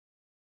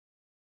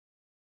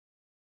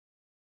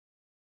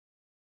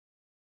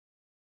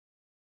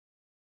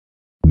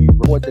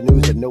report the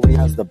news that nobody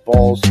has the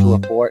balls to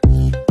report.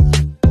 Why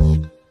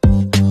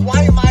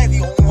am I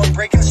the only one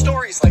breaking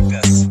stories like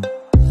this?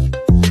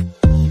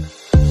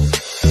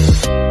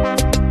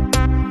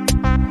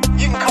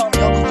 You can call me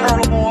Uncle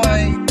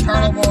Turtleboy,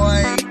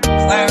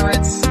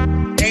 Clarence,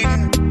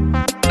 Aidan.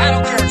 I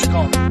don't care what you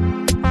call me.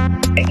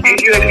 Did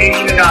you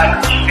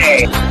not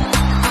say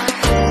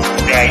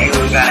that you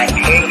were gonna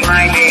take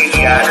my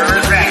baby out of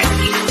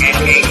revenge and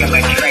make him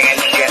a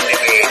transgender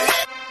baby?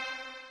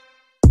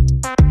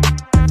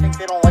 I think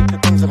they don't like the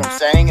things that I'm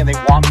saying and they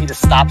want me to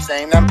stop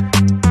saying them,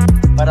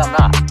 but I'm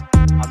not.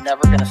 I'm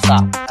never gonna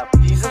stop. Now,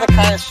 these are the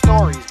kind of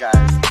stories,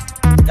 guys,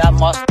 that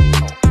must be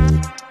told.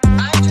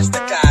 I'm just a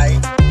guy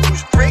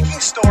who's breaking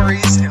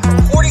stories and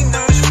reporting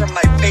news from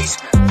my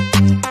basement.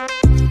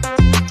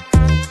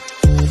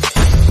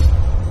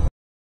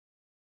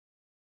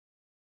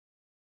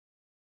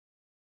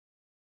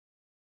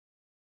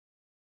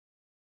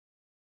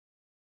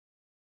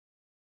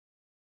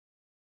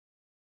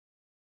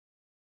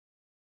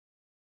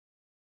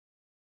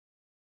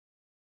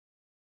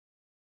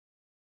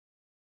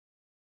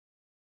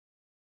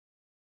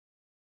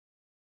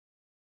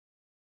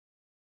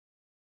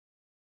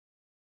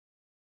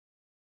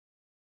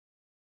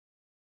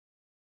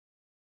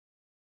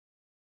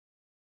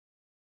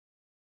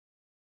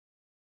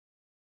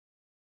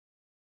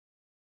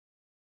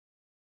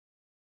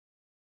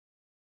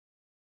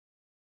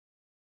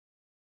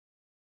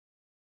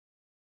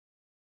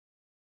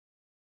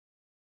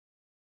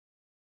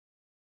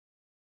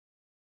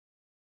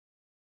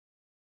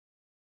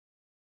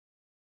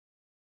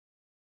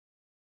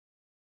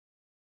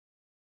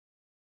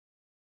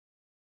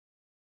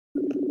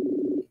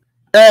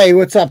 Hey,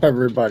 what's up,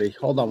 everybody?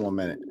 Hold on 1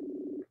 minute.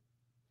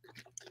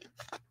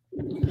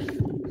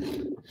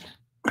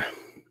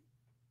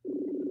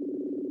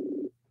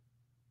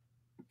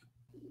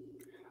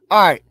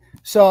 All right,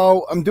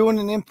 so I'm doing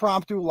an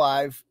impromptu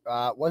live.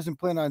 Wasn't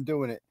planning on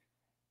doing it.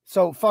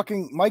 So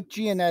fucking Mike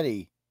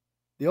Giannetti.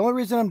 The only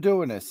reason I'm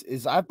doing this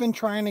is I've been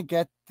trying to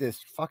get this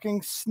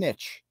fucking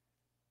snitch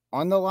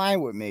on the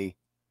line with me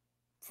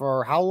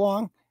for how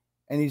long?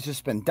 And he's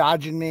just been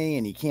dodging me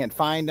and he can't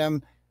find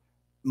him.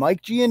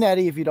 Mike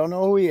Giannetti, if you don't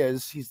know who he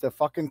is, he's the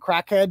fucking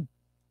crackhead,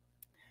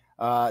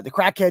 the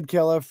crackhead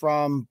killer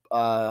from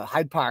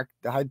Hyde Park,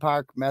 the Hyde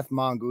Park meth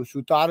mongoose,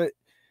 who thought it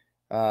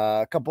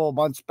a couple of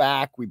months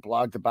back. We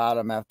blogged about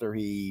him after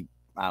he,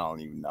 I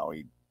don't even know,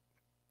 he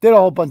did a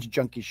whole bunch of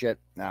junky shit,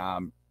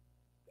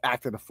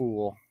 acted a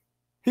fool.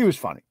 He was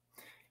funny.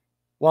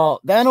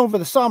 Well, then over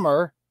the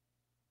summer,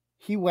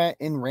 he went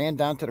and ran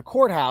down to the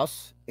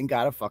courthouse and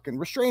got a fucking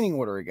restraining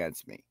order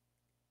against me.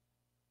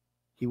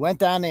 He went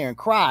down there and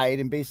cried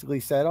and basically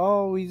said,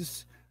 "Oh,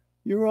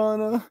 Your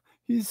Honor,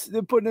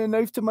 they're putting a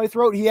knife to my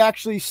throat." He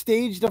actually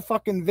staged a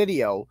fucking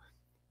video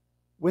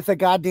with a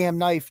goddamn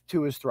knife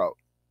to his throat.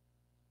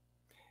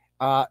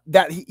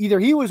 That either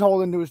he was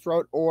holding to his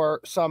throat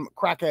or some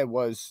crackhead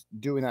was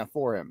doing that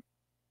for him.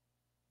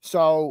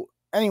 So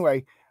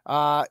anyway,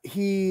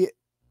 he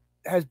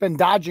has been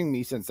dodging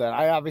me since then.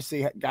 I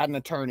obviously got an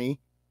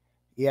attorney.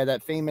 He had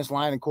that famous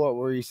line in court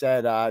where he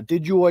said,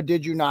 "Did you or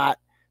did you not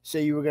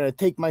say you were going to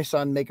take my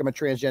son, make him a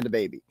transgender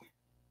baby?"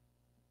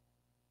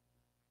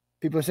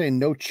 People are saying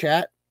no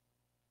chat.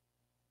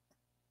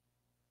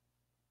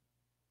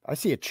 I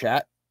see a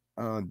chat.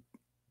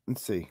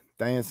 Let's see.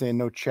 Diane's saying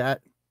no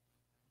chat.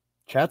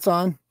 Chat's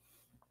on.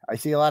 I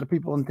see a lot of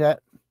people in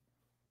chat.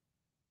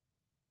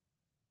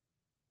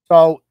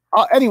 So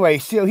anyway,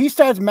 so he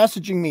starts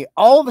messaging me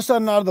all of a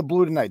sudden out of the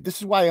blue tonight.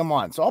 This is why I'm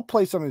on. So I'll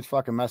play some of his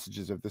fucking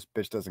messages if this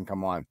bitch doesn't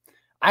come on.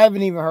 I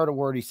haven't even heard a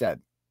word he said.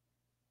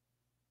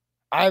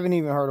 Let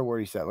me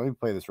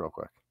play this real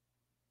quick.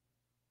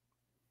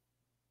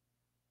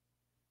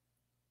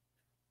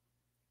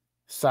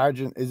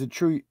 Sergeant, is it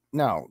true?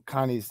 No,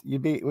 Connie's,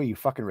 you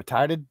fucking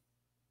retarded?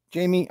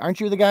 Jamie,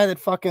 aren't you the guy that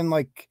fucking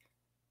like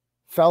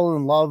fell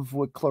in love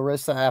with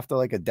Clarissa after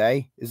like a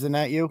day? Isn't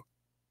that you?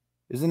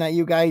 Isn't that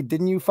you, guy?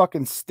 Didn't you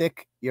fucking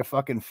stick your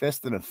fucking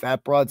fist in a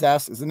fat broad's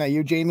ass? Isn't that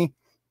you, Jamie?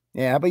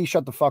 Yeah, how about you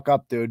shut the fuck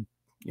up, dude?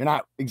 You're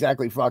not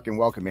exactly fucking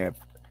welcome here,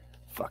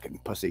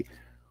 fucking pussy.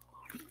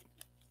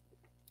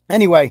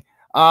 Anyway,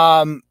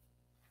 so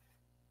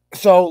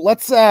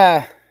let's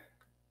play.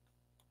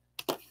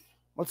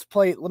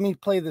 Let me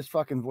play this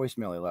fucking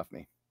voicemail he left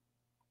me.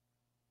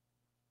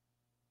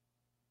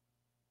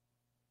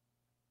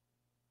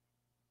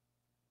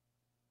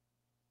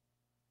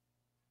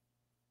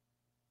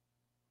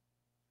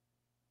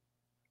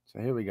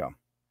 So here we go.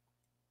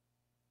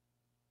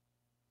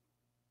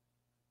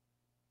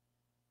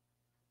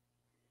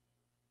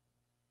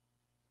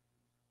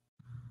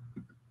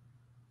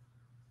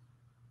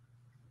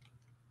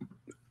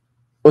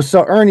 Well,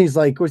 so Ernie's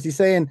like, what's he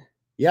saying?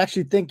 You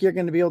actually think you're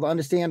going to be able to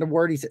understand a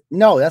word he said?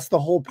 No, that's the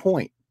whole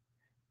point.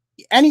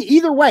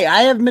 Either way,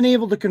 I haven't been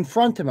able to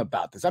confront him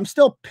about this. I'm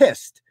still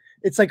pissed.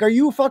 It's like, are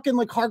you fucking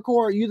like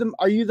hardcore?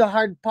 Are you the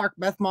Hyde Park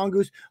meth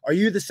mongoose? Are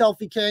you the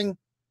selfie king?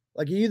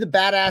 Like, are you the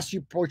badass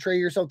you portray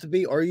yourself to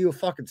be? Or are you a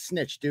fucking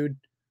snitch, dude?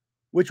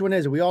 Which one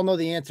is it? We all know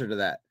the answer to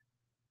that.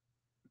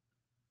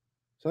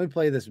 So let me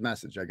play this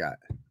message I got.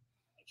 I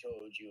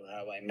told you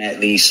how I met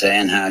Lisa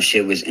and how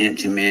shit was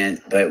intimate,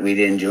 but we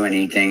didn't do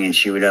anything, and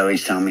she would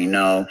always tell me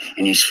no,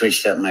 and you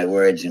switched up my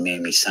words and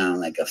made me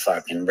sound like a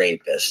fucking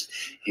rapist.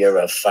 You're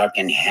a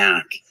fucking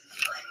hack.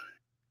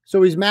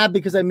 So he's mad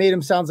because I made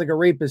him sound like a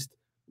rapist,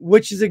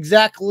 which is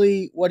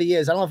exactly what he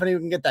is. I don't know if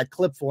anyone can get that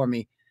clip for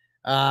me.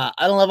 I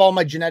don't have all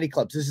my Giannetti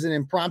clips. This is an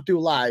impromptu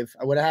live.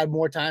 I would have had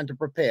more time to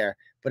prepare,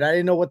 but I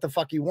didn't know what the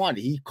fuck he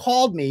wanted. He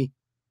called me.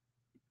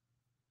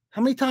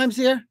 How many times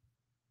here?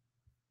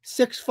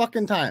 6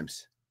 fucking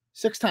times.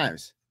 6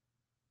 times.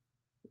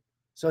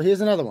 So here's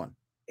another one.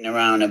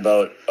 Around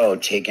about, oh,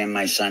 taking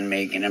my son,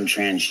 making him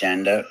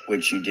transgender,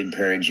 which you did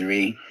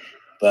perjury,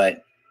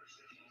 but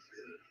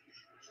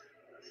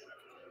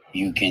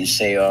you can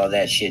say all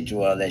that shit,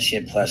 do all that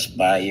shit, plus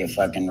buy your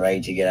fucking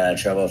right to get out of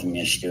trouble from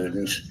your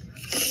students.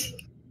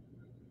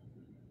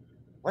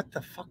 What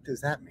the fuck does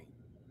that mean?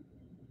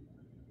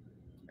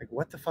 Like,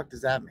 what the fuck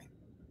does that mean?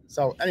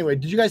 So anyway,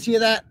 did you guys hear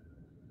that?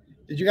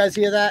 Did you guys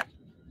hear that?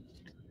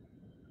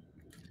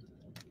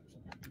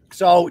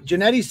 So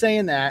Giannetti's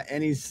saying that,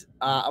 and he's,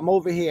 I'm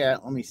over here.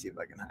 Let me see if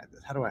I can hide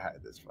this. How do I hide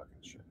this fucking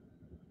shit?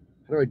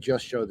 How do I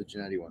just show the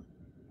Giannetti one?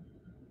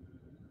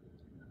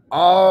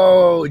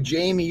 Oh,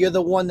 Jamie, you're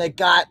the one that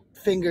got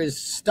fingers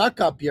stuck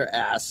up your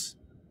ass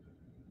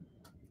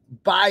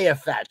by a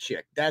fat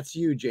chick. That's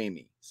you,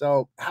 Jamie.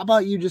 So how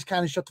about you just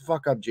kind of shut the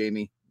fuck up,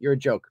 Jamie? You're a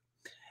joke.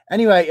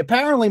 Anyway,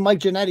 apparently Mike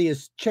Giannetti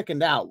is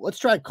chickened out. Let's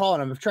try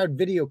calling him. I've tried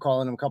video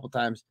calling him a couple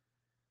times.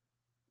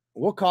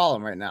 We'll call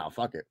him right now.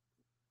 Fuck it.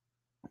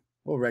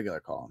 We'll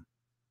regular call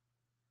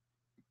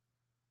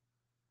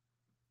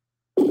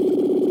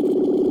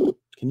him.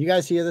 Can you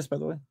guys hear this, by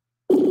the way?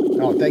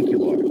 Oh, thank you,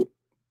 Lord.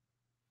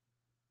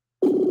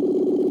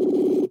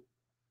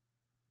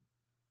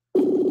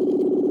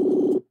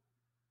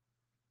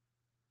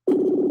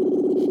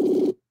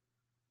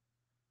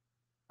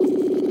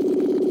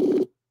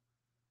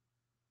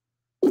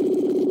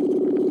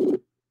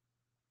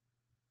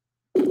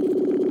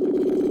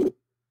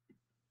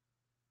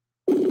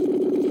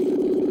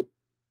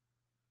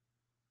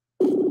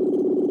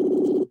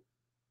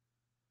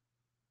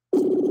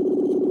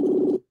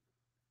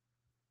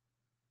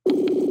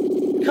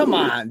 Come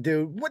on,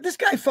 dude. What, this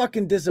guy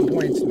fucking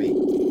disappoints me.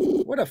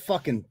 What a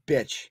fucking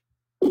bitch.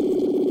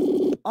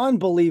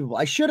 Unbelievable.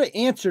 I should have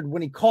answered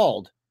when he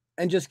called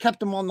and just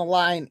kept him on the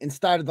line and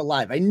started the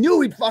live. I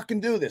knew he'd fucking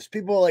do this.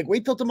 People were like,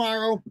 wait till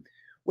tomorrow.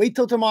 Wait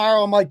till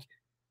tomorrow. I'm like,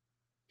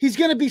 he's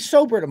going to be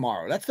sober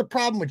tomorrow. That's the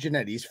problem with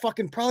Giannetti. He's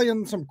fucking probably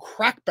on some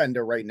crack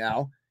bender right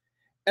now.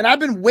 And I've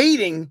been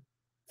waiting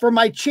for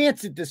my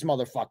chance at this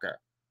motherfucker.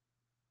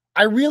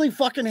 I really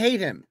fucking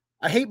hate him.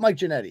 I hate Mike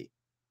Giannetti.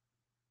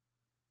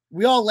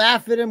 We all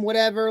laugh at him,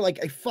 whatever.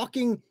 Like, I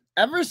fucking,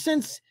 ever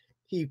since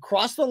he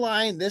crossed the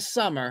line this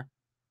summer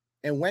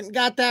and went and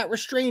got that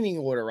restraining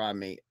order on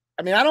me.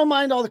 I mean, I don't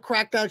mind all the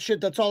cracked out shit.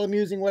 That's all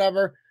amusing,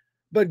 whatever.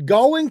 But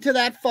going to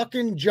that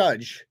fucking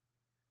Judge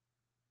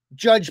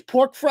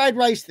Pork Fried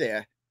Rice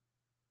there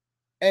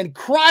and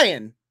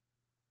crying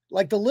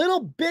like the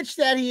little bitch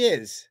that he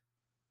is.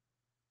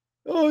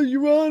 Oh,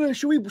 Your Honor,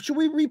 should we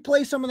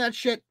replay some of that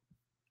shit?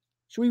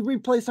 Should we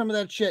replay some of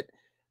that shit?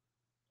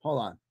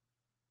 Hold on.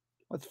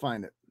 Let's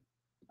find it.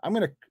 I'm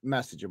going to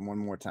message him one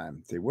more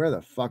time. Say, where the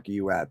fuck are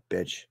you at,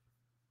 bitch?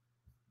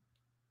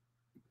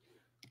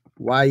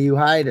 Why are you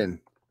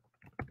hiding?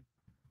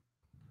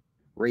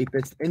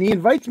 Rapist. And he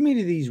invites me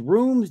to these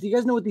rooms. Do you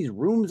guys know what these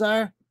rooms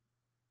are? What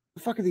the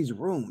fuck are these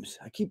rooms?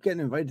 I keep getting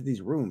invited to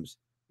these rooms.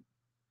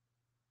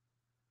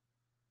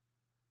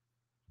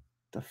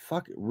 The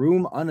fuck?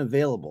 Room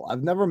unavailable.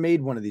 I've never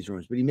made one of these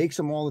rooms, but he makes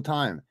them all the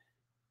time.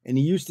 And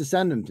he used to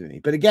send them to me.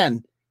 But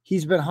again,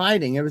 he's been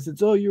hiding ever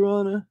since, oh, Your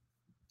Honor.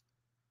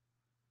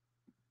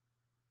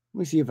 Let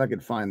me see if I can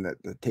find the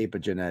tape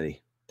of Giannetti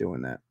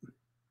doing that.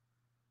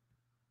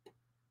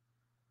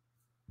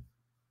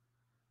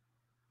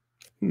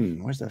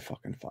 Where's that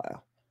fucking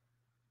file?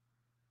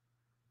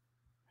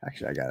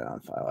 Actually, I got it on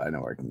file. I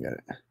know where I can get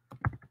it.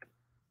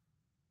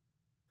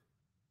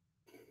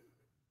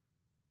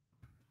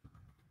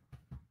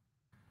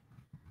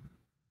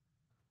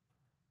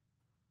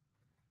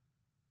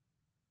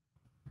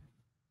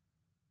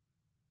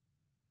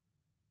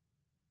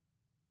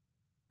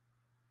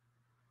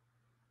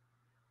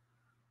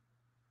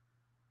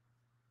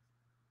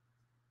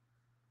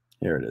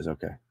 Here it is.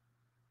 Okay.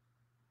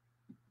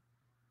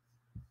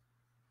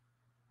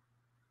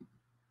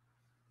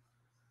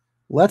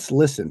 Let's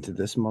listen to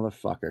this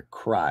motherfucker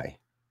cry.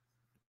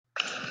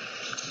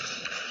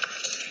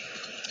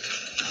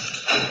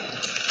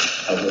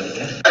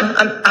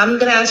 I'm going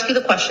to ask you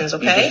the questions,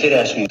 okay? You just did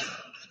ask me.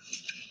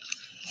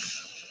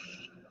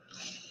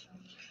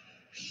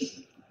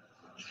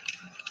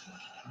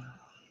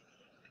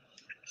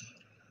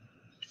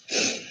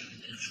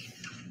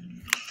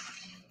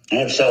 I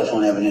have cell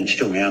phone evidence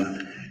too, ma'am.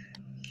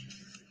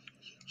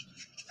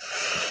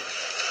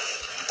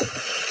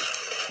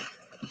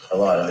 A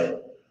lot of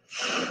it.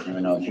 I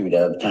don't know if you'd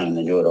have time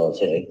to do it all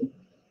today.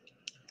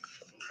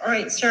 All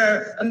right,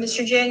 sir.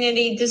 Mr.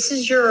 Giannetti, this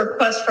is your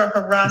request for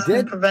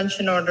harassment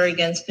prevention order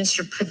against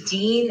Mr.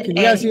 𝗵𝗃 and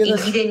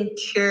Aidan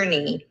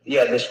Kearney.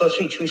 Yeah, there's supposed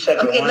to be 2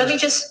 separate ones. Okay, let me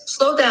just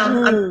slow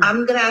down.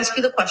 I'm going to ask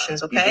you the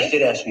questions, okay? You just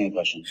did ask me a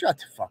question. Shut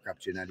the fuck up,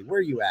 Giannetti. Where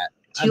are you at?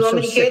 Do you want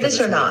me to hear this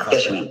or not?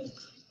 Yes, ma'am.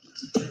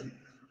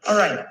 All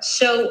right.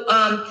 So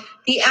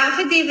the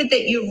affidavit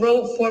that you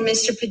wrote for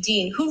Mr.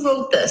 𝗵𝗃, who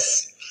wrote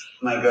this?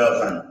 My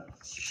girlfriend.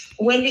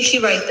 When did she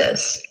write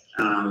this?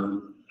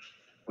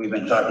 We've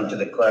been talking to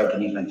the clerk,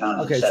 and he's been telling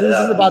us to so set this it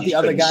up, is about the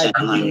other guy.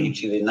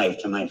 To the knife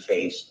to my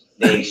face.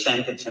 They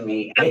sent it to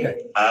me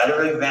out of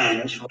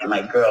revenge for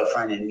my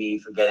girlfriend and me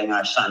for getting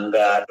our son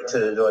back to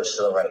the doors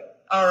to the right.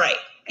 All right.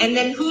 And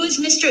then who is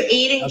Mr.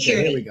 Aidan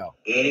Kearney? Here we go.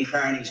 Aidan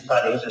Kearney's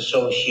part of his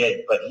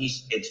associate, but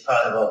it's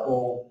part of a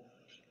whole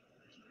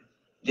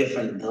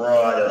different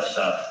broad of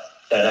stuff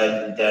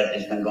that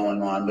has been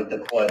going on with the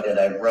court that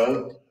I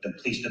wrote. The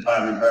police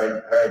department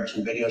heard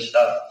some video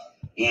stuff.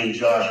 And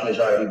Josh has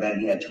already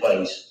been here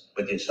twice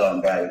with his son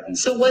Barry.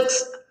 So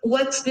what's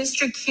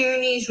Mr.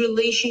 Kearney's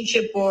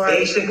relationship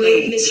with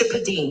Mr.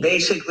 𝗵𝗃?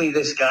 Basically,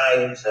 this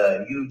guy is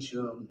a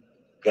YouTube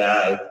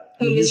guy.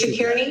 Who, Mr.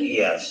 Kearney?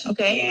 Yes.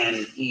 Okay. And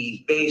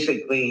he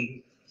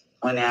basically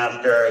went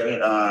after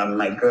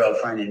my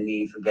girlfriend and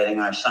me for getting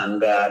our son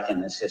back,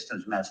 and the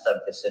system's messed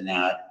up, this and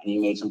that. And he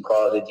made some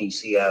calls at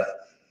DCF.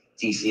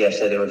 DCF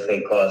said they were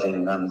fake calls, they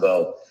didn't let him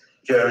go.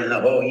 During the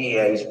whole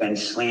year, he's been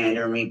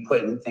slandering me,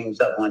 putting things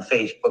up on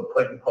Facebook,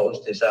 putting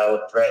posters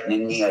out,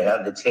 threatening me. I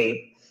have the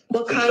tape.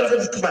 What kinds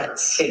of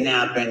threats?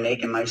 Kidnapping,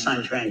 making my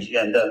son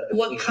transgender.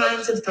 What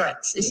kinds of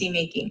threats is he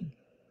making?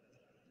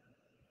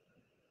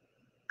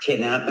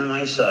 Kidnapping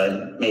my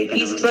son, making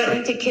He's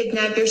threatening to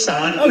kidnap your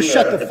son. Oh,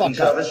 shut the fuck up. The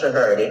police officer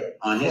heard it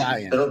on his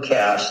little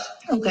cast.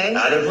 Okay.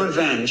 Out of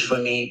revenge for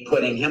me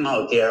putting him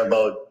out there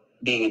about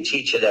being a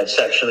teacher that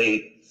sexual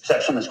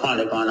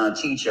misconduct on our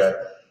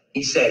teacher.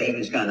 He said he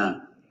was going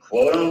to,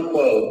 quote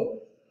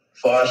unquote,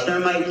 foster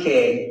my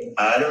kid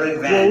out of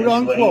revenge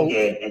for what he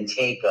did and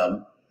take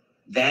him,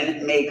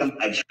 then make him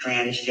a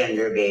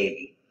transgender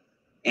baby.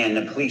 And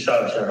the police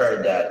officer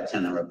heard that. It's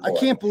in the report. I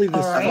can't believe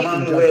this.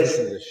 Along with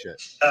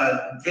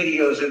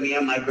videos of me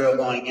and my girl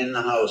going in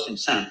the house and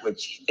sent,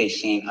 which they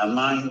seen,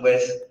 along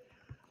with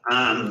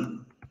have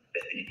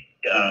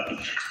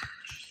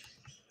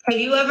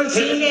you ever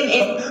seen him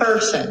in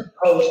person?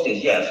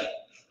 Posted, yes.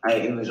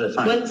 It was a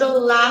fun. When's the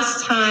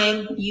last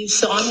time you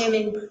saw him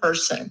in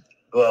person?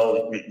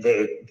 Well,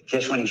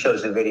 just when he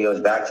shows the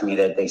videos back to me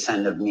that they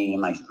send of me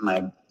and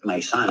my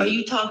son. Are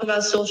you talking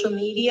about social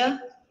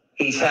media?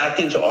 He's hacked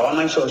into all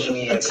my social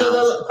media accounts. So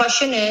the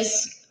question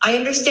is, I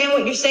understand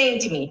what you're saying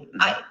to me.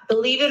 I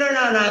believe it or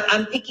not,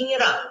 I'm picking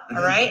it up.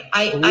 All right.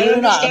 I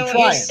understand what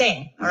you're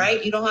saying. All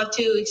right. You don't have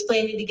to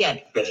explain it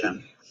again. Yes,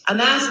 ma'am. I'm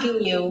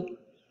asking you,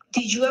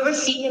 did you ever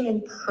see him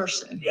in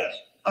person? Yes.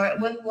 All right.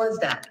 When was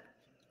that?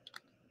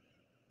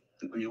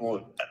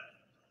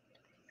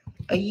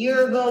 A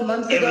year ago, a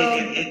month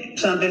ago?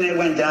 Something that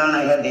went down.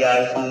 I had the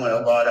iPhone with a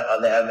lot of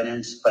other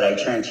evidence, but I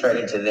transferred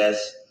it to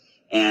this.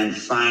 And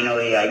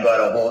finally, I got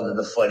a hold of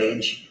the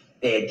footage.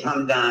 They had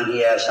come down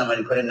here.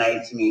 Somebody put a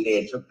knife to me.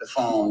 They had took the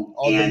phone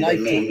and they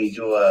made me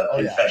do a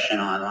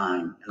confession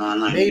online. An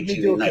online made me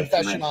do a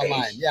confession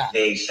online. Yeah.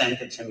 They sent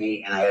it to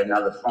me, and I had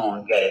another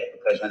phone get it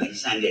because when they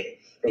send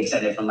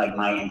it from like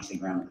my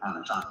Instagram account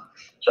or something.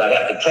 So I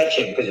have to catch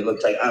it because it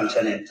looks like I'm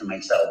sending it to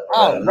myself.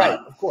 Oh, right,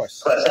 of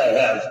course. Plus, I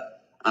have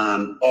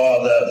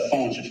all the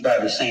phone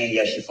subscribers saying,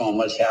 yes, your phone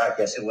was hacked,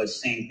 yes, it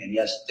was synced, and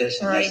yes, this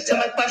and all right, yes, so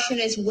that. My question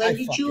is, when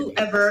did you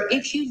ever,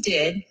 if you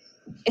did,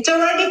 it's all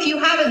right if you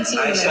haven't seen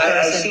him in person.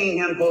 I seen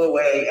him pull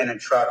away in a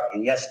truck,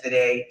 and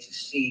yesterday to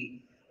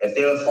see if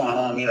they were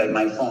following me, like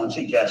my phone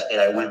suggested,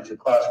 I went to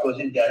Costco's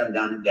in Dedham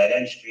down a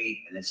dead-end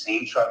street, and the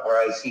same truck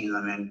where I seen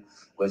them in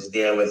was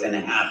there within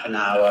a half an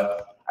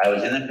hour. I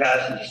was in the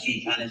passenger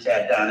seat, kind of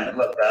sat down, and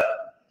looked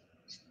up.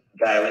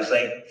 The guy was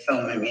like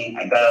filming me.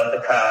 I got out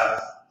the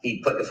car. He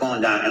put the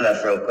phone down and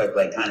left real quick,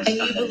 like kind of. And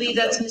you believe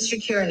that's Mr.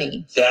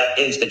 Kearney? That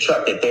is the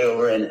truck that they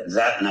were in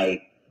that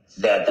night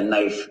that the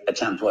knife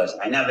attempt was.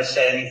 I never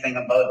said anything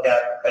about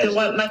that. So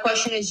my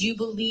question is, you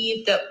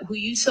believe that who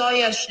you saw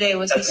yesterday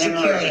was Mr.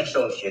 Kearney?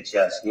 Associates,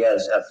 yes. He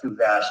has a few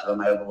vast of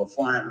them. I have over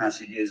 400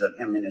 messages of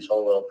him and his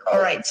whole little car.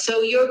 All right.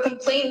 So your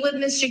complaint with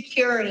Mr.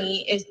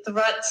 Kearney is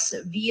threats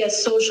via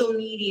social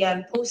media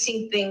and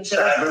posting things that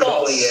are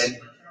false.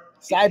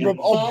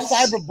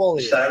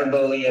 Cyberbullying.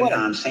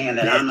 Cyberbullying. Saying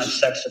that I'm a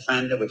sex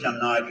offender, which I'm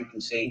not. You can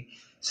see.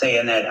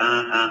 Saying that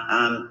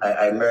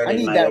I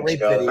murdered my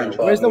ex-girlfriend 12 years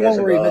ago. Where's the one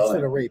where he admits to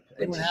the rape?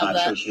 Anyone have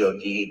that? It's not true.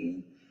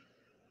 And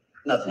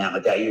nothing happened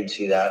with that. You'd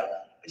see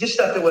that. Just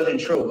stuff that wasn't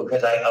true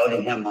because I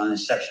outed him on the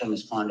sexual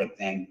misconduct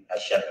thing at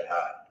𝗪𝗏.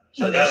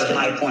 So that was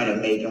my point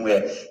of making,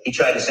 where he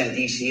tried to send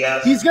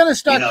DCF. He's gonna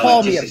start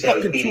calling me at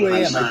fucking 2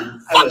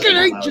 a.m. I fucking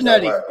hate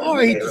Giannetti. Oh,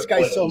 I hate this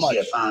guy so much.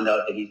 I found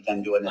out that he's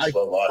been doing this for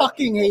a lot. I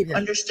fucking hate him.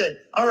 Understood.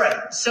 All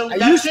right. So I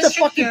used to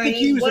fucking think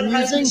he was what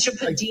amusing. has Mr.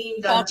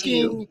 Padin done to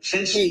you?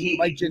 Since hate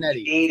Mike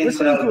Giannetti.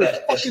 Listening to his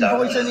fucking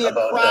voice in there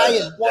cry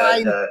and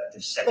whine.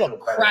 Little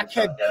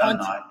crackhead cunt.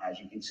 Not, as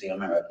you can see,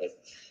 America.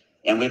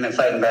 And we've been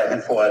fighting back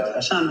and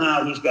forth.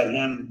 Somehow he's got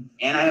him,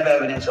 and I have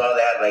evidence, all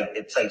that. Like,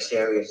 it's like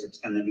serious. It's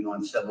going to be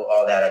going civil,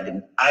 all that.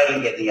 I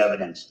didn't get the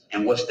evidence.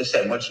 And what's to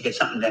say? Once you get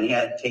something done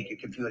here, take your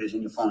computers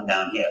and your phone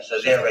down here.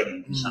 So they're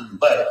ready to do something.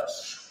 But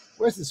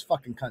where's this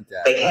fucking cunt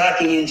at? Like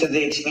hacking into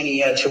the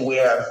𝗟𝗶𝗃 to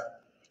where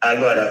I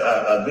got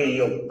a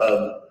video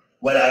of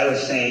what I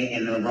was saying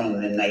in the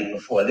room the night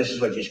before. This is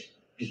what just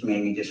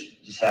made me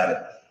just have it.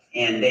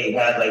 And they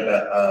had like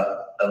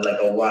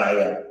a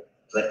wire.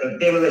 Like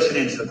they were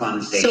listening to the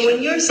conversation. So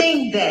when you're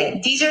saying they,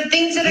 these are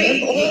things that are.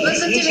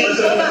 Listen to me.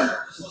 Hold on.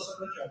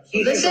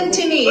 Listen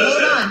to me.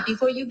 Hold on.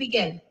 Before you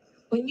begin,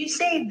 when you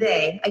say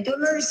they, I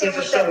don't understand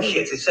what that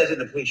means. It says in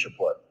the police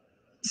report.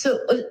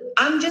 So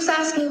I'm just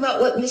asking about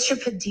what Mr.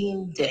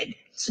 Padin did.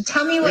 So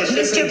tell me what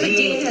Mr.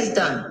 Padin has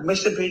done.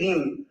 Mr.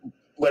 Padin,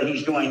 what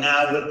he's doing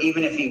now,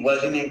 even if he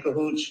wasn't in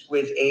cahoots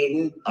with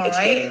Aidan, it's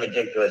getting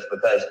ridiculous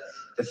because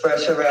the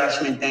first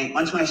harassment thing,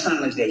 once my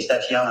son was there, he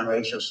starts yelling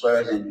racial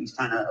slurs, and he's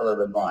kind of a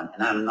little bit gone.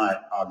 And I'm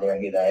not all there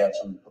either. I have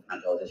some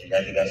mental issues,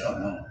 as you guys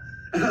don't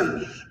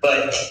know.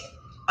 But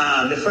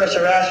the first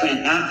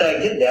harassment, after I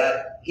did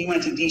that, he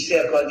went to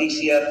DCF, called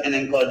DCF, and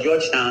then called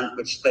Georgetown,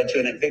 which led to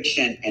an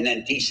eviction. And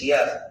then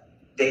DCF,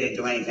 they didn't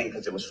do anything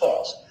because it was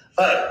false.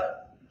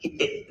 But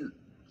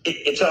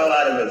it's all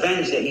out of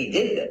revenge that he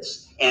did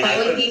this. And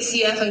calling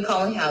DCF and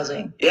calling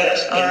housing.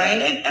 Yes. All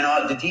right. And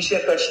all the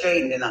DCF got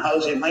straightened and the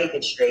housing might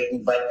get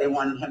straightened, but they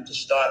wanted him to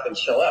stop and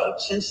chill out.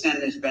 Since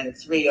then, there's been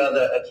 3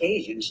 other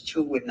occasions,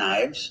 2 with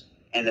knives.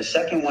 And the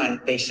second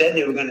one, they said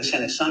they were going to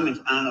send a summons.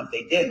 I don't know if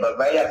they did, but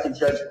right after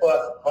Judge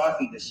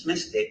Coffey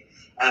dismissed it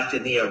after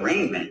the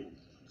arraignment,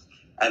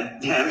 I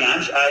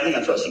think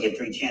I'm supposed to get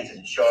 3 chances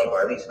to show up,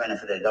 or at least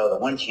benefit of the doubt,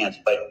 1 chance,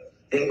 but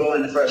didn't go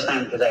in the first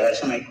time because I had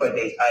so many court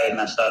dates I had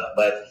messed up,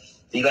 but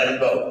he let him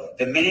go.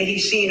 The minute he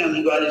seen him,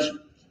 he got his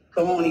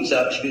cojones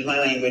up, excuse my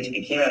language, and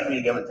came after me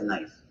again with the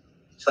knife.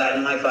 Slapped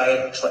my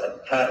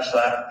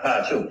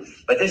car too.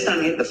 But this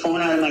time he hit the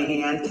phone out of my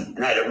hand,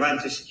 and I had to run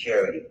to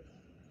security.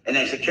 And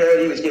then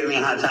security was giving me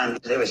a hard time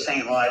because they were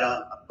saying, well, I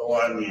don't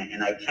belong there,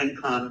 and I can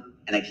come,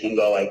 and I can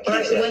go, I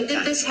can't. Right. When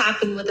did this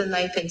happen with the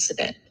knife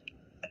incident?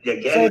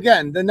 So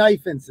again, the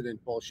knife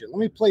incident bullshit. Let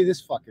me play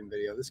this fucking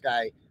video. This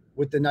guy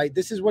with the knife.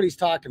 This is what he's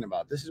talking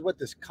about. This is what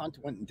this cunt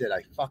went and did.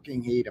 I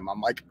fucking hate him. I'm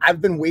like, I've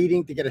been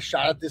waiting to get a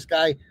shot at this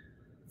guy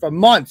for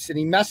months, and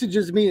he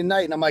messages me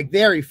tonight, and I'm like,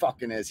 there he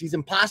fucking is. He's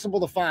impossible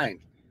to find.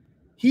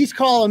 He's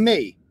calling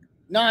me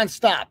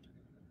nonstop.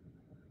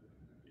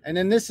 And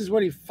then this is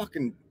what he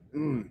fucking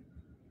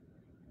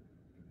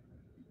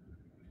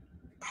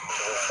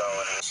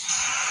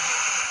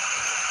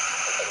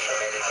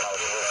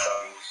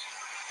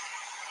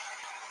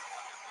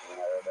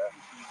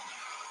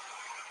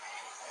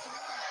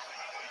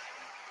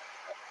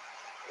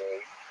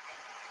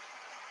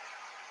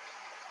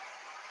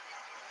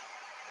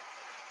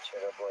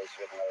Turtleboy's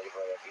been ready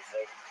for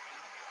everything.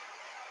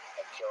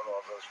 I killed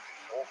all those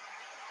people.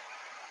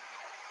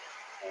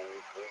 And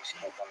the police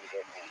can't come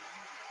get me.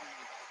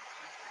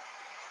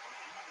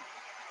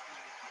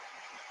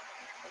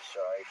 I'm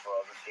sorry for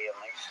all the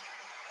families.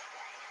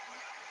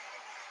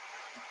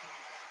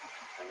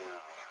 I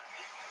know.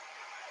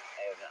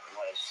 I have nothing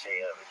more to say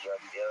out of a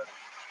drug dealer.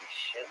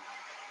 Shit.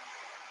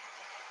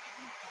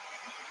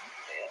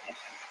 Yeah.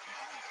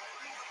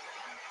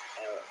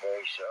 I'm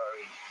very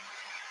sorry.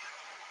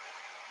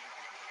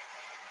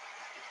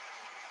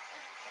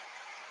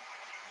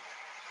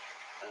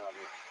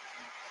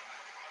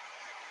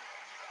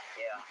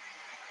 Yeah.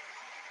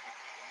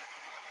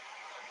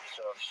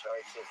 So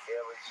sorry to the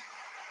families.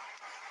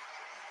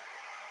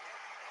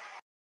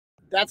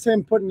 That's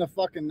him putting the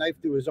fucking knife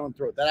through his own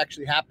throat. That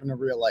actually happened in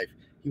real life.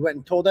 He went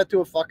and told that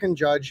to a fucking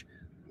judge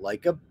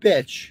like a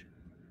bitch.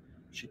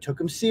 She took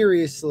him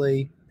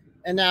seriously,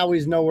 and now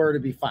he's nowhere to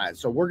be found.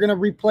 So we're going to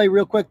replay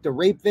real quick the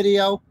rape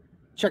video.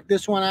 Check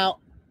this one out.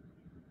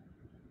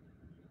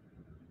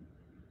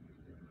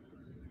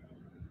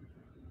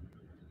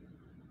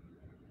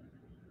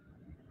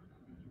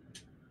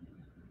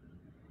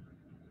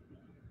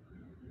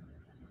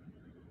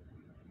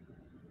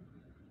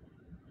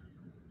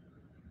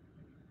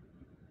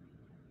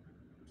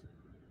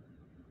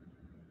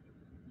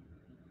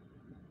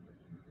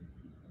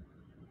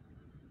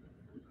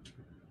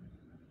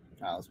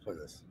 Let's play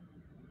this.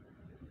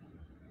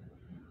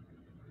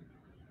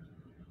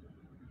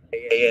 In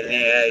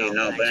there, you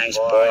know, nice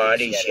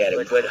body. She had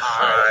a good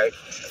heart,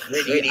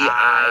 pretty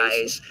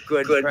eyes,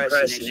 good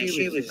person. And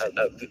she was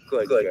a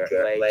good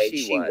girl, like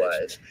she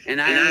was.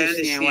 And I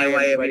understand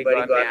why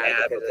everybody got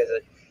mad because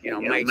of, you know,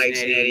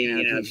 Mike's Nettie,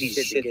 you know,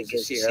 he's sitting to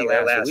see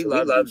her laugh. We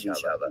love each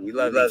other. We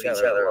love each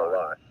other a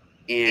lot.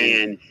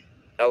 And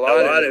a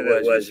lot of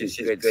it was just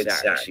good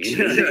sex. You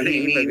know what I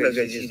mean? Because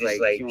she's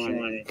just like,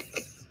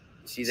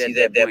 she's at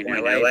that point in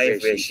her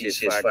life where she's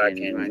just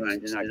fucking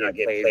wants to not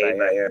get played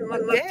by her.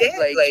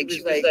 Like,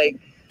 she was like,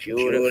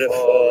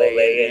 beautiful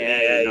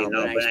lady, you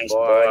know, nice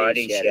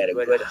body, she had a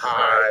good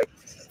heart,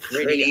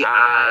 pretty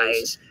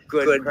eyes,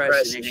 good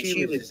person, and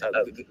she was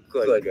a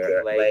good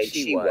girl, like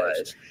she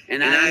was.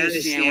 And I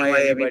understand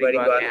why everybody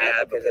got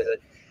mad because of,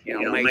 you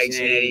know, Mike's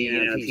and Eddie,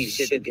 you know, piece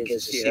of shit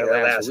because of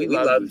CRS. We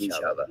loved each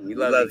other. We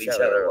loved each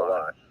other a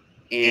lot.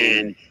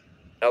 And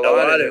a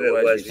lot of it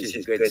was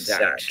just good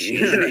sex.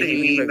 You know what I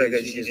mean?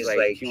 Because she's just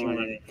like,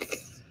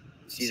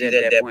 she's at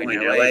that point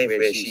in her life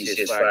where she's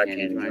just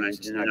fucking wants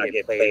to not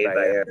get played by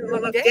her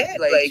dad.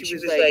 Like, she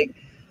was like,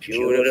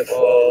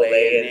 beautiful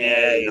lady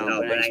there, you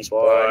know, nice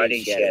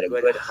body, she had a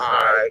good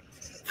heart,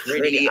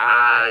 pretty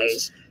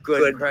eyes,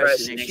 good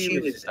person, and she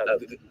was a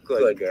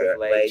good girl,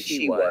 like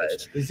she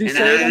was. And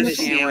I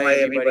understand why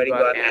everybody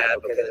got mad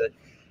because of,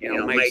 you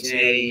know, Mike's and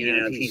Eddie, you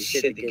know, piece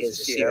of shit because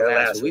of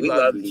CRS. We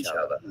loved each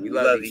other. We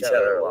loved each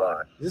other a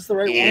lot. Is this the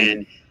right one?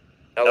 And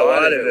a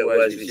lot of it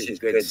was just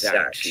good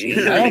sex. You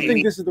know I don't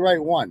think this is the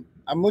right one.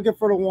 I'm looking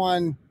for the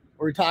one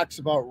where he talks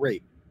about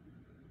rape.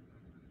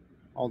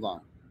 Hold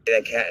on.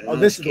 That cat and oh,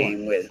 this is the game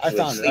one. with I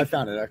found it. sleep. I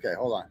found it. Okay,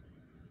 hold on.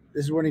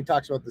 This is when he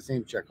talks about the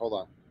same chick. Hold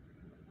on.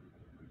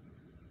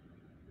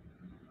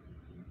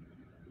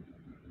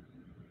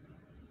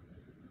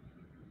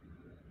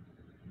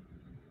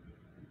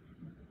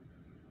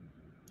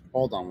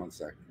 Hold on one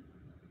sec.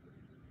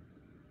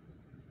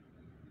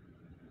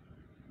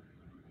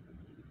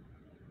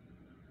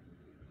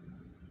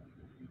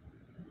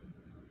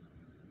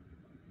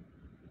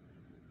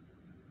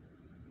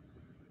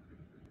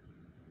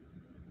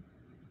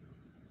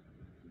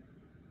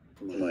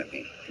 With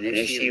me. And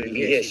if she would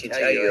be here, she'd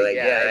tell you, like,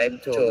 yeah, I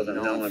told him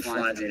no one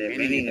flaunted it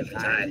many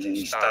different times, and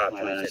he stopped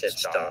when I said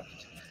stop.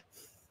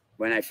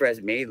 When I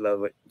first made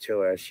love to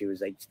her, she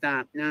was like,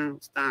 stop, no,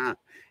 stop.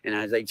 And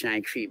I was like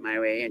trying to creep my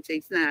way and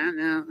say, stop,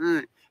 no,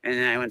 And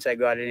then once I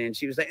got it in,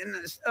 she was like,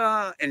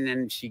 and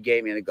then she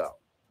gave me the go.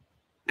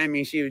 I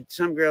mean,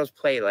 some girls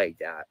play like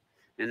that.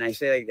 And I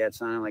say like that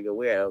sounding like a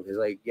weirdo, because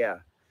like, yeah,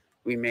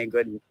 we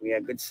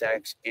had good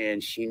sex,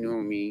 and she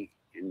knew me,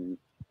 and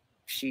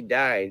she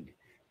died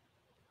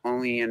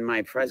only in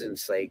my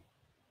presence, like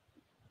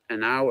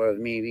an hour of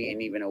me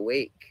being even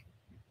awake.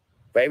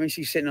 Right when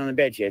she's sitting on the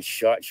bed, she had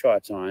short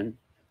shorts on.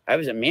 I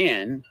was a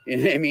man, you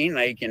know what I mean?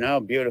 Like, you know,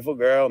 beautiful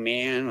girl,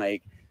 man,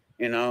 like,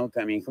 you know,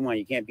 I mean, come on,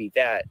 you can't beat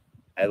that.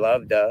 I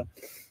loved her.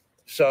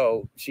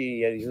 So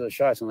she had these little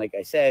shorts, and like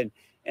I said,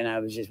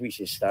 and we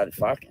just started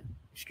fucking.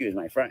 Excuse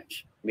my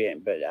French. Yeah,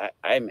 but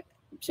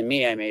to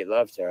me, I made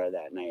love to her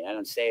that night. I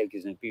don't say it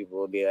because then people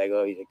will be like,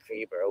 oh, he's a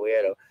creep or a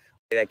weirdo.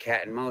 That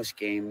cat and mouse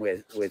game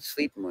with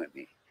sleeping with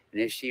me.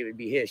 And if she would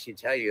be here, she'd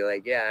tell you,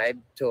 like, yeah, I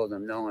told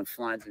him no and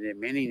flaunted it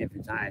many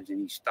different times,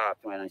 and he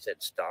stopped when I said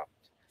stop.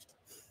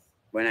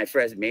 When I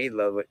first made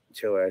love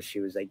to her,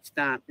 she was like,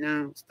 stop,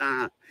 no,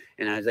 stop.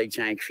 And I was like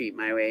trying to creep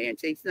my way and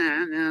say,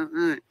 stop,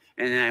 no,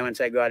 And then once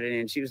I got it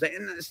in, she was like,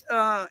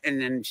 and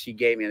then she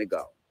gave me the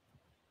go.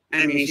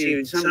 I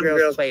mean, some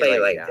girls play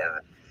like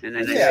that. And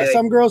then yeah,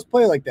 some girls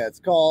play like that. It's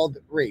called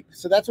rape.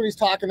 So that's what he's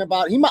talking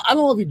about. I don't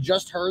know if he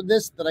just heard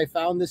this, that I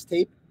found this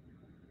tape,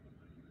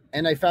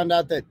 and I found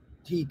out that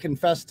he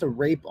confessed to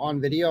rape on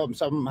video.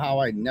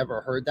 Somehow I never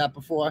heard that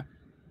before.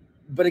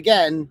 But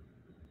again,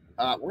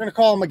 we're going to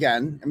call him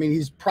again. I mean,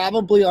 he's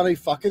probably on a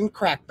fucking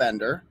crack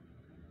bender.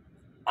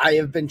 I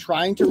have been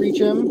trying to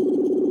reach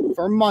him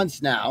for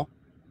months now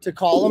to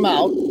call him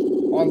out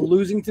on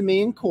losing to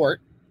me in court,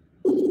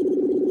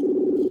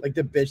 like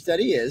the bitch that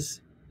he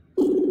is.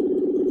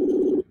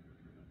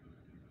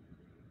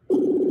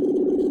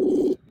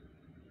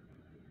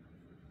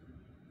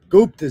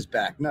 Gooped is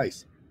back.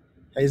 Nice.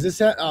 Hey, is this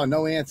it? Oh,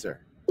 no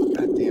answer.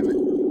 God damn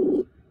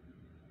it.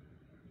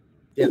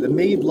 Yeah, the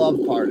made love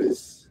part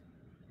is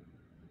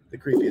the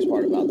creepiest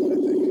part about that, I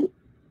think.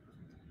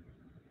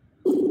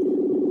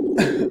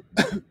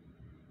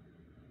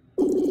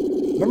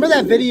 Remember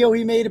that video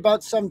he made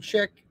about some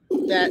chick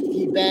that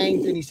he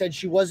banged and he said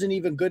she wasn't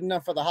even good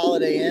enough for the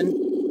Holiday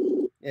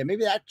Inn? Yeah,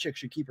 maybe that chick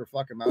should keep her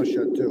fucking mouth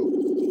shut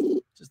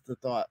too. Just a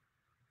thought.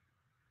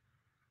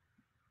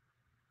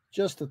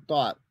 Just a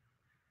thought.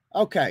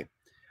 Okay.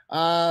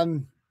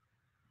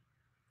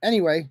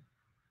 Anyway,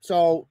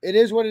 so it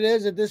is what it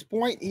is at this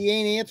point. He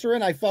ain't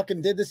answering. I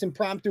fucking did this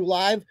impromptu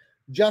live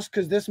just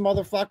because this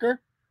motherfucker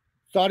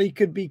thought he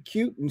could be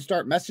cute and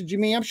start messaging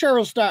me. I'm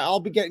sure I'll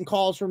be getting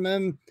calls from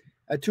him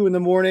at 2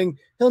 a.m.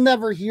 He'll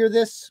never hear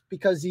this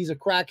because he's a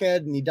crackhead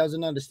and he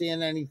doesn't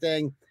understand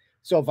anything.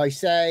 So if I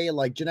say,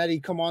 like,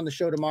 Giannetti, come on the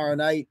show tomorrow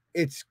night,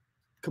 it's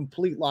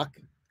complete luck.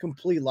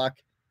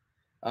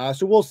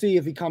 So we'll see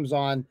if he comes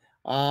on.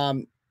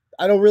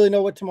 I don't really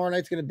know what tomorrow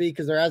night's going to be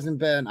because there hasn't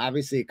been,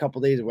 obviously, a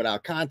couple days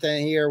without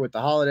content here with the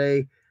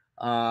holiday.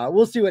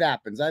 We'll see what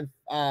happens. I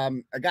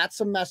got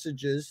some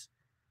messages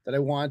that I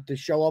want to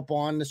show up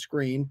on the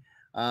screen.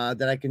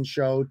 that I can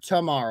show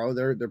tomorrow.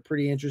 They're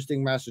pretty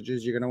interesting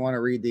messages. You're going to want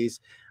to read these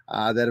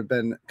that have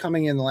been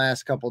coming in the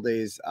last couple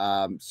days.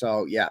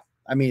 So yeah,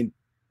 I mean,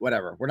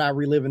 whatever. We're not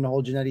reliving the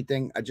whole Giannetti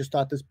thing. I just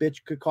thought this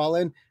bitch could call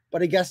in,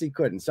 but I guess he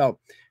couldn't. So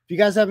if you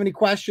guys have any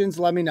questions,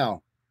 let me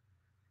know.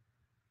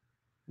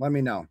 Let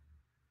me know.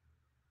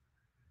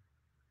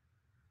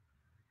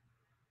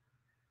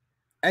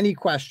 Any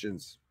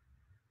questions?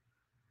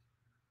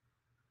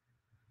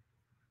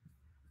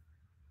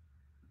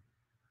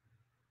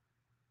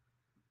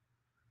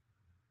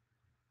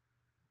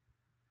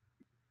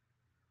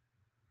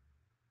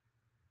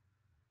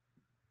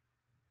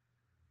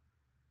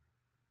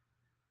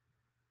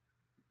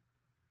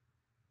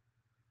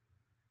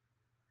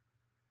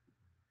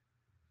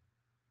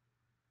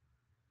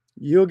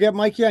 You'll get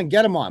Mikey on.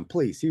 Get him on,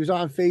 please. He was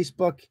on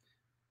Facebook.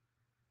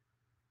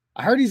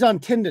 I heard he's on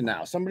Tinder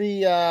now.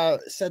 Somebody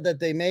said that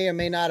they may or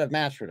may not have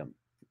matched with him.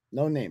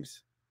 No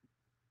names.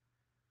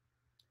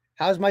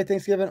 How's my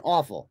Thanksgiving?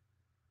 Awful.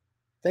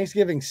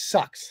 Thanksgiving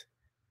sucks.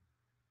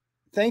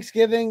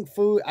 Thanksgiving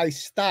food, I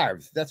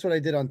starved. That's what I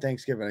did on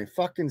Thanksgiving. I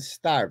fucking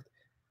starved.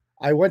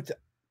 I went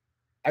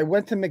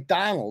to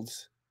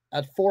McDonald's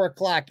at 4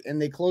 o'clock and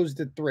they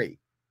closed at 3.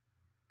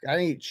 I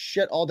didn't eat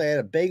shit all day. I had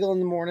a bagel in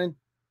the morning.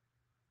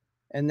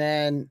 And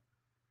then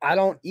I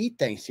don't eat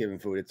Thanksgiving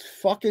food. It's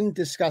fucking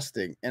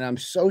disgusting. And I'm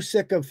so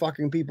sick of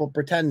fucking people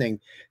pretending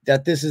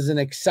that this is an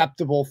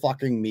acceptable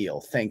fucking meal,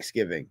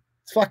 Thanksgiving.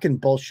 It's fucking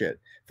bullshit.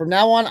 From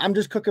now on, I'm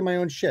just cooking my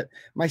own shit.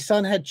 My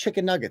son had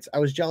chicken nuggets. I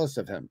was jealous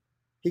of him.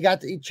 He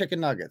got to eat chicken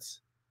nuggets.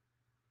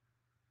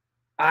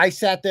 I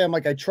sat there. I'm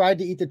like, I tried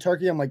to eat the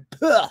turkey. I'm like,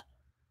 puh,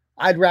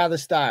 I'd rather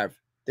starve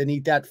than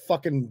eat that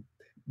fucking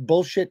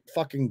bullshit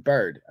fucking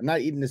bird. I'm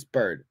not eating this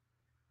bird.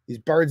 These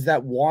birds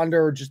that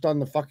wander just on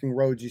the fucking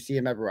roads, you see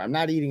them everywhere. I'm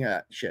not eating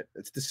that shit.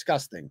 It's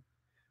disgusting.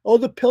 Oh,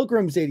 the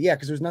pilgrims ate. Yeah,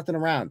 because there's nothing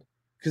around.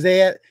 Because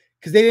they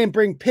didn't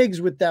bring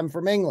pigs with them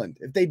from England.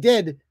 If they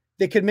did,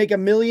 they could make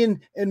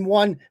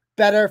 1,000,001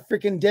 better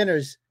freaking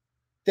dinners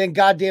than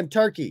goddamn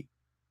turkey.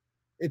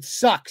 It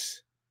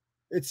sucks.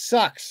 It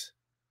sucks.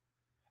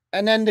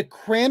 And then the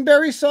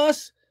cranberry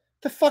sauce.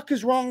 The fuck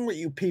is wrong with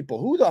you people?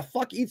 Who the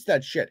fuck eats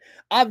that shit?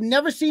 I've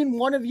never seen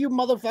one of you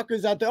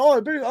motherfuckers out there. Oh,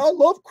 I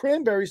love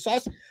cranberry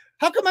sauce.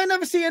 How come I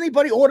never see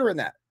anybody ordering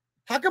that?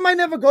 How come I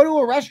never go to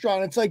a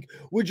restaurant? It's like,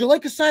 would you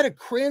like a side of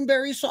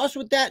cranberry sauce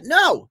with that?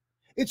 No.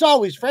 It's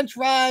always French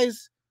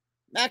fries,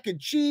 mac and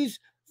cheese,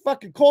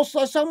 fucking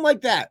coleslaw, something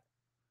like that.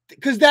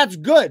 Because that's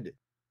good.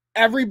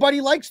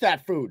 Everybody likes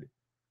that food.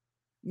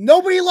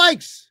 Nobody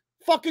likes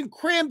fucking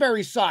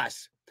cranberry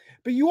sauce.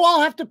 But you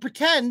all have to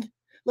pretend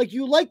like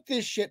you like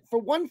this shit for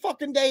one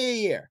fucking day a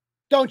year.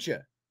 Don't you?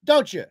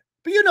 Don't you?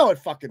 But you know it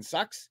fucking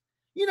sucks.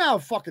 You know how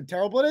fucking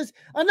terrible it is.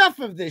 Enough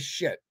of this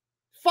shit.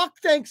 Fuck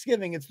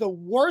Thanksgiving. It's the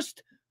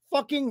worst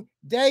fucking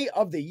day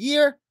of the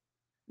year.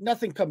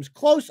 Nothing comes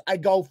close. I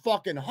go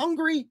fucking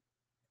hungry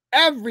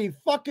every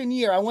fucking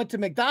year. I went to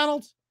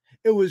McDonald's.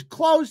 It was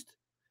closed.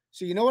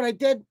 So you know what I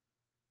did?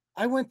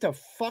 I went to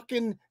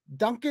fucking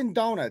Dunkin'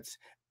 Donuts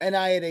and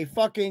I had a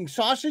fucking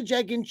sausage,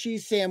 egg, and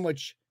cheese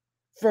sandwich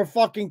for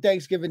fucking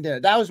Thanksgiving dinner.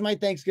 That was my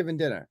Thanksgiving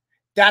dinner.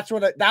 That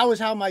was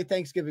how my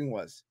Thanksgiving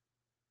was.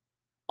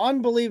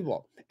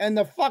 Unbelievable. And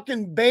the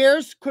fucking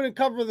Bears couldn't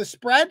cover the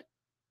spread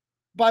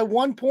by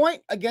 1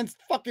 point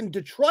against fucking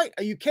Detroit.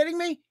 Are you kidding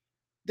me?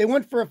 They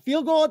went for a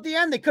field goal at the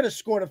end. They could have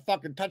scored a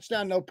fucking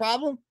touchdown, no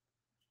problem.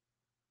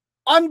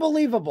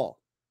 Unbelievable.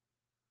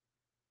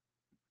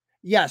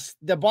 Yes,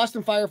 the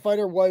Boston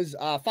firefighter was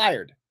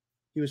fired.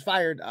 He was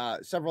fired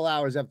several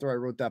hours after I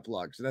wrote that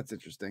blog. So that's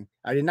interesting.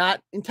 I did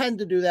not intend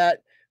to do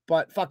that,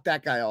 but fuck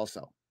that guy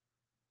also.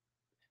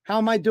 How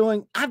am I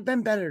doing? I've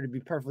been better, to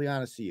be perfectly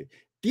honest with you.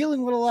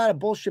 Dealing with a lot of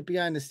bullshit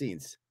behind the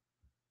scenes.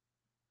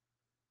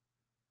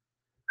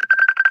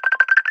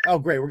 Oh,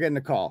 great. We're getting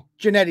a call.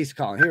 Giannetti's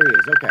calling. Here he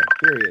is. Okay,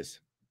 here he is.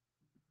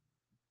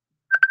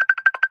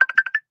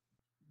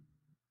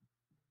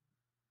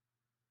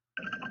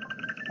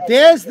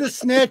 There's the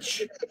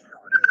snitch.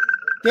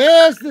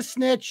 There's the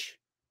snitch.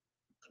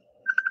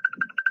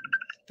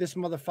 This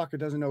motherfucker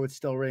doesn't know it's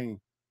still ringing.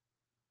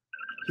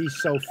 He's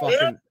so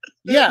fucking...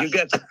 Yeah. You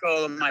got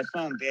control of my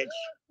phone, bitch.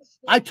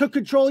 I took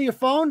control of your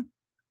phone?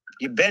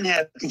 You've been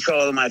having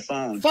control of my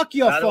phone. Fuck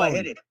your phone. How do I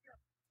hit it?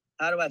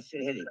 How do I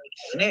hit it?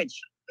 Snitch.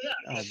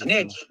 Oh,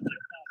 Snitch.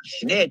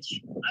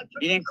 Snitch.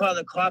 You didn't call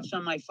the cops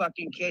on my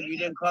fucking kid. You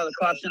didn't call the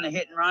cops on the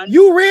hit and run.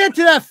 You ran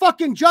to that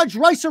fucking Judge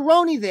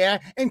Rice-A-Roni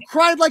there and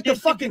cried like the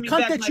fucking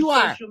cunt that you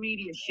are. Social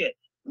media shit.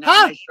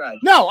 Huh?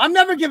 No, I'm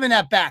never giving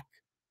that back.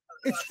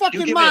 It's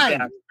fucking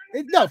mine.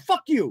 No,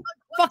 fuck you.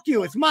 Fuck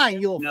you. It's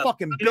mine, you little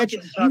fucking bitch.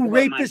 You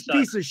rapist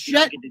piece of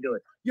shit.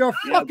 You're a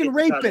fucking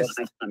rapist.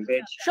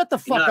 Shut the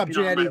fuck up,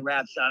 Giannetti.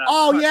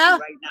 Oh, yeah?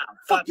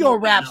 Fuck your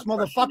raps,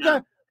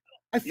 motherfucker.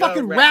 I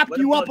fucking wrapped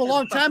you up a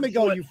long time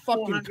ago, you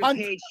fucking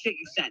cunt.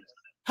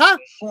 Huh?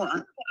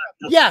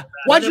 Yeah.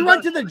 Why'd you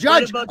run to the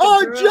judge?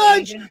 Oh,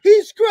 judge,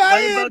 he's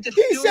crying.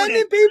 He's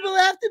sending people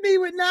after me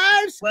with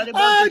knives.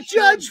 Oh,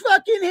 Judge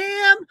fucking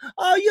Ham.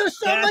 Oh, you're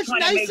so much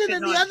nicer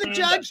than the other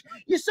judge.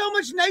 You're so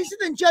much nicer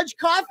than Judge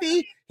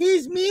Coffee.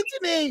 He's mean to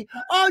me.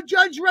 Oh,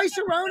 Judge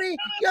Rice-A-Roni,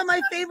 you're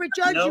my favorite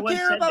judge. You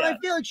care about my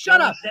feelings.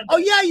 Shut up. Oh,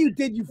 yeah, you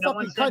did, you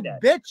fucking cunt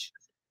bitch.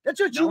 That's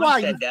what you are,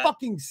 you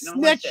fucking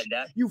snitch.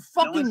 You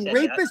fucking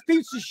rapist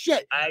piece of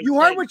shit. You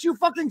heard what you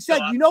fucking said.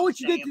 You know what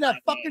you did to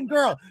that fucking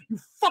girl. You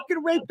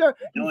fucking raped her.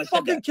 You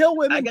fucking kill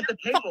women.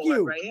 Fuck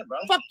you.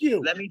 Fuck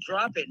you. Let me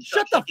drop it.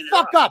 Shut the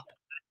fuck up.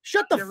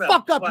 Shut the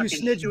fuck up, you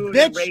snitch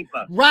bitch.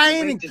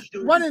 Ryan and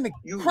running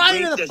and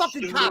crying to the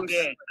fucking cops.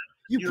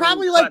 You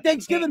probably like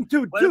Thanksgiving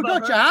too,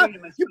 don't you, huh?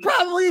 You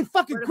probably eat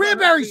fucking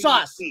cranberry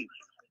sauce.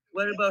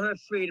 What about her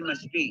freedom of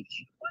speech?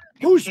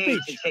 Whose speech?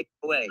 Take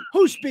away.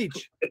 Whose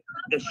speech?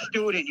 The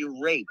student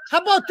you raped. How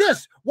about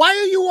this? Why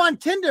are you on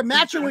Tinder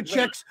matching with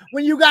chicks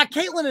when you got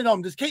Caitlyn at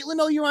home? Does Caitlyn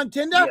know you're on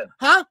Tinder? Yeah.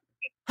 Huh?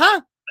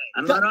 Huh?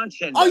 I'm not on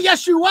Tinder. Oh,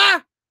 yes, you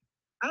are.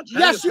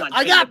 Yes, you.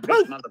 I got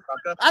proof.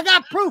 I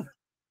got proof.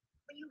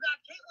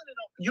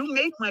 You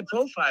make my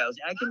profiles.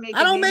 I can make.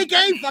 I don't make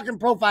any fucking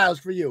profiles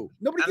for you.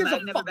 Nobody gives a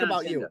fuck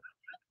about you.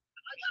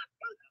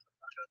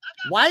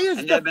 Why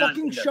is the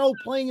fucking show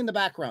playing in the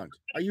background?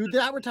 Are you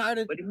that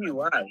retarded? What do you mean,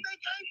 why?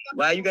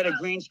 Why you got a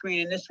green screen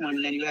in this one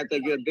and then you act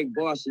like you're a big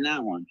boss in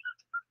that one?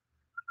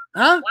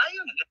 Huh?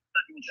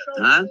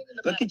 Huh?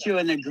 Look at you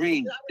in the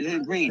green. In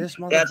the green.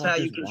 That's how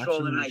you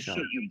control my shit,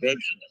 you bitch.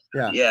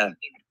 Yeah. Yeah.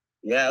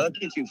 Yeah, look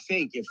at you,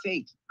 fake. You're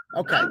fake.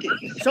 Okay.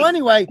 So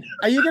anyway,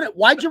 are you gonna?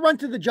 Why'd you run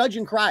to the judge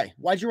and cry?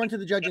 Why'd you run to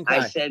the judge and cry?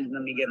 I said,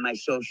 let me get my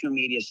social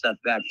media stuff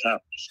back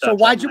up. So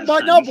why'd you?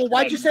 But no, but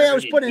why'd you say I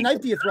was putting a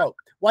knife to your throat?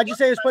 Why'd you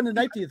say I was putting a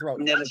knife to your throat?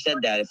 I never said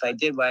that. If I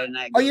did, why didn't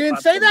I? Oh, you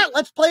didn't say that?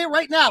 Let's play it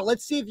right now.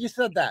 Let's see if you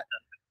said that.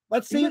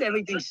 Let's see.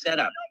 Everything's set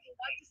up.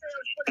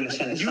 You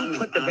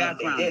put the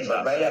background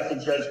up. Right after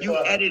Judge you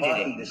edited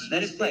it.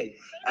 Let us play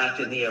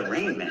after the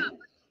arraignment.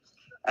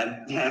 I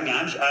mean, I think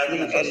I'm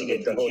supposed to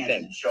get the whole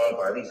thing. Show up,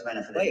 or at least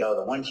benefit the doubt,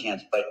 the one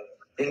chance, but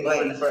didn't go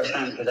in the first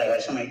time because I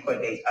had so many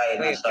court dates. I had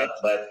messed up,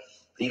 but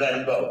he let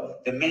him go.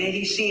 The minute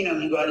he seen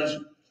him, he got his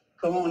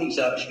cojones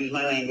up, excuse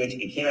my language,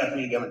 and came after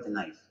me again with the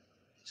knife.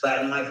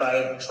 Slapped in my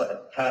fire,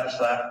 slap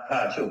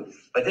car too.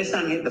 But this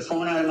time he hit the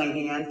phone out of my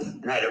hand,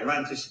 and I had to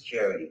run to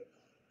security.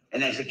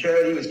 And then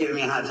security was giving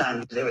me a hard time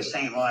because they were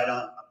saying, "Oh, I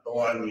don't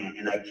belong here."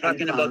 And I kept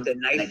talking about the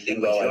knife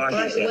thing.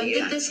 When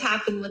did this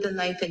happen with the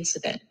knife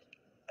incident?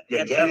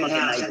 Yeah,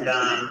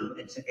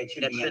 it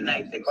should be a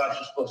knife. The cops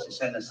are supposed to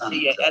send us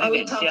something. Are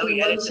we talking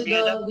months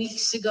ago,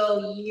 weeks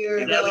ago,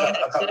 years ago?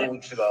 A couple of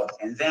weeks ago,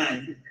 and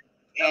then.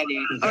 All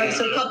right,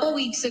 so a couple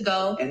weeks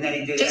ago. And then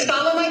he did. Just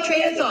follow my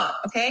train of thought,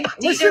 okay?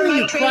 Listen to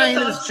you crying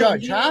to this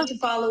judge, huh? To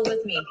follow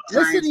with me.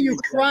 Listen to you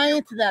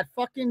crying to that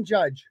fucking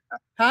judge,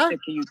 huh? Sick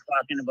of you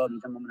talking about me.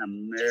 I'm a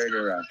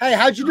murderer. Hey,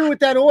 how'd you do with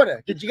that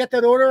order? Did you get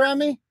that order on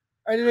me,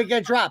 or did it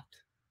get dropped?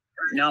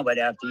 No, but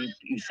after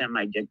you sent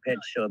my dick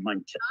pics to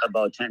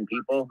about 10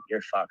 people,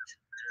 you're fucked.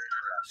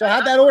 So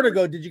how'd that order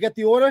go? Did you get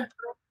the order?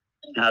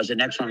 How's the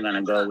next one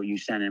gonna go? Where you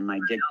sending my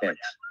dick pics?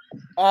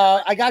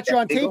 I got you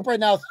on tape right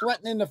now,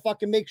 threatening to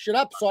fucking make shit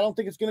up. So I don't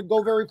think it's gonna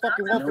go very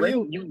fucking well for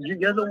you.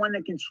 You're the one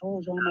that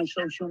controls all my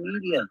social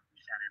media.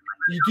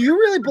 Do you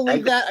really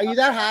believe that? Are you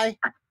that high?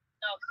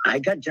 I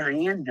got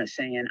Diane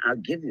saying, "I'll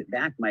give it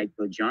back,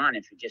 Michael John,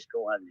 if you just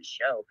go on the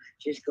show.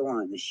 Just go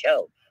on the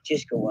show.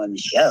 Just go on the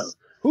show."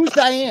 Who's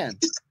Diane?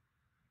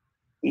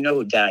 You know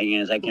who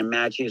Diane is. I can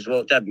match his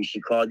both up.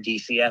 She called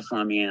DCF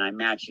on me, and I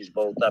matched his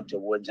both up to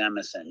Woods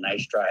Emerson.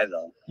 Nice try,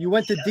 though. You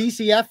went to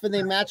DCF, and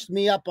they matched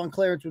me up on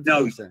Clarence with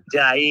Emerson.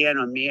 Diane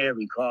Amir,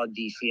 we called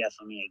DCF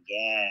on me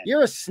again.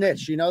 You're a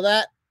snitch. You know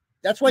that?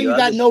 That's why you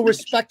got no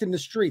respect in the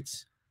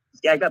streets.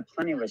 Yeah, I got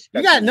plenty of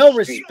respect. You got no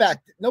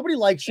respect. Nobody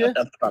likes you. Shut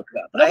the fuck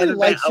up. Nobody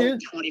likes you.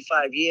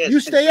 25 years.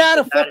 You stay out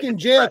of fucking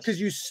jail because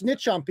you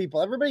snitch on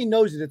people. Everybody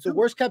knows it. It's the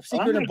worst kept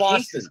secret in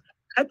Boston.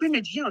 I've been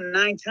to jail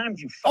 9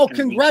 times. You fucking. Oh,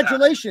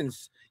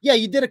 congratulations! Yeah,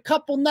 you did a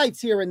couple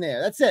nights here and there.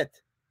 That's it.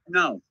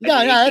 No,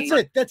 that's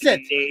it. That's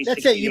it.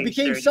 That's it. You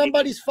became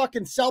somebody's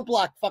fucking cell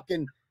block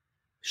fucking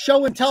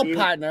show and tell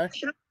partner,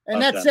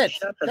 and that's it.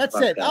 That's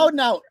it. Oh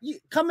no,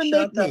 come and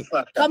make me.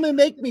 Come and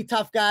make me,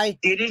 tough guy.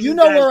 You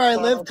know where I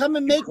live. Come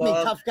and make me,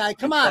 tough guy.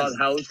 Come on. You called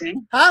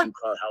housing. Huh? You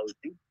called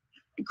housing.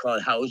 You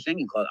called housing.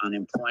 You called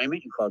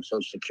unemployment. You called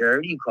Social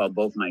Security. You called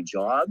both my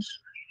jobs.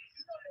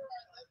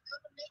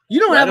 You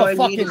don't have a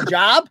fucking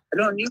job. I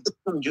don't need to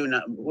come do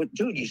nothing.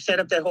 Dude, you set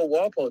up that whole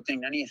Walpole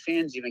thing. None of your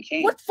fans even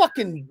came. What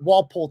fucking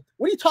Walpole?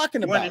 What are you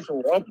talking about? You went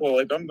into Walpole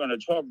like, I'm going to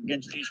talk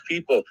against these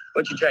people.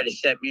 But you tried to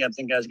set me up,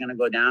 think I was going to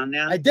go down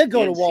there? I did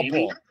go to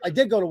Walpole. I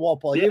did go to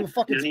Walpole. You gave a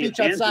fucking speech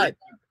outside.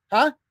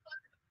 Huh?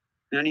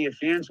 None of your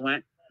fans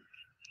went.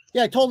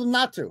 Yeah, I told them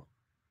not to.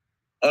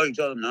 Oh, you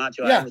told them not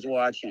to? Yeah. I was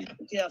watching.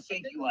 Look how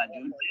fake you are,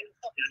 dude.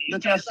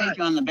 Look how fake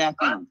you are on the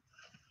background.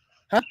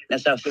 Huh?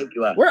 That's how fake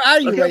you are. Where are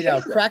you right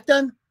now?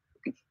 Crackdon?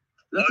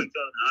 Look,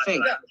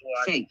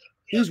 fake.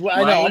 He's.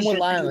 I know. I'm with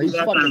Lionel. He's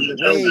fucking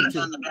way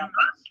too.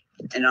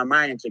 And on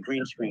mine, it's a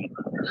green screen.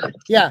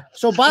 Yeah.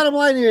 So bottom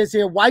line is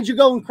here, why'd you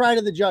go and cry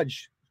to the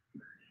judge?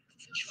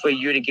 For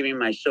you to give me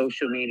my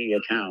social media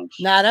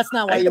accounts. Nah, that's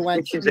not why you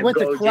went. You went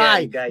to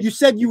cry. Guys, you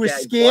said you were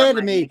scared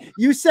of me.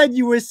 You said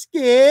you were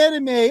scared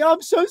of me.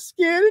 I'm so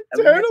scared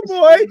of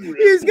Turtleboy.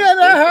 He's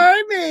gonna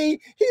hurt me.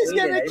 He's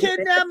gonna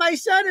kidnap my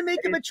son and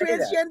make him a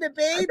transgender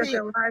baby.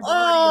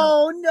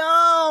 Oh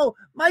no,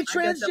 my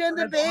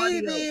transgender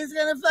baby is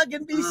gonna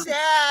fucking be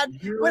sad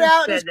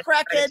without his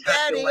crackhead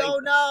daddy. Oh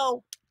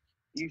no.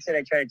 You said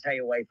I tried to tell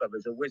your wife up. It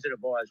was a Wizard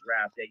of Oz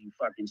rap that you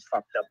fucking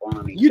fucked up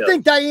on me. You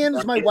think Diane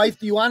is my wife?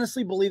 Do you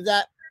honestly believe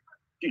that?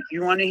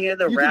 You want to hear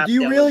the rap? Do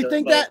you really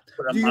think that?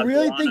 Do you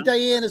really think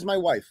Diane is my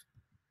wife?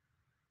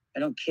 I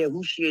don't care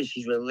who she is.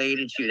 She's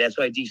related to you. That's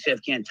why DCF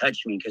can't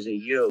touch me because of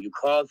you. You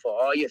called for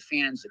all your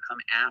fans to come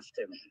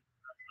after me.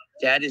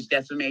 That is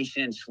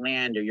defamation and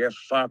slander. You're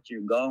fucked.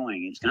 You're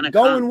going. It's gonna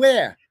going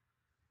where?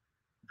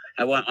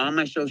 I want all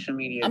my social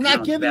media. I'm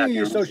not giving you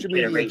your social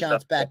media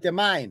accounts back. They're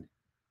mine.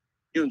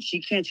 Dude,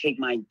 she can't take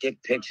my dick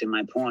pics and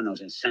my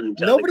pornos and send them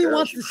to Nobody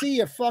wants to see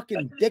your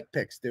fucking dick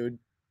pics, dude.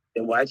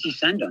 Then why'd she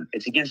send them?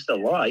 It's against the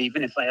law.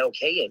 Even if I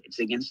okay it, it's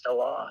against the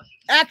law.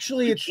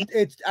 Actually,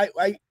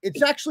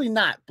 it's actually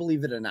not,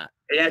 believe it or not.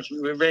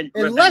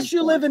 Unless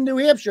you live in New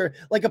Hampshire,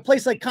 like a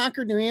place like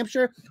Concord, New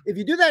Hampshire. If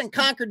you do that in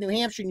Concord, New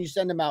Hampshire, and you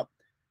send them out,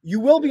 you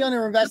will be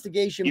under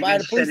investigation by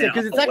the police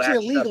because it's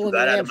actually illegal in New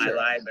Hampshire.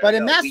 But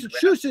in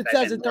Massachusetts,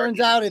 as it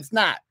turns out, it's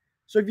not.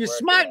 So if you're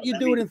smart, you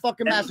do it in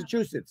fucking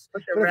Massachusetts.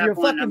 But if you're a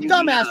fucking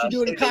dumbass, you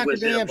do it in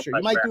Concord, New Hampshire.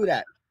 You might do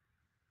that.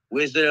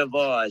 Wizard of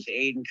Oz,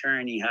 Aidan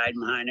Kearney, hide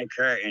behind a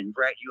curtain.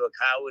 Brett, you a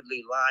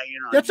cowardly lion.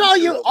 That's all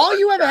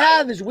you ever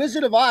have is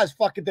Wizard of Oz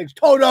fucking things.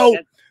 Toto,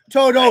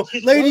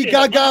 Lady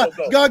Gaga,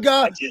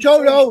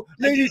 Toto,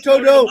 Lady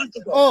Toto.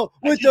 Oh,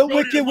 with the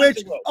Wicked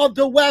Witch of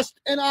the West,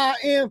 and I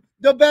am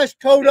the best.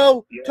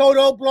 Toto,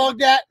 blog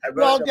that.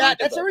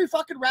 That's every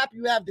fucking rap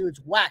you have, dude. It's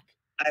whack.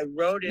 I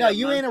wrote it. No,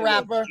 you ain't a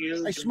rapper.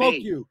 I smoke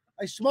you.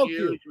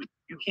 You.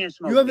 You can't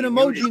smoke. You have an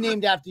emoji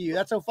named after you.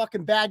 That's how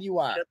fucking bad you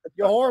are.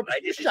 You're horrible.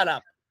 Shut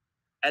up.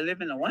 I live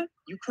in the what?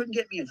 You couldn't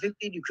get me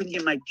evicted. You couldn't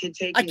get my kid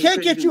taken. I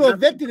can't get you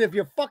evicted if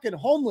you're fucking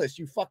homeless,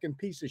 you fucking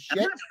piece of shit.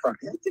 I'm not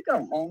fucking. You think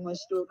I'm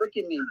homeless, dude? Look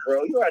at me,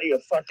 bro. You're out of your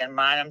fucking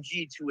mind. I'm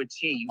G to a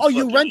T.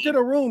 You rented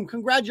a room.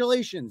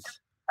 Congratulations.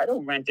 I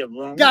don't rent a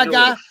room.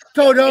 Gaga,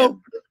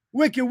 Toto,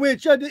 Wicked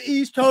Witch of the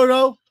East,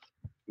 Toto.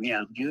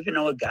 Yeah. Do you even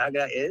know what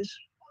Gaga is?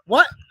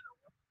 What?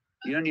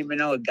 You don't even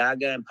know what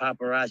Gaga and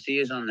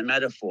paparazzi is on the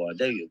metaphor,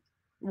 do you?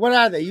 What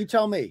are they? You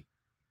tell me.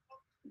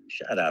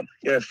 Shut up.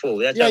 You're a fool.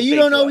 That's you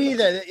don't know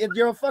either.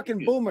 You're a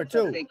fucking boomer,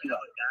 too. That's how fake you are.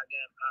 Gaga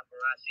and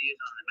paparazzi is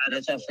on the metaphor.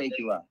 That's how fake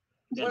you are.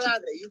 What are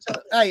they? You tell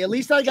me. Hey, at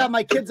least I got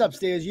my kids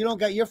upstairs. You don't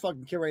got your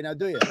fucking kid right now,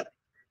 do you?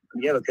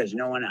 Yeah, because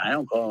I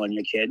don't call on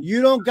your kid.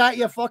 You don't got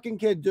your fucking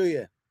kid, do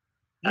you?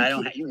 I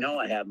don't.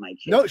 I have my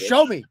kid. No,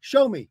 bitch.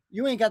 Show me.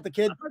 You ain't got the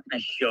kid. I'm not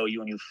gonna show you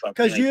when you fuck.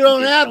 Because you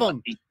don't have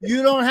them.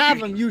 You don't have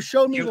them. You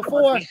showed me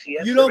before.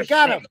 You don't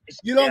got them.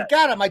 You don't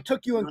got them. I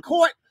took you in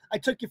court. I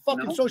took your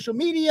fucking social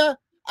media.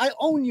 I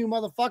own you,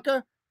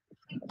 motherfucker.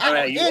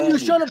 You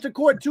showed up to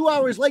court 2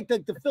 hours late.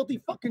 The filthy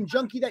fucking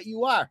junkie that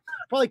you are.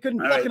 Probably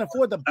couldn't fucking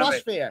afford the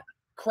bus fare,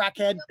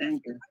 crackhead.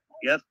 Thank you.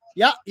 Yep.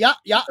 Yeah.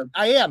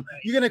 I am.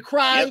 You're gonna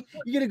cry. Yep.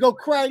 You're gonna go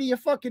cry to your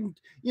fucking,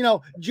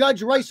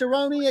 Judge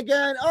Rice-A-Roni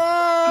again.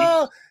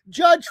 Oh,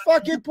 Judge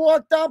fucking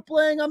pork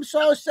dumpling. I'm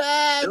so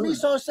sad. Me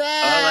so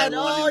sad.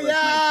 Oh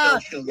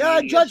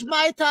yeah. Judge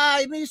Mai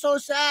Tai. Me so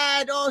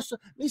sad. Oh,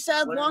 me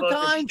sad long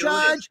time,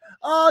 Judge.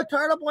 Oh,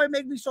 Turtleboy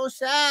make me so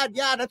sad.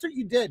 Yeah, that's what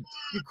you did.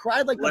 You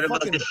cried like the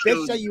fucking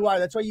bitch that you are.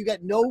 That's why you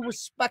get no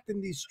respect in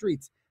these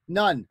streets.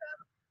 None.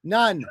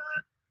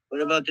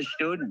 What about the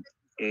student,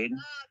 Aiden?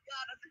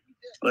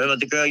 What about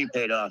the girl you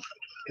paid off?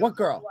 What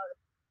girl?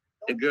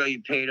 The girl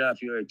you paid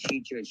off. You were a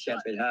teacher at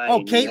Shepherd High.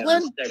 Oh,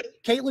 Caitlin?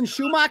 Caitlin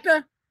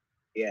Schumacher?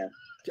 Yeah.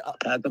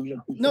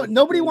 No,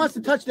 nobody wants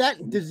to touch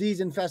that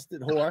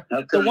disease-infested whore.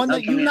 The one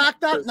that you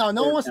knocked up? No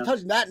one wants to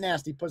touch that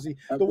nasty pussy.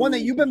 The one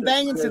that you've been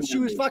banging since she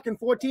was fucking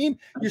 14?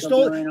 You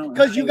stole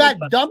because you got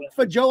dumped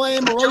for Joe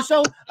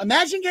Amoroso?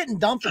 Imagine getting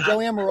dumped for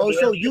Joe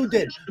Amoroso. You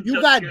did.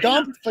 You got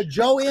dumped for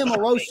Joe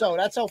Amoroso.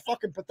 That's how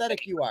fucking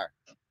pathetic you are.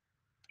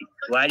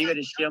 Why do you got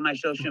to steal my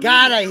social media?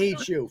 God, I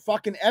hate you.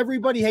 Fucking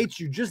everybody hates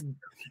you. Just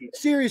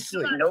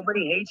seriously.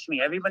 Nobody hates me.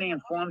 Everybody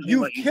informs me.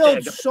 You've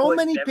killed so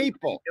many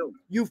people.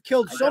 You've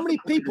killed so many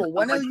people.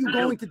 When are you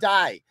going to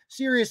die?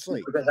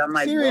 Seriously. Because I'm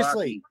like,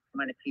 seriously. I'm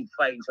going to keep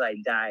fighting until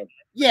I die.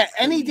 Yeah,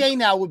 any day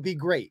now would be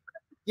great.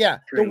 Yeah,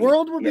 the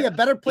world would be a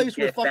better place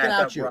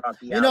without you.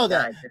 You know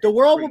that. The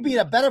world would be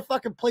a better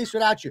fucking place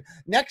without you.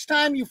 Next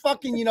time you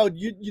fucking,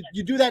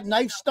 you do that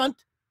knife stunt,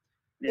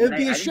 it would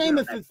be a shame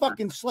if it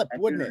fucking slipped,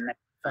 wouldn't it?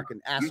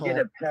 Fucking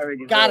asshole.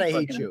 God, I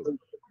hate you.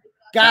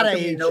 God, I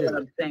hate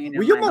you.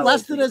 Were you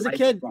molested as a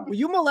kid? Were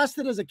you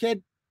molested as a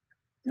kid?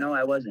 No,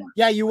 I wasn't.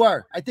 Yeah, you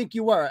were. I think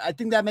you were. I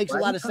think that makes a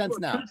lot of sense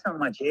now. Kids so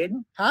much,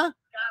 Aiden? Huh?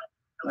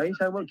 Why are you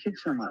talking about kids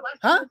so much?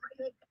 Huh?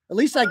 At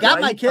least I got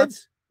my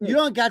kids. You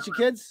don't got your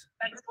kids.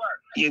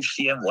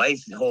 Your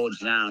wife holds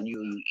down,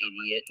 you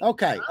idiot.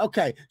 Okay,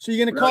 okay. So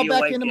you're gonna call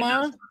back in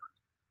tomorrow?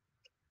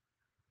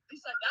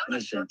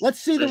 Listen. Let's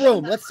see the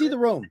room. Let's see the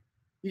room.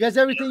 You guys,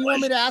 everything you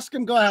want me to ask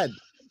him? Go ahead.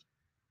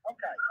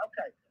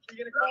 Okay. So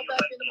you're gonna call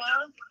back in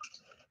tomorrow?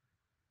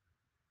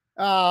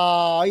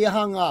 Oh, you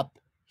hung up.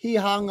 He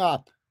hung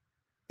up.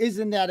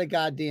 Isn't that a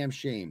goddamn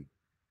shame?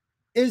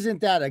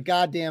 Isn't that a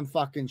goddamn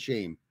fucking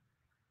shame?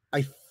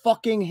 I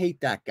fucking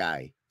hate that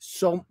guy.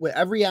 So with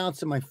every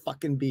ounce of my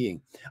fucking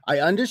being. I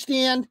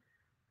understand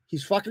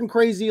he's fucking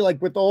crazy,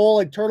 like with the whole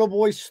like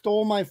Turtleboy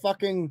stole my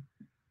fucking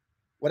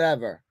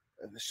whatever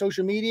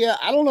social media.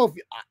 I don't know if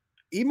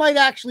he might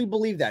actually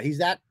believe that. He's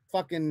that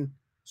fucking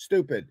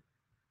stupid.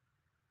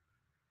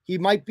 He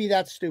might be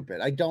that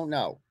stupid. I don't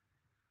know.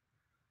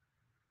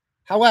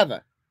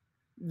 However,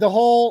 the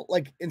whole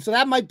like, and so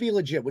that might be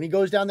legit. When he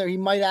goes down there, he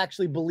might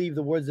actually believe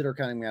the words that are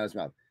coming out of his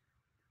mouth.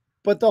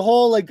 But the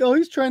whole like, oh,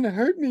 he's trying to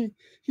hurt me.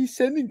 He's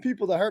sending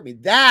people to hurt me.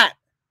 That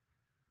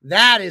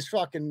is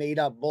fucking made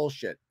up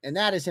bullshit. And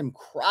that is him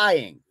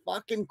crying,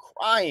 fucking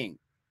crying.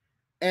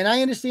 And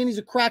I understand he's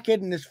a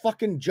crackhead and this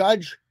fucking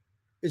judge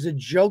is a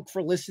joke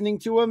for listening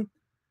to him,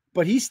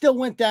 but he still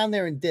went down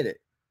there and did it.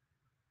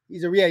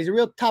 He's a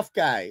real tough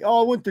guy.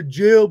 Oh, I went to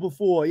jail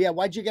before. Yeah,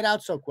 why'd you get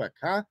out so quick,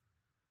 huh?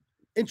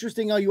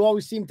 Interesting how you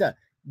always seem to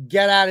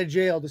get out of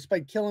jail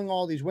despite killing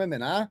all these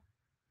women, huh?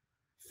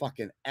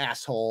 Fucking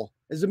asshole.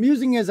 As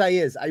amusing as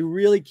I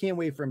really can't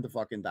wait for him to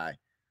fucking die.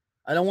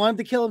 I don't want him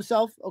to kill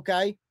himself,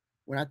 okay?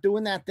 We're not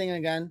doing that thing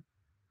again.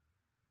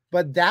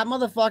 But that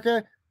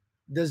motherfucker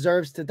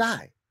deserves to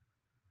die.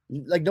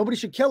 Like, nobody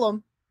should kill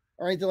him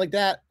or anything like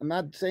that. I'm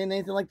not saying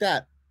anything like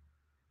that.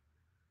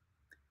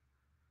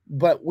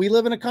 But we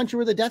live in a country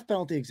where the death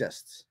penalty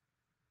exists.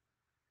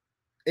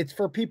 It's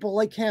for people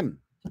like him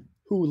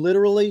who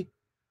literally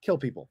kill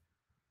people.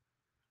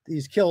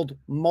 He's killed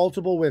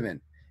multiple women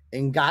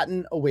and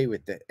gotten away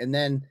with it. And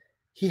then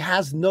he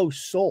has no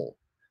soul.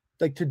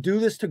 Like, to do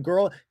this to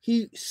girls,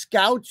 he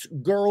scouts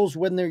girls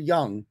when they're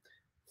young,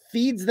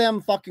 feeds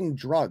them fucking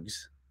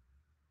drugs,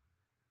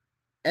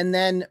 and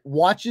then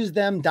watches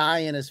them die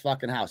in his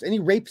fucking house. And he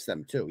rapes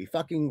them too. He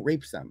fucking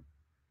rapes them.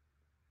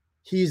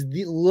 He's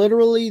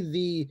literally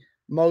the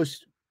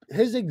most,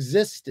 his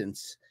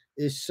existence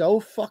is so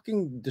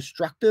fucking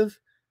destructive,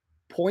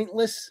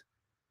 pointless,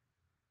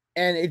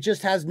 and it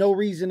just has no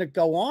reason to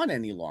go on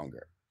any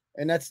longer.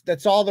 And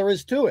that's all there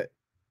is to it.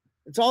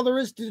 It's all there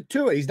is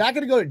to it. He's not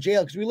going to go to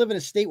jail because we live in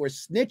a state where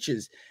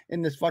snitches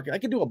in this fucking, I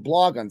could do a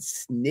blog on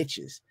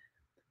snitches.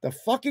 The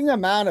fucking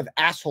amount of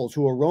assholes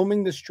who are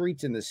roaming the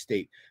streets in this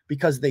state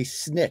because they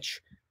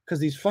snitch, because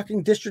these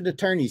fucking district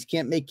attorneys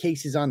can't make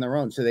cases on their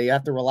own. So they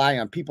have to rely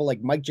on people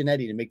like Mike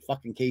Giannetti to make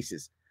fucking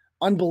cases.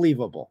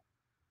 Unbelievable.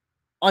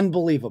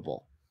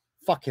 Unbelievable.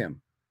 Fuck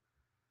him.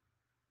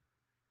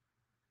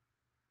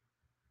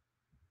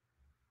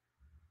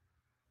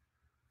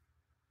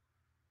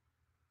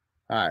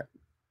 All right.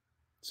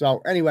 So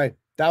anyway,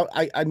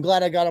 I'm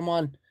glad I got him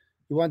on.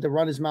 He wanted to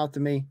run his mouth to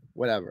me.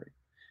 Whatever.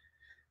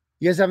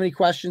 You guys have any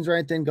questions or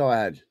anything? Go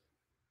ahead.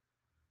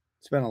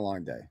 It's been a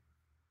long day.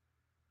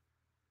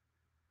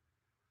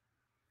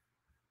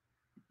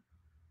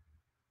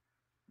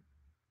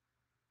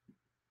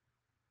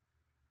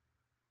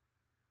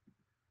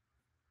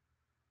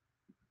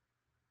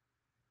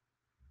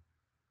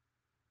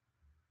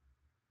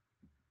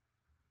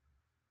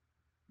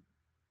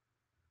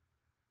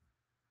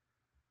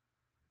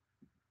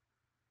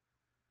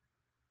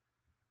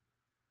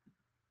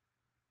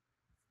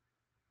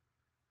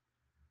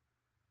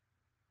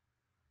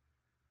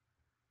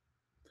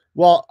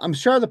 Well, I'm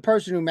sure the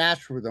person who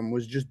matched with him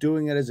was just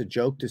doing it as a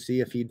joke to see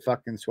if he'd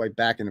fucking swipe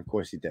back, and of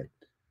course he did.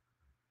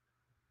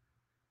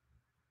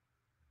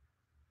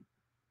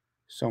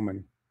 So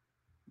many.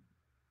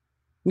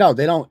 No,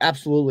 they don't.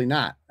 Absolutely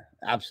not.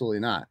 Absolutely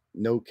not.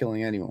 No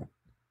killing anyone.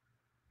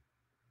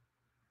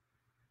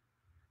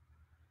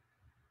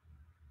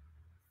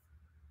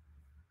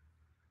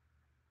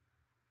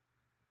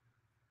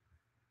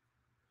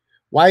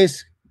 Why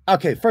is,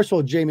 okay, first of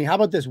all, Jamie, how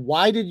about this?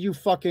 Why did you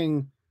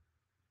fucking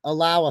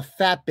allow a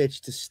fat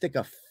bitch to stick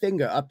a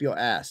finger up your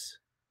ass?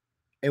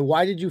 And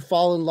why did you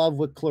fall in love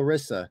with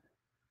Clarissa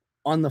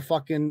on the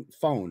fucking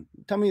phone?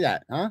 Tell me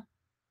that, huh?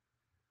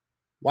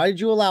 Why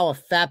did you allow a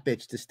fat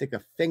bitch to stick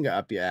a finger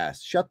up your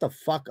ass? Shut the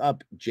fuck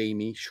up,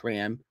 Jamie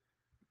Schramm.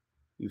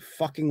 You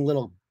fucking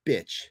little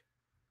bitch.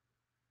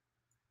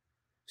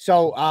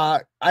 So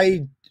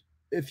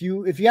if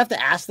you have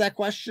to ask that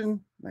question,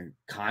 like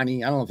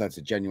Connie, I don't know if that's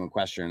a genuine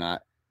question or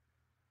not.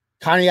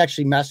 Connie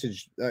actually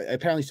messaged,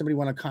 apparently somebody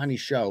went on Connie's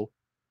show,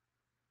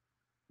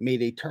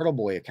 made a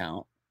Turtleboy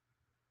account,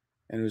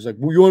 and it was like,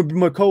 well, you want to be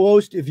my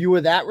co-host? If you were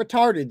that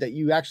retarded that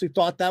you actually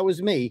thought that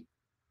was me,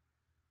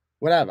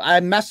 whatever.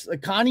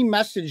 Connie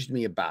messaged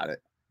me about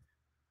it.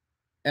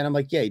 And I'm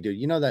like, yeah, dude,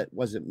 you know that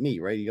wasn't me,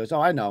 right? He goes,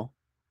 oh, I know.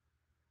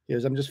 He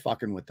goes, I'm just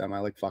fucking with them. I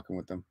like fucking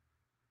with them.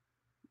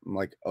 I'm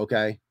like,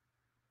 okay.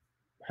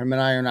 Him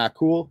and I are not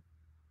cool.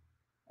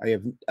 I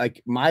have,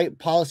 like, my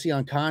policy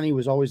on Connie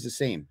was always the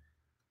same.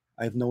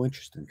 I have no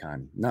interest in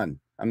Connie. None.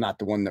 I'm not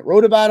the one that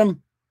wrote about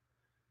him.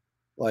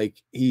 Like,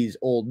 he's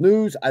old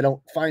news. I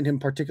don't find him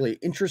particularly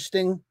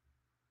interesting.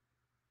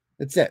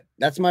 That's it.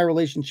 That's my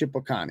relationship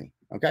with Connie.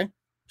 Okay?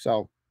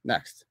 So,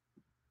 next.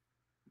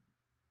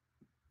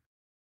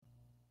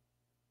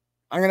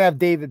 I'm going to have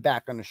David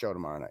back on the show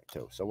tomorrow night,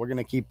 too. So, we're going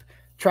to keep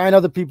trying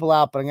other people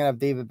out, but I'm going to have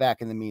David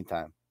back in the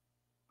meantime.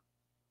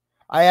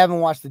 I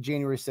haven't watched the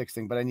January 6th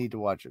thing, but I need to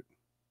watch it.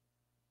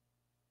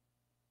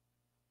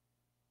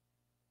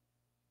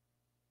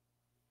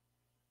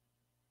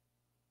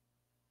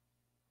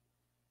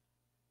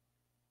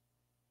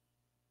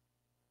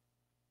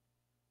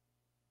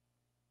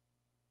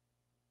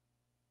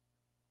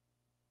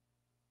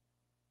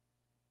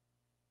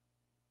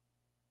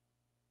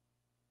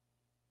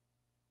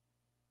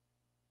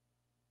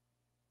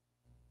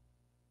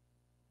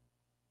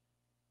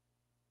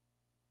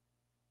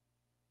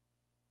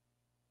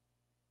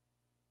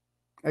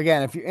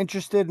 Again, if you're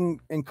interested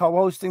in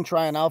co-hosting,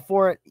 trying out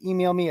for it,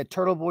 email me at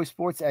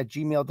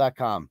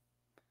turtleboysports@gmail.com.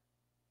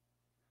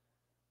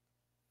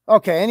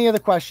 Okay, any other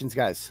questions,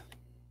 guys?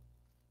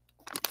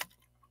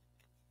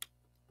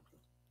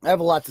 I have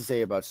a lot to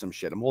say about some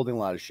shit. I'm holding a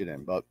lot of shit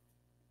in, but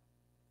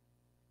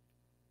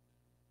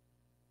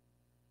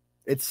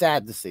it's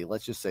sad to see.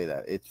 Let's just say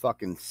that. It's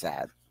fucking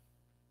sad.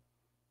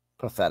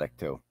 Pathetic,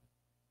 too.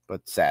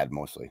 But sad,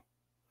 mostly.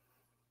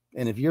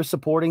 And if you're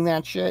supporting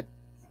that shit,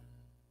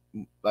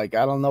 like,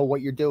 I don't know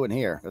what you're doing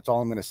here. That's all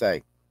I'm going to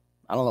say.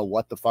 I don't know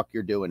what the fuck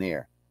you're doing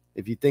here.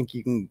 If you think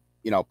you can,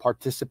 you know,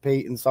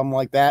 participate in something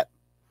like that,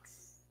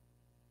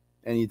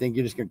 and you think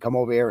you're just going to come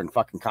over here and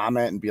fucking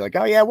comment and be like,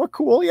 oh, yeah, we're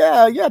cool.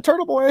 Yeah,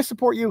 Turtle Boy, I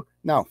support you.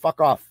 No,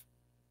 fuck off.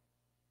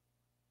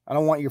 I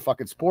don't want your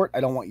fucking support. I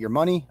don't want your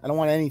money. I don't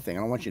want anything.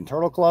 I don't want you in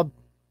Turtle Club.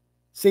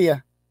 See ya.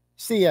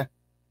 See ya.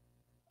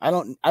 I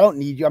don't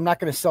need you. I'm not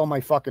going to sell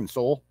my fucking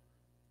soul.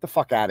 Get the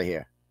fuck out of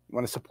here. You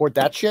want to support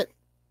that shit?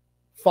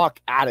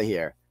 Fuck out of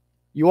here.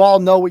 You all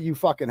know what you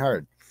fucking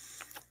heard.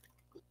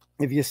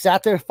 If you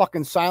sat there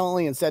fucking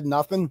silently and said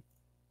nothing,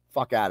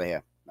 fuck out of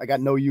here. I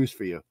got no use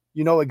for you.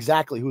 You know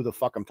exactly who the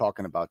fuck I'm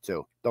talking about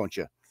too, don't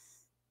you?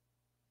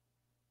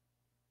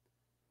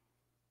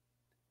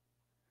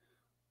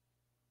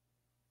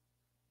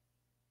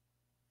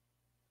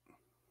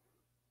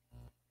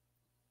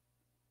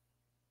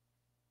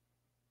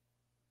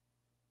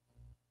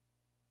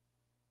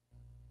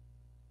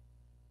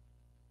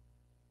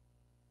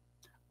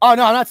 Oh,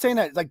 no, I'm not saying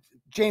that. Like,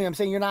 Jamie, I'm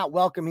saying you're not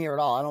welcome here at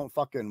all. I don't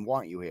fucking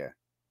want you here.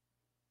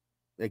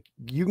 Like,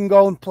 you can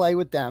go and play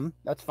with them.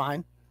 That's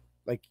fine.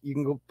 Like, you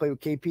can go play with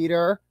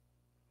𝗵𝗵𝗃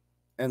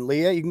and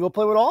Leah. You can go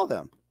play with all of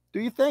them.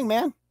 Do your thing,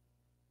 man.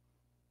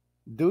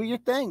 Do your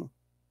thing.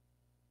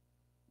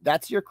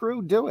 That's your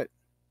crew. Do it.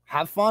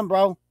 Have fun,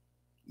 bro.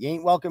 You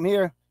ain't welcome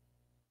here.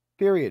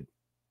 Period.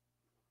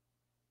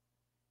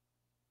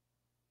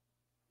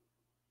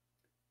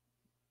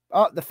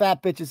 Oh, the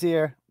fat bitch is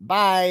here.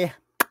 Bye.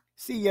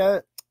 See ya.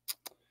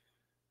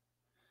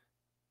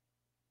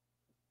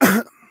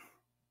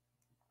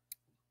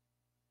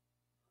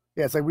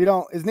 Yeah, it's like we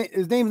don't, his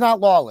name's not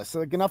Lawless. So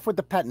like, enough with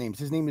the pet names.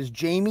 His name is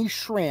Jamie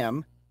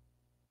Schramm.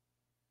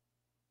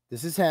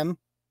 This is him.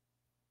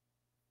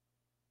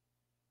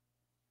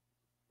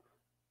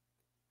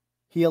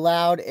 He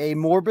allowed a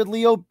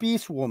morbidly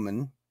obese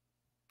woman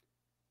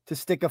to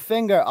stick a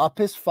finger up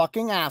his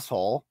fucking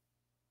asshole.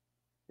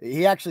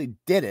 He actually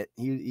did it.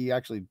 He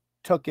actually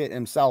took it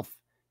himself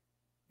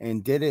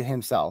and did it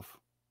himself.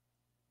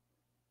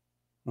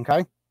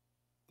 Okay?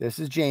 This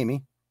is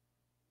Jamie.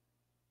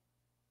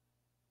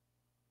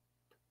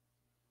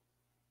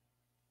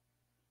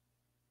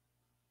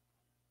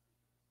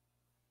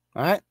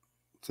 All right?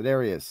 So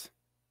there he is.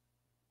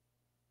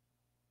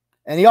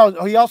 And he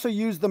also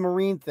used the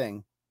Marine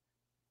thing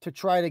to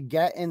try to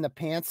get in the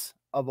pants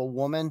of a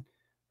woman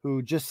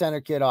who just sent her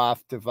kid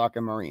off to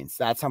fucking Marines.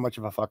 That's how much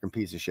of a fucking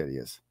piece of shit he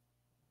is.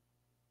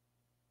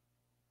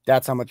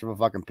 That's how much of a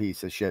fucking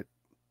piece of shit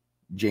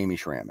Jamie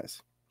Schramm is.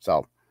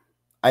 So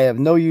I have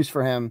no use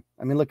for him.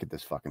 I mean, look at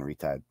this fucking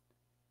retard.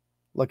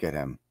 Look at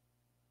him.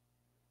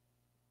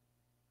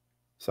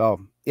 So,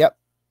 yep.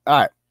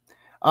 All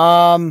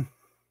right.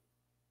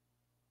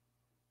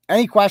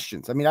 Any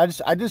questions? I mean, I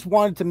just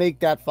wanted to make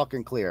that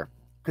fucking clear,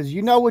 because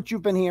you know what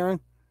you've been hearing.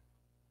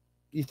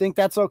 You think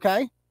that's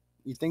okay?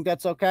 You think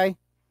that's okay?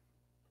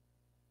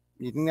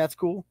 You think that's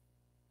cool?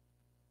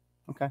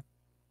 Okay,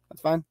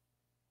 that's fine.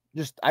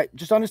 Just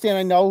understand.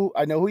 I know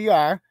who you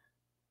are.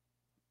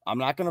 I'm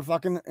not gonna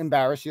fucking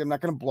embarrass you. I'm not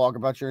gonna blog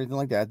about you or anything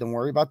like that. Don't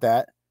worry about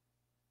that.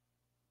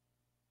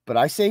 But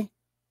I see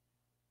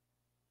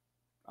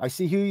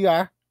who you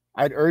are.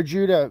 I'd urge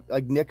you to,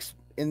 like Nick's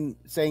in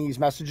saying he's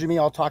messaging me.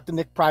 I'll talk to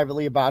Nick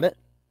privately about it.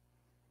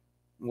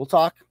 We'll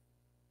talk.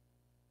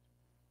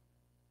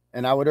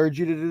 And I would urge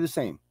you to do the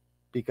same,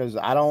 because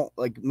I don't,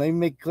 like, let me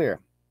make it clear.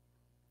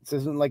 This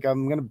isn't like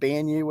I'm going to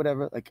ban you,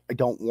 whatever. Like, I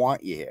don't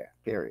want you here,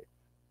 period.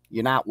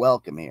 You're not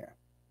welcome here.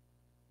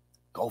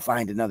 Go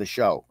find another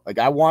show. Like,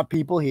 I want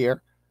people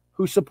here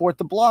who support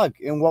the blog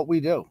and what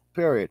we do,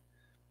 period.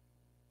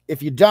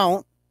 If you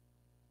don't,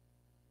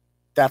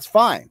 that's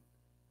fine.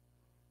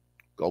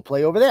 Go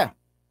play over there.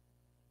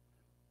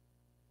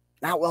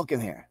 Not welcome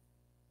here.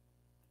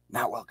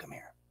 Not welcome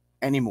here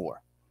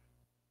anymore.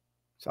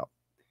 So,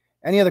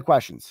 any other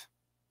questions?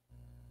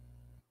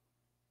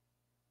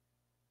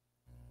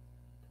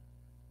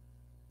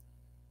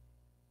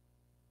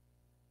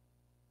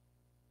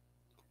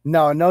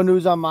 No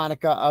news on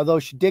Monica, although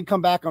she did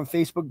come back on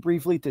Facebook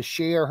briefly to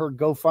share her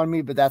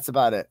GoFundMe, but that's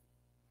about it.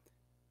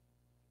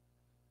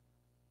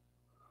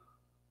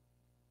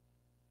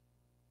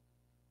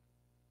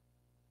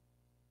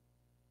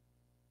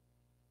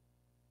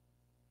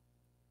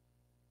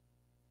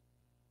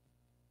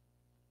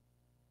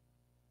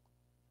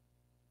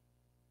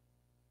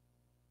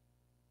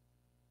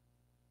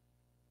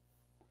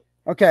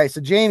 Okay, so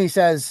Jamie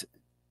says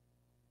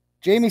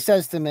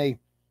to me,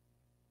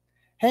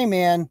 hey,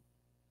 man,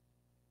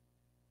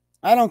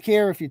 I don't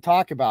care if you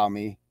talk about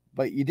me,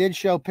 but you did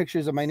show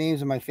pictures of my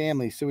names and my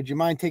family. So would you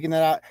mind taking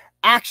that out?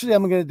 Actually,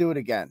 I'm going to do it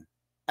again.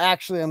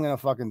 Actually, I'm going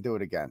to fucking do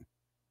it again.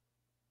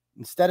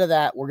 Instead of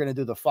that, we're going to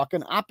do the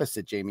fucking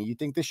opposite, Jamie. You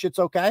think this shit's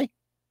okay?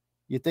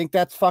 You think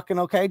that's fucking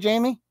okay,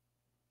 Jamie?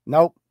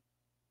 Nope.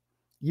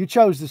 You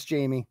chose this,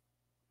 Jamie.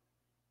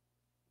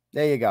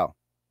 There you go.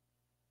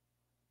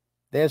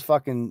 There's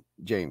fucking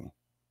Jamie.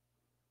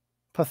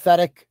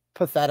 Pathetic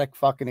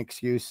fucking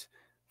excuse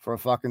for a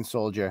fucking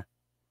soldier.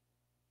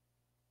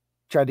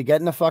 Tried to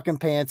get in the fucking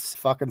pants,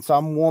 fucking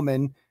some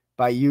woman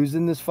by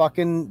using this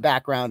fucking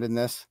background in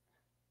this.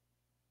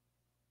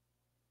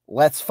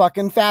 Let's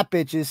fucking fat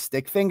bitches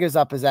stick fingers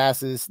up his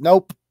asses.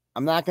 Nope.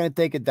 I'm not going to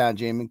take it down,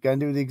 Jamie. Going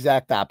to do the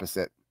exact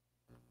opposite.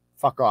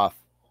 Fuck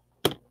off.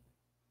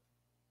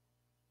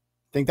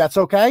 Think that's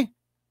okay?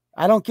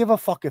 I don't give a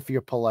fuck if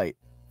you're polite.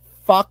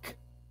 Fuck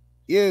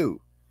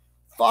you.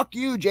 Fuck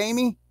you,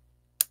 Jamie.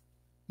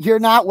 You're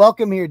not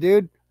welcome here,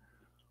 dude.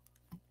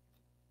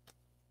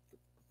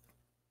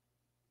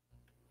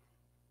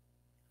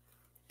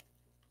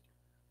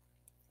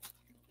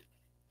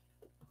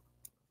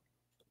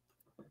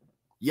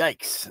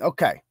 Yikes.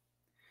 Okay.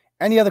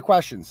 Any other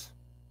questions?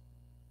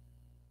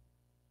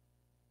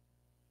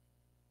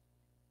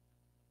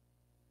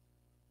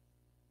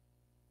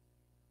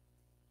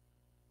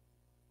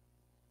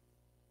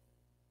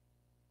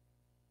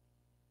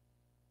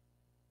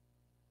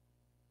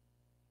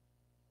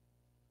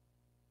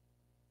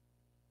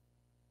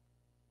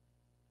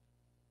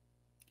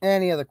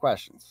 Any other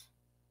questions?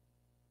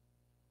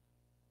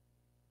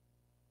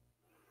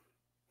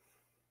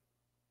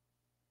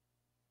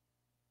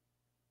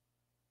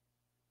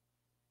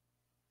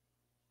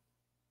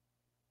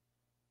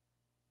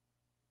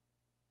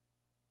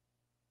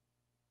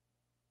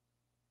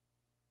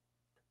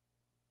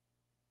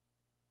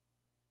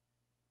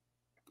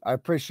 I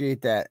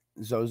appreciate that,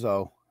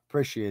 Zozo.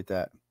 Appreciate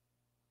that.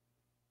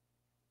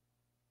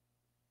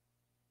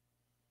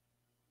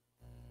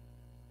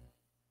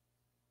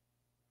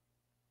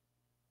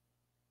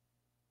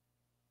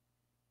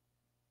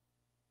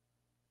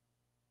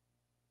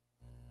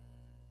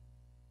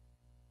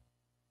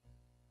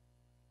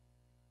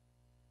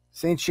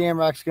 St.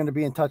 Shamrock's going to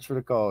be in touch for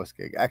the co-host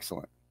gig.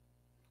 Excellent.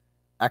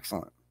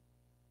 Excellent.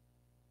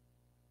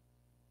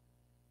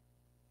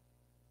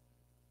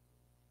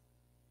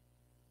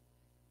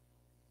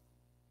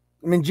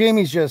 I mean,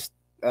 Jamie's just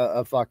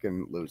a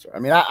fucking loser. I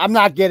mean, I'm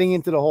not getting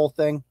into the whole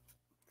thing.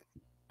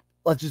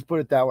 Let's just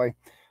put it that way.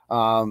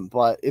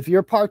 But if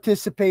you're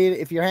participating,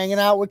 if you're hanging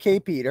out with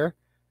𝗵𝗵𝗃,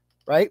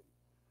 right?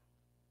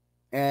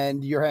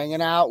 And you're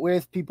hanging out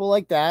with people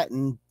like that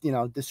and, you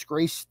know,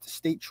 disgraced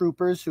state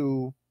troopers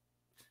who,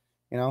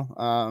 you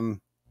know,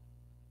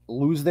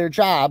 lose their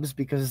jobs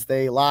because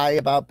they lie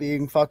about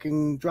being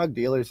fucking drug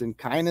dealers and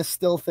kind of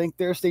still think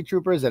they're state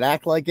troopers and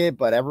act like it,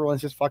 but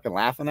everyone's just fucking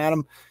laughing at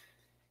them.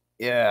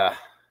 Yeah.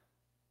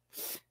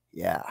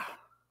 Yeah.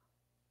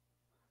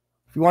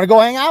 If you want to go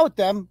hang out with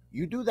them,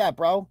 you do that,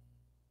 bro.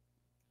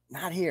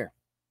 Not here.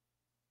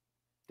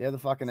 They're the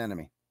fucking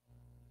enemy.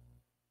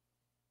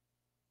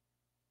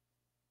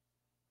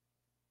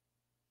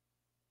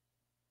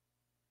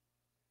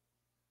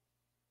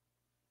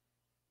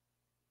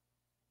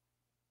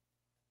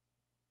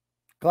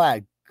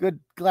 Glad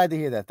to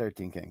hear that,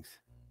 13 Kings.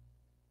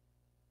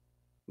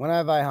 When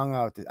have I hung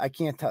out with it? I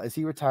can't tell. Is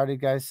he retarded,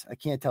 guys? I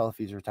can't tell if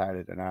he's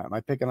retarded or not. Am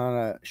I picking on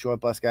a short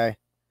bus guy?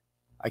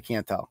 I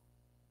can't tell.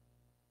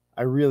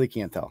 I really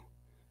can't tell.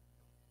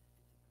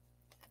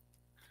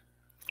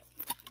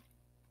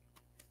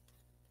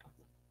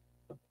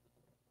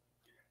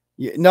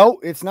 Yeah, no,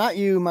 it's not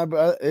you, my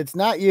brother. It's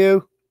not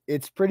you.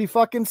 It's pretty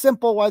fucking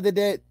simple why they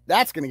did.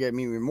 That's going to get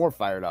me even more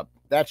fired up.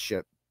 That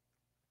shit.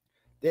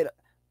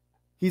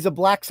 He's a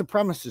black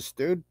supremacist,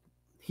 dude.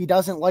 He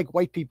doesn't like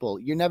white people.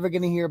 You're never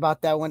going to hear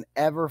about that one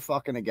ever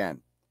fucking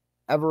again.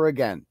 Ever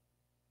again.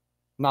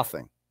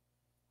 Nothing.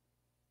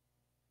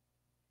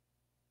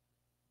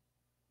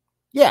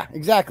 Yeah,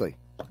 exactly.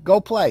 Go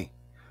play.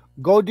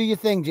 Go do your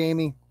thing,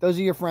 Jamie. Those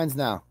are your friends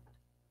now.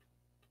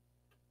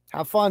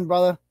 Have fun,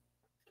 brother.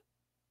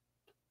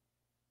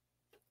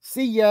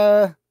 See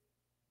ya.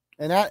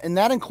 And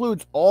that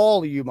includes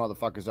all of you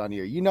motherfuckers on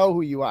here. You know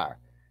who you are.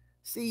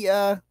 See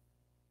ya.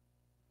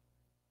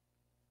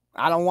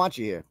 I don't want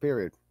you here,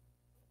 period.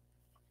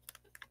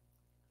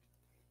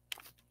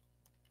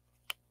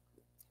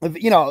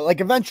 If, you know,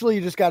 like eventually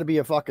you just got to be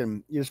a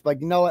fucking, you're just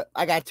like, you know what?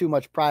 I got too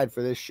much pride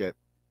for this shit.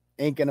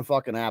 Ain't gonna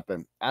fucking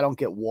happen. I don't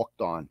get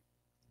walked on.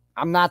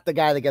 I'm not the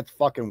guy that gets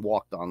fucking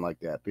walked on like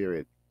that,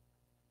 period.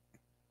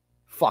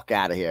 Fuck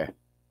out of here.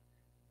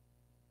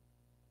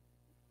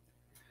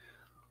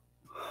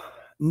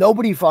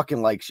 Nobody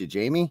fucking likes you,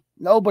 Jamie.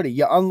 Nobody.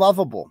 You're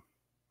unlovable.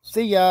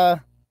 See ya.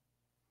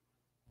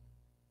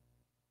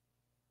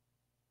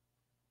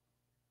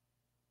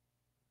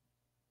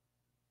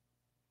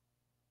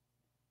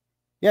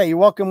 Yeah, you're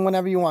welcome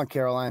whenever you want,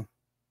 Caroline.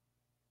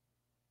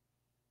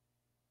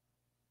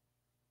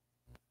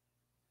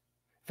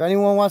 If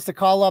anyone wants to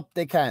call up,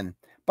 they can.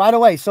 By the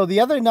way, so the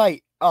other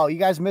night, oh, you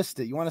guys missed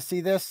it. You want to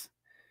see this?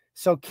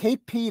 So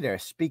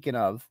𝗃𝗃𝗃𝗃, speaking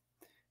of,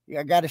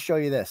 I got to show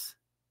you this.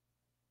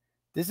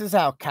 This is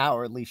how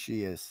cowardly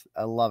she is.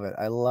 I love it.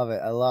 I love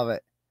it. I love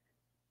it.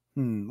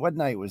 What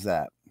night was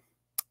that?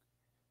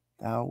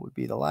 That would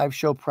be the live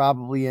show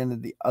probably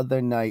ended the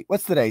other night.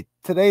 What's today?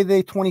 Today,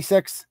 the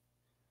 26th.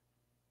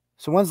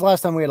 So when's the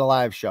last time we had a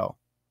live show?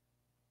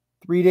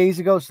 3 days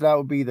ago. So that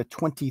would be the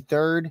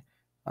 23rd.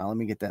 Let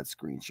me get that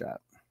screenshot.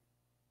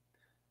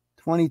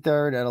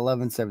 23rd at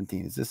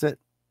 11:17. Is this it?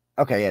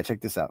 Okay, yeah,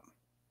 check this out.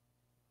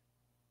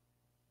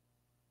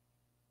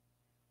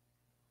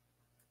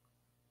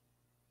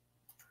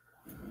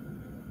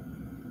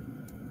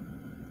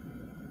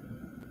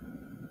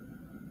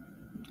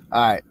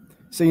 All right.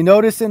 So you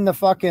notice in the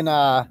fucking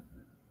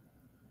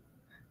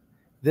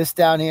this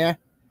down here.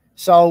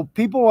 So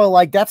people were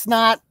like, that's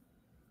not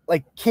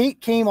like Kate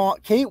came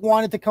on. Kate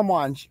wanted to come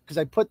on because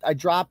I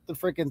dropped the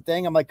freaking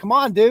thing. I'm like, come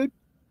on, dude.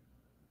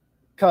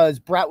 Because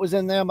Brett was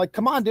in there. I'm like,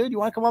 come on, dude. You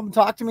want to come up and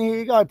talk to me? Here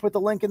you go. I put the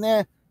link in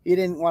there. He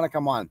didn't want to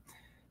come on.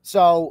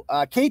 So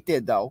Kate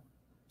did, though.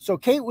 So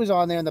Kate was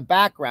on there in the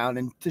background.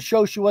 And to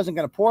show she wasn't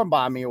going to porn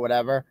bomb me or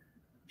whatever,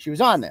 she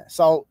was on there.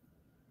 So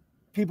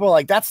people are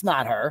like, that's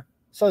not her.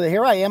 So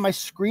here I am. I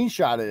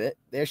screenshotted it.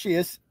 There she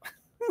is.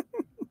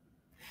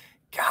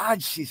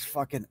 God, she's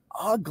fucking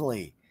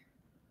ugly.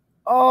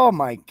 Oh,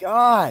 my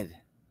God.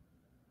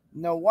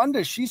 No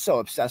wonder she's so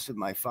obsessed with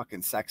my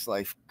fucking sex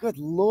life. Good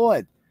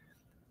Lord.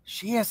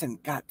 She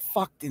hasn't got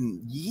fucked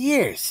in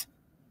years.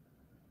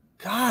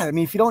 God, I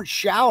mean, if you don't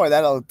shower,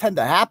 that'll tend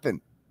to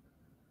happen.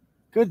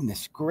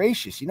 Goodness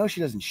gracious. You know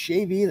she doesn't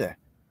shave either.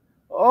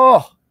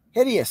 Oh,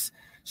 hideous.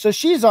 So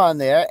she's on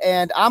there,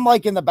 and I'm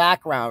like in the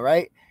background,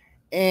 right?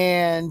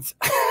 And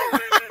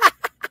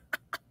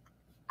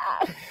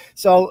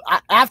so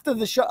after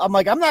the show, I'm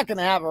like, I'm not going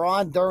to have her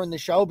on during the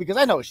show because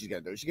I know what she's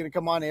going to do. She's going to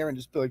come on here and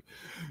just be like,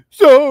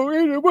 so,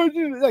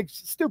 like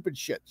stupid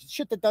shit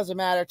that doesn't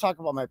matter. Talk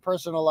about my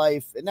personal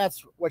life. And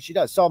that's what she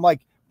does. So I'm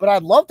like, but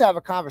I'd love to have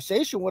a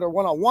conversation with her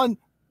one-on-one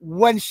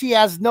when she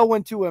has no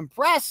one to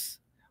impress.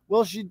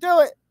 Will she do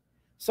it?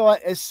 So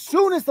as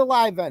soon as the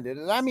live ended,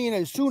 and I mean,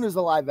 as soon as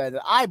the live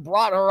ended, I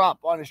brought her up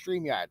on a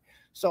StreamYard.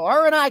 So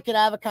her and I could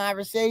have a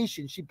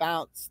conversation. She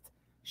bounced.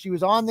 She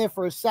was on there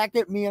for a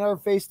second, me and her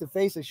face to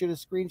face. I should have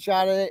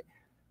screenshotted it.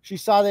 She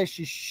saw that,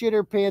 she shit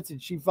her pants,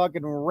 and she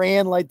fucking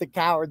ran like the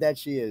coward that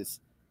she is.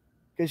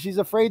 Because she's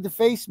afraid to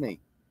face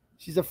me.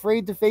 She's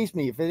afraid to face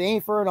me. If it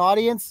ain't for an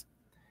audience,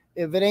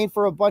 if it ain't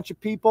for a bunch of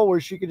people where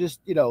she could just,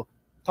 you know,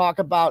 talk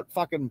about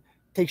fucking,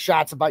 take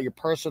shots about your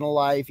personal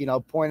life, you know,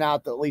 point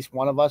out that at least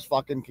one of us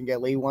fucking can get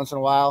laid once in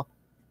a while.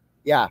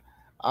 Yeah.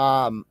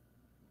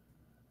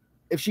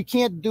 If she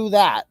can't do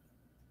that,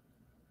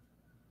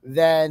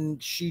 then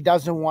she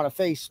doesn't want to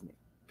face me,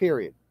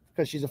 period.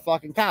 Because she's a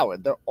fucking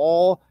coward. They're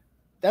all,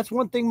 that's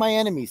one thing my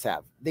enemies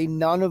have.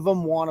 None of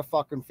them want to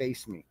fucking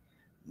face me.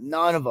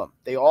 None of them.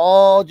 They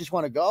all just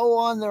want to go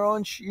on their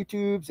own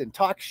YouTubes and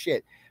talk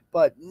shit.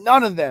 But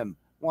none of them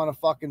want to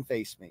fucking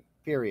face me,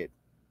 period.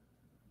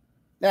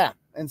 Yeah,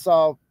 and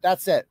so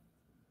that's it.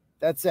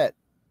 That's it.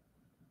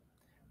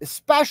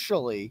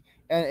 Especially,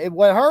 and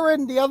what her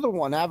and the other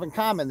one have in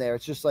common there,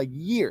 it's just like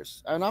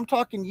years, and I'm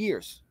talking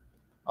years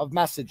of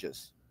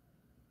messages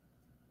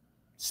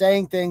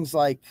saying things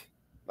like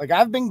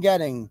I've been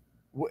getting,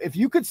 if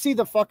you could see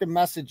the fucking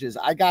messages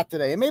I got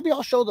today, and maybe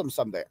I'll show them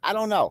someday. I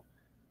don't know.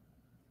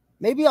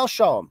 Maybe I'll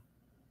show them.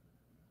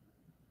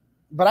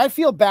 But I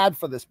feel bad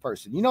for this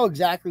person. You know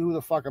exactly who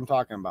the fuck I'm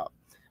talking about.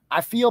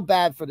 I feel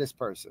bad for this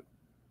person.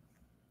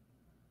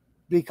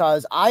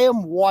 Because I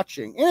am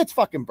watching, and it's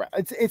fucking,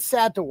 it's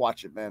sad to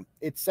watch it, man.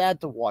 It's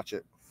sad to watch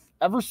it.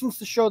 Ever since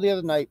the show the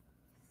other night,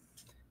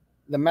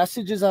 the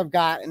messages I've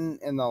gotten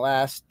in the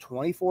last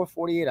 24,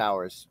 48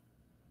 hours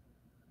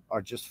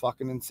are just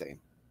fucking insane.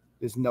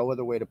 There's no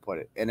other way to put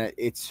it. And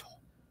it's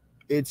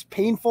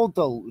painful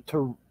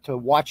to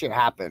watch it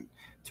happen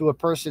to a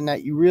person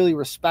that you really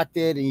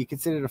respected and you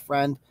considered a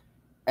friend.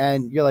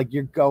 And you're like,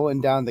 you're going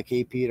down the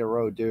𝗃𝗃𝗃𝗃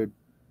road, dude.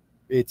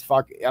 It's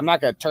fucking, I'm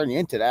not going to turn you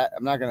into that.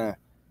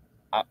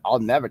 I'll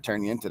never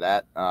turn you into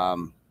that.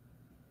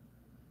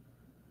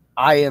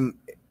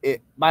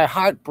 My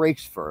heart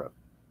breaks for him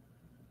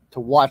to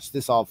watch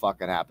this all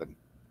fucking happen.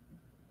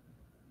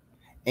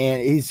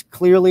 And he's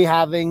clearly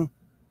having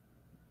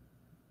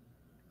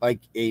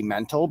like a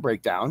mental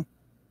breakdown,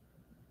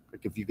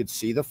 like if you could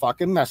see the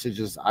fucking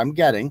messages I'm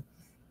getting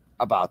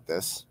about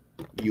this,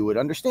 you would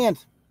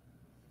understand.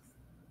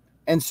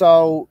 And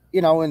so,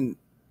 you know, in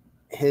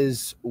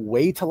his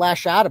way to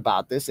lash out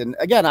about this, and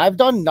again, I've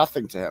done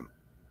nothing to him.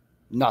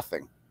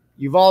 Nothing.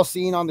 You've all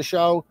seen on the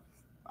show,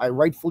 I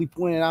rightfully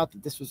pointed out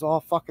that this was all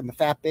fucking the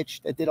fat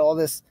bitch that did all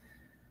this,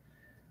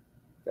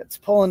 that's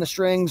pulling the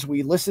strings.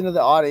 We listened to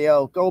the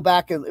audio. Go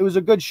back, and it was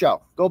a good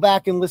show. Go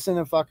back and listen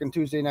to fucking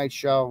Tuesday night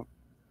show.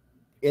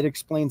 It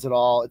explains it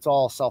all. It's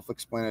all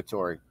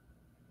self-explanatory.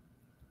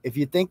 If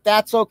you think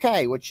that's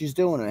okay, what she's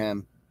doing to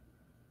him,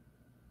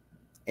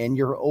 and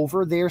you're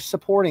over there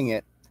supporting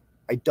it,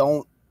 I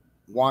don't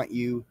want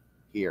you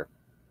here.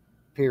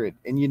 Period.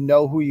 And you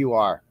know who you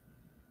are.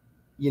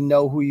 You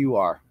know who you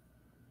are.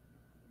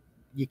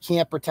 You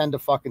can't pretend to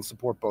fucking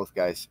support both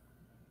guys.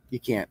 You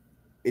can't.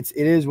 It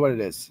is what it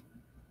is.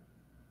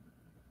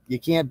 You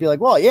can't be like,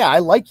 well, yeah, I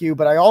like you,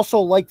 but I also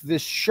like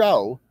this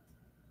show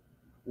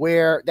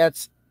where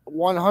that's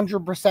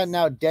 100%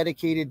 now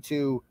dedicated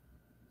to,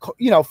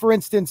 you know, for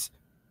instance,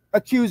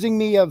 accusing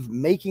me of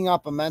making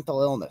up a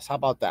mental illness. How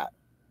about that?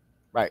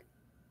 Right.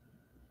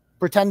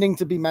 Pretending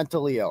to be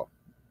mentally ill,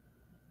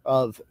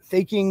 of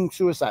faking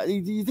suicide. Do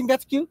you think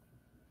that's cute?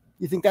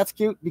 You think that's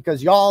cute?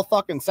 Because y'all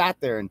fucking sat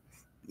there and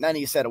none of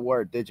you said a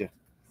word, did you?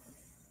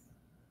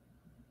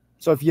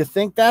 So if you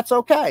think that's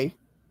okay,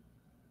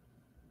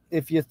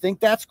 if you think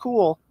that's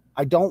cool,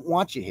 I don't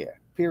want you here,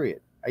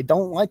 period. I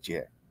don't want you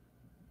here.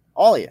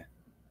 All of you.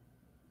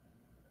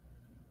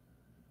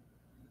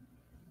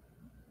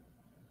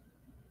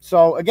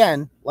 So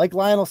again, like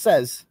Lionel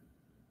says,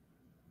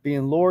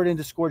 being lured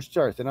into scorched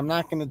earth, and I'm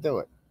not going to do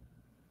it.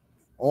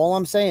 All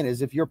I'm saying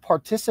is if you're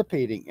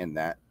participating in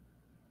that,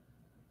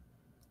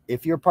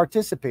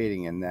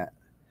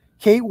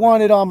 Kate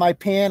wanted on my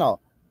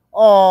panel,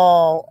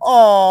 a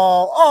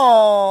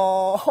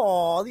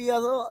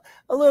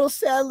little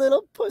sad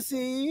little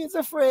pussy is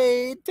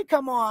afraid to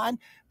come on.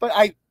 But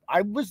I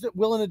was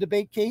willing to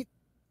debate Kate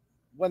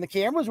when the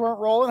cameras weren't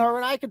rolling. Her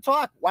and I could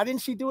talk. Why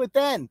didn't she do it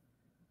then?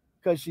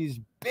 Because she's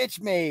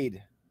bitch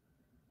made.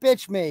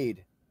 Bitch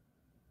made.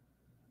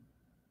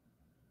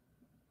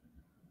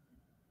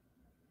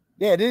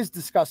 Yeah, it is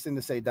disgusting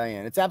to say,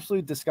 Diane. It's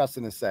absolutely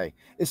disgusting to say,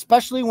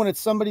 especially when it's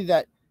somebody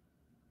that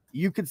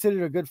you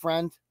consider a good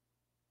friend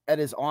that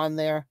is on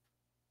there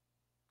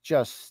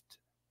just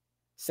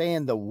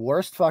saying the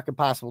worst fucking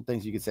possible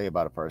things you could say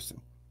about a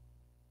person.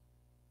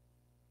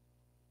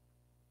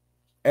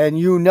 And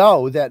you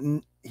know that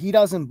he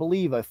doesn't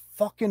believe a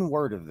fucking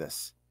word of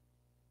this.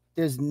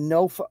 There's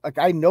no, like,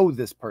 I know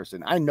this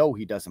person. I know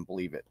he doesn't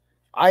believe it.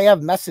 I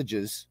have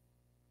messages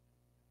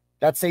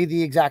that say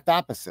the exact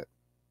opposite.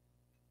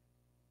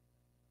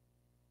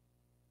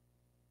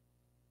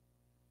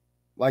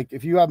 Like,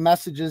 if you have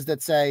messages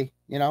that say,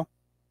 you know,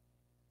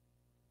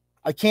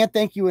 I can't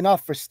thank you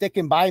enough for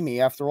sticking by me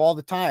after all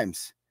the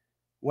times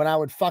when I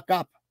would fuck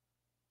up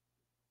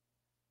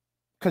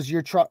and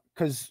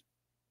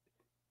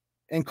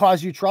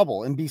cause you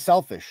trouble and be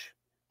selfish.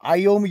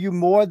 I owe you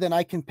more than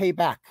I can pay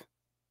back.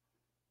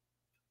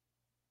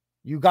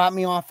 You got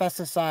me off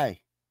SSI.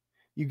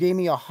 You gave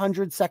me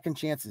 100 second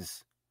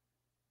chances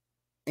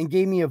and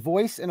gave me a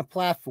voice and a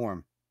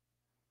platform.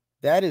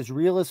 That is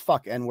real as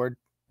fuck, N-word.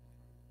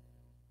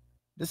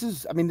 This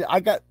is, I mean, I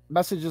got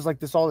messages like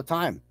this all the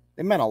time.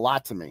 They meant a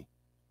lot to me.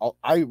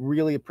 I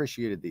really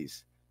appreciated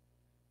these.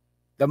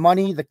 The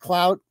money, the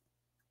clout,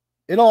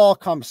 it'll all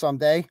come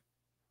someday.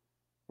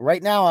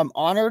 Right now, I'm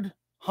honored,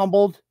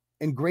 humbled,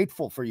 and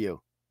grateful for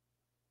you.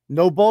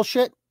 No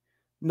bullshit,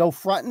 no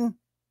fronting,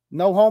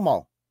 no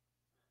homo.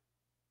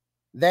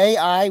 They,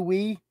 I,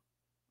 we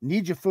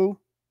need you, foo.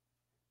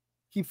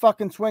 Keep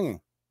fucking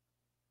swinging.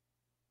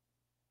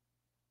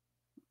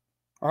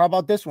 Or how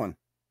about this one?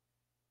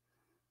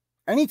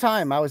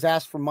 Anytime I was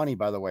asked for money,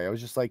 by the way, I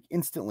was just like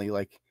instantly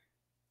like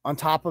on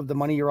top of the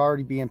money you're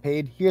already being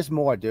paid. Here's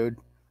more, dude.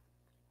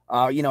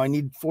 You know, I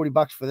need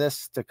 $40 for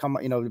this to come,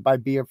 you know, to buy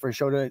beer for a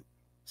show to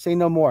say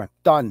no more.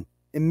 Done.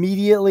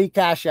 Immediately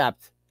cash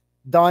apped.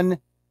 Done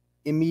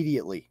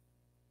immediately.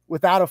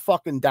 Without a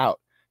fucking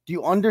doubt. Do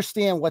you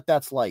understand what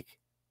that's like?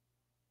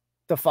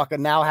 To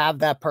fucking now have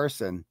that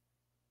person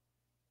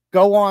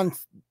go on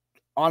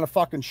a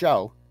fucking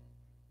show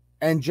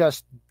and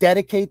just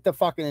dedicate the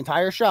fucking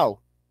entire show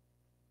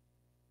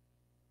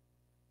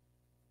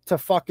to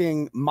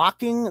fucking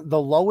mocking the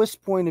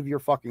lowest point of your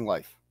fucking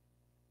life.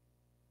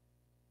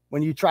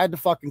 When you tried to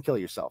fucking kill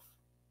yourself.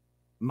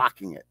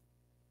 Mocking it.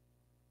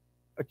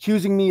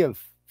 Accusing me of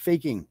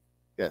faking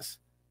this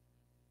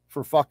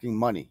for fucking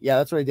money. Yeah,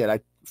 that's what I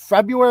did.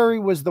 February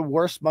was the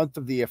worst month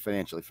of the year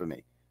financially for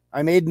me.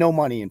 I made no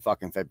money in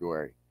fucking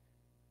February.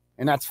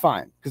 And that's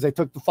fine, because I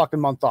took the fucking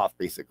month off,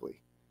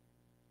 basically.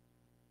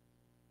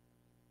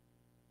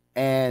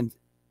 And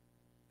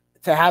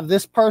to have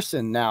this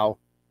person now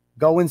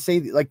go and say,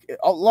 like,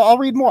 I'll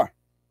read more.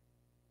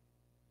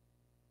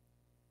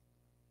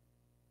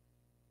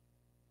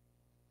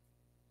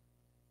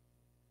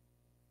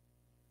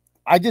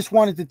 I just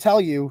wanted to tell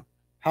you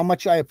how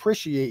much I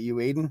appreciate you,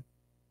 Aidan.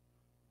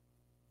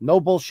 No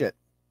bullshit.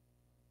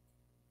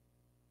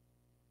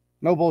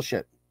 No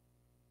bullshit.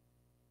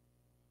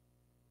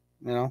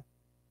 You know?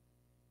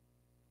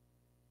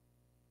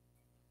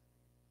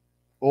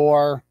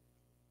 Or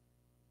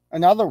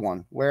another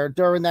one where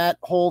during that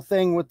whole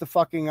thing with the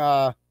fucking,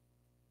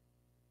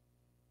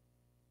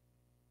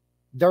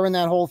 during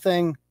that whole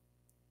thing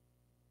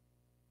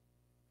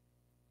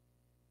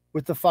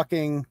with the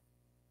fucking,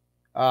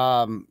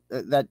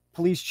 that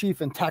police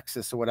chief in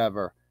Texas or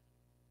whatever,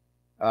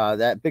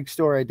 that big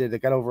story I did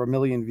that got over 1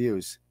 million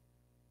views.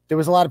 There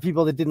was a lot of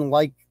people that didn't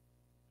like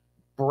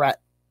Brett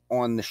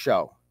on the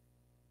show,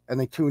 and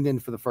they tuned in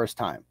for the first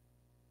time.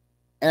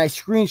 And I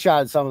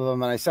screenshotted some of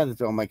them and I sent it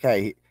to him like,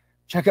 hey,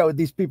 check out what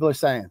these people are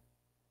saying.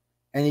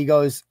 And he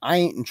goes, I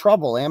ain't in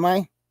trouble, am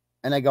I?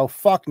 And I go,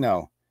 fuck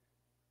no.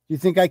 You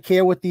think I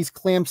care what these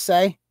clams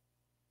say?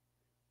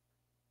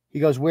 He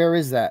goes, where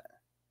is that?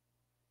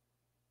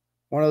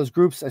 One of those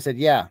groups? I said,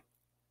 yeah.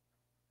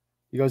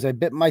 He goes, I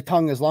bit my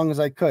tongue as long as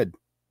I could.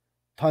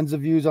 Tons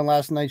of views on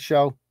last night's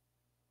show.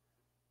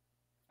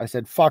 I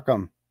said, fuck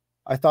them.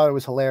 I thought it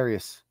was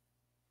hilarious.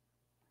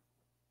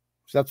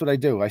 So that's what I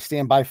do. I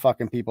stand by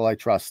fucking people I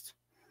trust.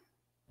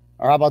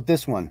 Or how about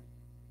this one?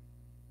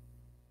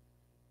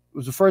 It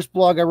was the first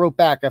blog I wrote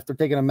back after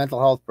taking a mental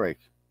health break.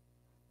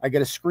 I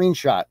get a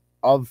screenshot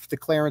of the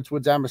Clarence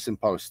Woods Emerson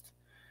post.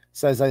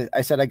 Says,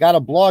 I said, I got a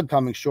blog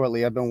coming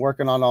shortly. I've been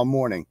working on all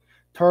morning.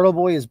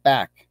 Turtleboy is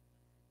back.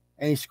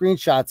 And he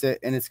screenshots it,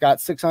 and it's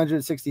got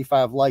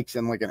 665 likes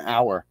in like an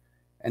hour.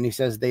 And he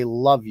says, they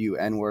love you,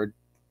 N-word.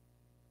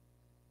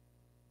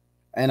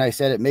 And I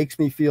said, it makes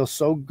me feel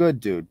so good,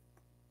 dude.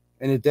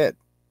 And it did.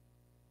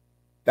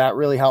 That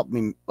really helped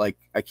me. Like,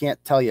 I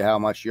can't tell you how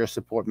much your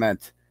support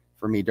meant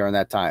for me during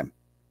that time.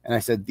 And I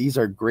said, these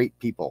are great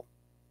people.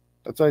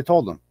 That's what I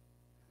told him.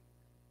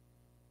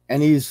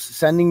 And he's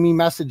sending me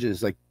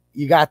messages like,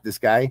 you got this,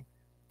 guy.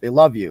 They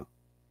love you.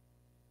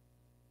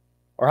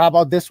 Or how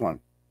about this one?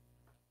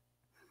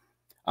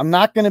 I'm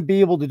not going to be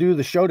able to do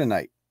the show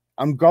tonight.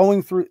 I'm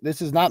going through,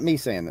 this is not me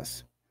saying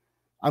this.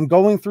 I'm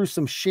going through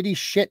some shitty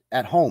shit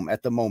at home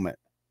at the moment.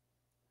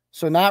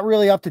 So not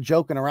really up to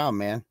joking around,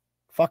 man.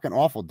 Fucking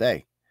awful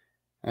day.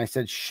 And I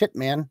said, shit,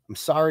 man, I'm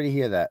sorry to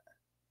hear that.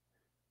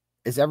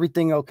 Is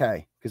everything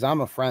okay? Because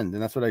I'm a friend,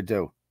 and that's what I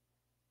do.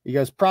 He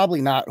goes,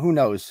 probably not. Who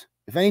knows?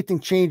 If anything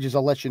changes,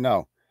 I'll let you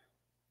know.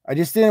 I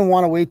just didn't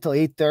want to wait till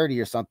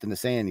 8:30 or something to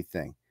say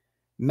anything.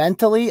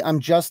 Mentally, I'm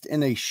just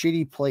in a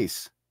shitty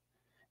place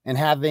and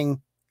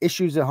having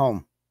issues at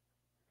home.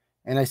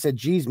 And I said,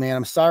 geez, man,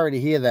 I'm sorry to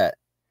hear that.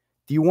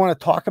 Do you want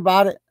to talk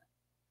about it?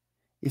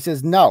 He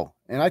says, no.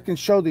 And I can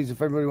show these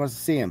if everybody wants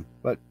to see him,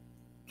 but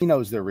he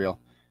knows they're real.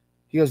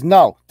 He goes,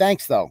 no,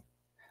 thanks, though.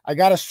 I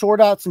got to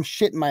sort out some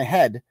shit in my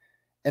head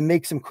and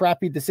make some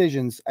crappy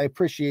decisions. I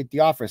appreciate the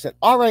offer. I said,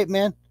 all right,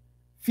 man,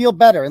 feel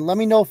better and let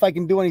me know if I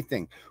can do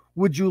anything.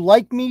 Would you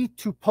like me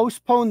to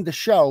postpone the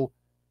show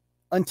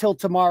until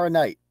tomorrow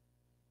night?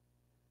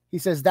 He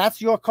says,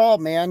 that's your call,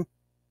 man.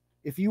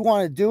 If you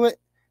want to do it,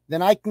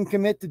 then I can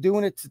commit to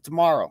doing it to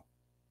tomorrow.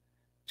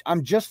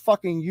 I'm just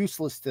fucking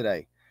useless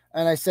today.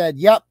 And I said,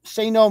 yep,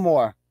 say no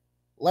more.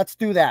 Let's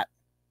do that.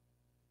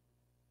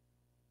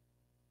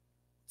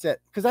 That's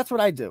it. Because that's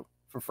what I do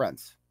for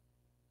friends.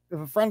 If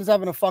a friend is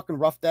having a fucking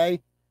rough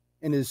day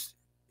and is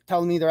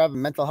telling me they're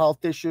having mental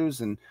health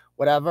issues and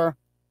whatever,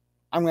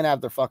 I'm going to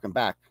have their fucking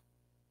back.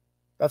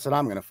 That's what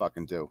I'm going to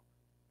fucking do.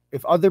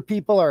 If other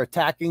people are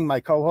attacking my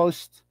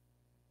co-host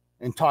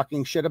and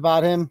talking shit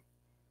about him,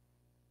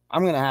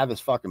 I'm going to have his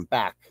fucking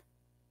back.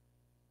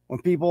 When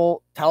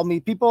people tell me,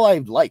 people I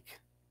like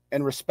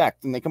and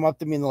respect, and they come up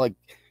to me and they're like,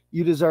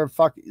 you deserve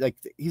like,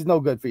 he's no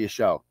good for your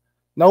show.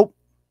 Nope,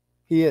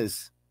 he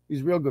is.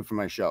 He's real good for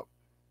my show.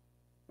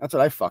 That's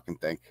what I fucking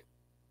think.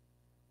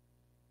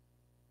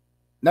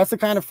 And that's the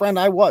kind of friend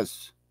I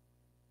was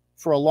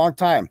for a long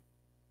time.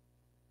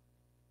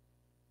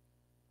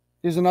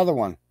 Here's another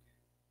one.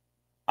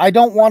 I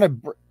don't want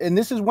to, and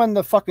this is when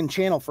the fucking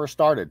channel first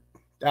started,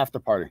 the After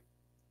Party.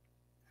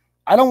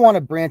 I don't want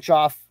to branch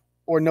off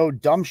or know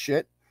dumb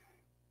shit.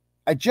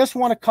 I just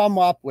want to come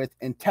up with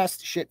and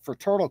test shit for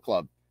Turtle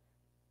Club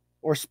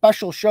or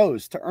special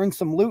shows to earn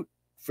some loot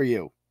for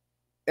you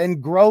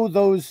and grow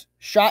those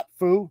shot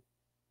foo.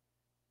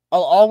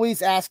 I'll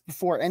always ask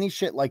before any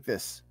shit like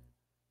this.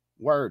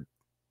 Word.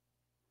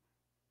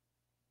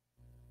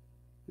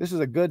 This is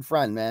a good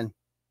friend, man.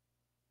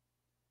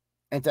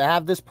 And to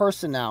have this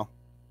person now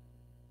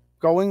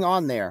going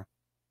on there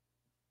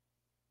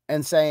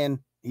and saying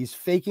he's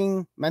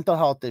faking mental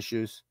health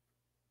issues,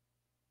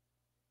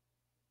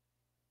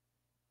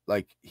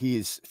 like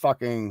he's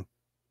fucking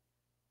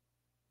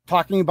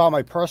talking about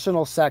my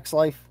personal sex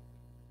life,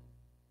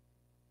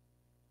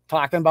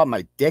 talking about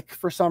my dick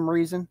for some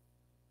reason,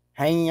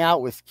 hanging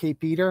out with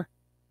𝗂𝗄𝗄,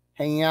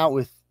 hanging out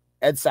with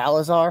Ed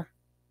Salazar,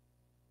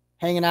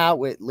 hanging out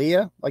with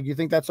Leah. Like, you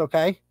think that's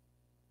okay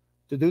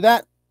to do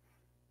that?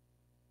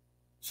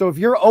 So if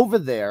you're over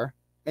there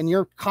and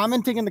you're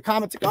commenting in the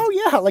comments, like, oh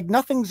yeah, like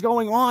nothing's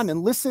going on,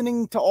 and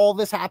listening to all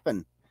this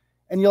happen,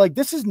 and you're like,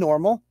 this is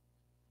normal.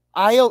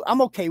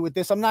 I'm okay with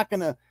this. I'm not going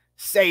to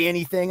say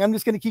anything. I'm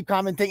just going to keep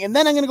commenting. And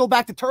then I'm going to go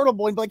back to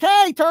Turtleboy and be like,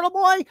 hey,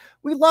 Turtleboy,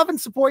 we love and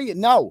support you.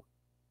 No.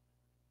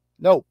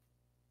 No.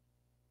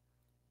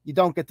 You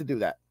don't get to do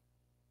that.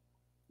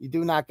 You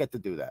do not get to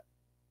do that.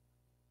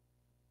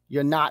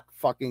 You're not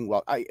fucking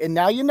well. And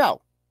now you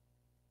know.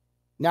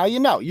 Now you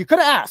know. You could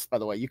have asked, by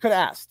the way. You could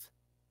have asked.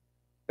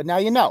 But now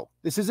you know.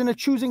 This isn't a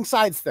choosing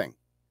sides thing.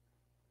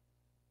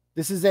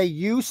 This is a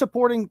you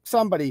supporting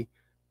somebody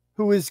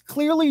who is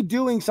clearly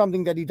doing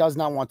something that he does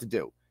not want to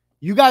do.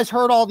 You guys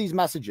heard all these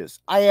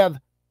messages. I have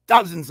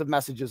dozens of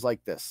messages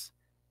like this.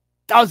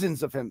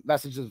 Dozens of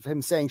messages of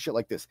him saying shit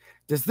like this.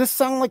 Does this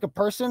sound like a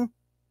person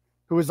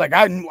who is like,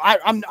 I'm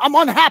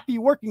unhappy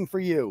working for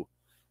you?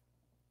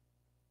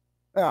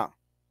 Yeah.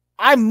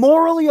 I'm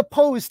morally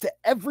opposed to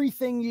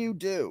everything you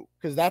do,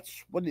 because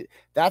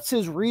that's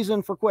his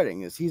reason for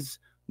quitting, is he's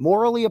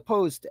morally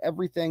opposed to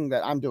everything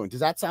that I'm doing. Does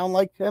that sound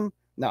like him?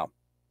 No.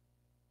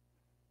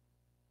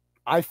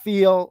 I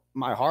feel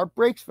my heart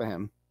breaks for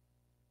him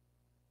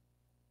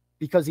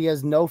because he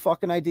has no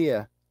fucking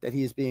idea that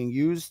he is being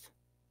used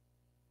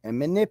and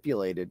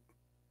manipulated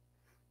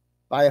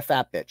by a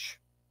fat bitch.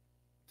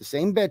 The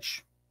same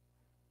bitch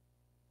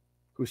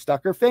who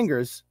stuck her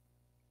fingers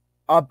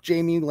up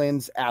Jamie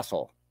Lynn's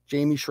asshole.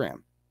 Jamie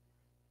Schramm.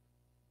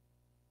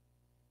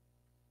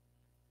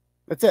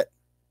 That's it.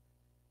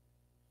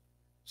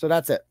 So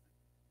that's it.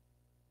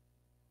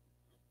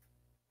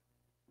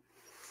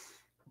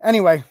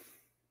 Anyway,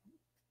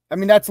 I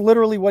mean, that's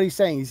literally what he's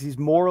saying. He's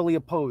morally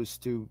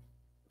opposed to,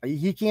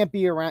 he can't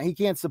be around, he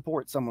can't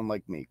support someone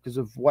like me because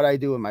of what I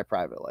do in my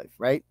private life,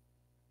 right?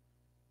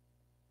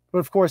 But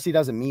of course, he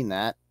doesn't mean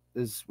that.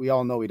 As we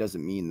all know, he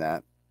doesn't mean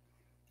that.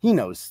 He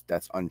knows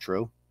that's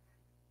untrue.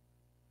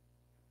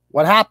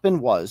 What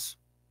happened was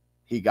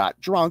he got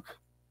drunk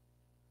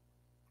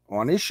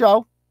on his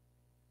show.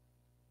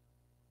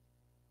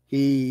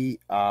 He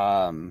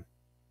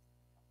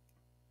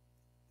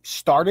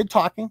started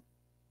talking.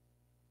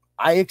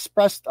 I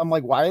expressed, I'm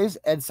like, why is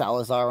Ed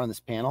Salazar on this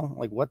panel?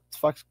 Like, what the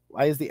fuck?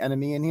 Why is the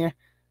enemy in here?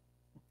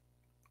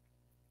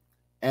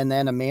 And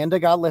then Amanda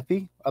got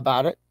lippy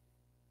about it.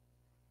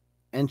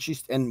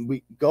 And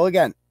we go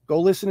again. Go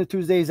listen to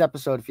Tuesday's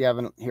episode if you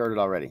haven't heard it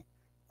already.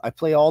 I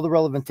play all the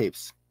relevant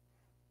tapes.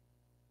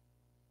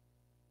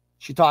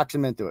 She talks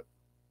him into it.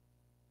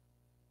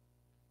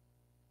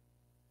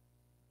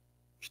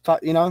 She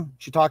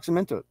talks him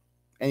into it.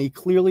 And he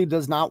clearly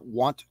does not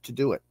want to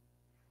do it.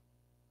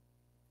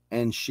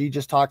 And she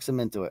just talks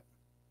him into it.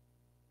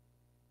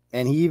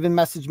 And he even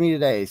messaged me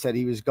today. He said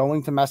he was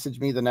going to message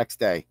me the next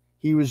day.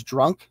 He was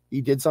drunk.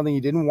 He did something he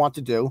didn't want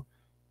to do.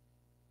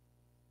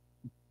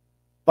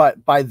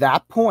 But by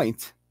that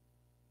point,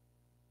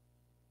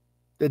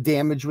 the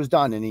damage was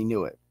done and he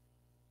knew it.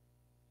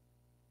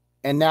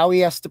 And now he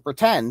has to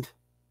pretend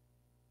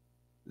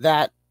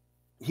that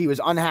he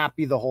was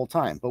unhappy the whole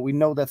time. But we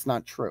know that's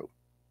not true.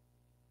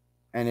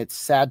 And it's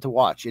sad to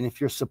watch. And if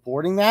you're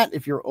supporting that,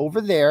 if you're over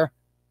there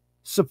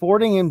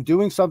supporting him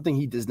doing something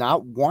he does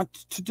not want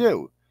to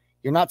do,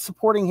 you're not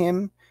supporting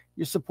him.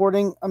 You're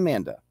supporting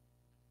Amanda.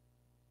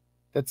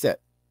 That's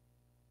it.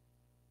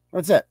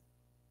 That's it.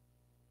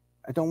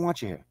 I don't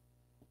want you here.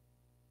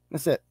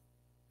 That's it.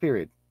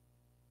 Period.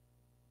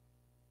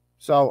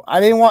 So I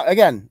didn't want,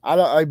 again,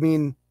 I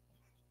mean,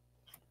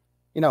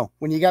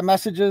 when you got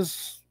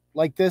messages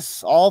like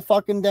this all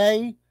fucking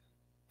day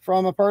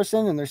from a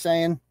person and they're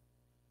saying,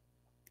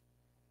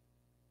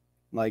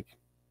 like,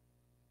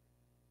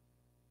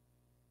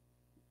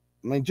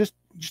 I mean, just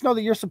know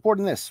that you're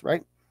supporting this,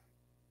 right?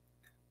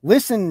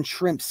 Listen,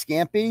 shrimp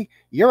scampi,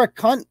 you're a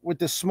cunt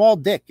with a small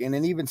dick and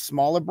an even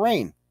smaller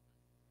brain.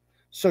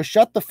 So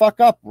shut the fuck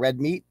up, red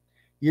meat.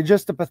 You're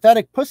just a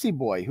pathetic pussy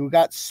boy who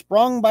got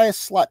sprung by a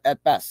slut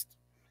at best.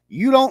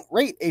 You don't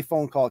rate a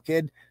phone call,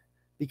 kid,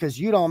 because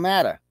you don't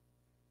matter.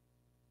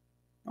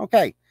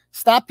 Okay,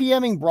 stop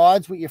PMing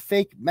broads with your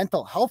fake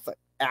mental health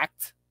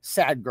act,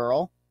 sad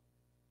girl.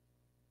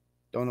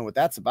 Don't know what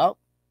that's about.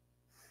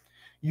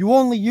 You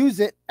only use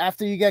it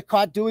after you get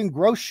caught doing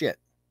gross shit.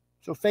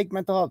 So fake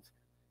mental health.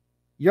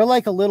 You're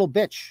like a little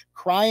bitch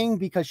crying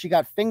because she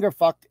got finger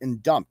fucked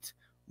and dumped.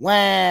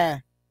 Wah.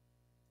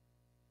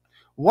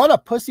 What a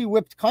pussy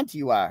whipped cunt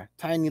you are,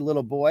 tiny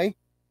little boy.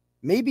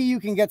 Maybe you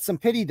can get some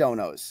pity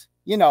donos.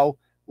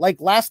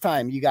 Like last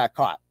time you got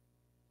caught.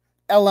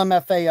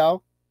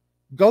 LMFAO.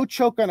 Go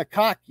choke on a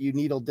cock, you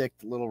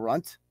needle-dicked little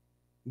runt.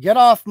 Get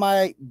off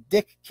my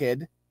dick,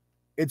 kid.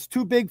 It's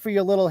too big for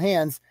your little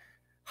hands.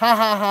 Ha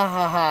ha ha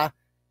ha ha.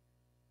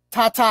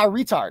 Ta-ta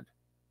retard.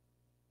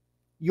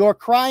 You're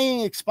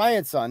crying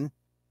expired, son.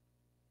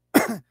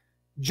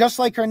 Just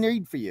like her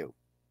need for you.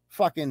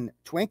 Fucking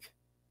twink.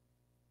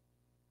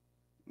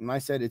 And I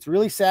said, it's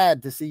really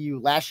sad to see you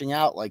lashing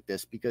out like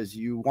this because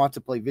you want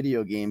to play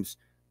video games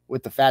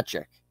with the fat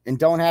chick and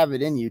don't have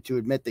it in you to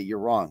admit that you're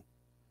wrong.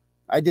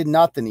 I did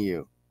nothing to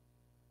you.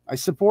 I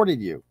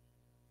supported you.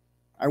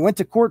 I went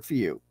to court for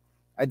you.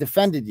 I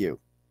defended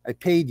you. I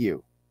paid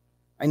you.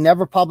 I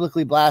never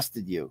publicly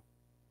blasted you.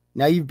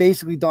 Now you've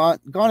basically gone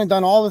and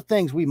done all the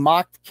things we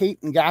mocked Kate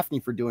and Gaffney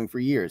for doing for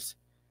years,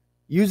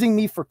 using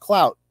me for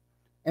clout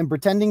and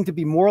pretending to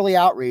be morally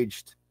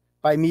outraged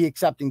by me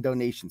accepting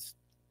donations.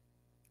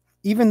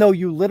 Even though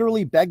you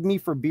literally begged me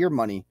for beer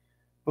money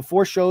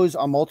before shows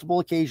on multiple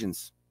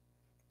occasions,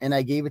 and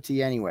I gave it to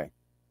you anyway.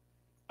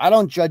 I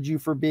don't judge you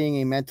for being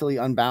a mentally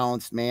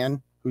unbalanced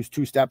man who's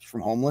 2 steps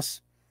from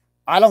homeless.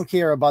 I don't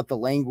care about the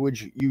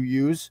language you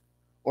use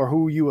or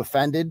who you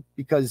offended,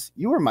 because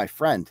you were my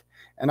friend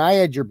and I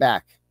had your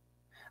back.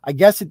 I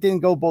guess it didn't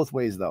go both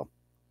ways, though.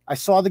 I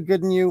saw the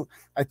good in you.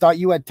 I thought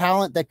you had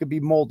talent that could be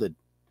molded.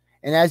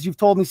 And as you've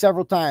told me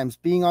several times,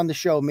 being on the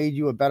show made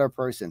you a better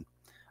person.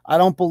 I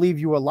don't believe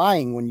you were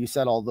lying when you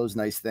said all those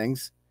nice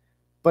things.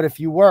 But if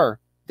you were,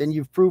 then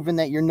you've proven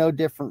that you're no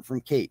different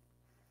from Kate.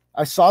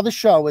 I saw the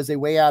show as a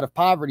way out of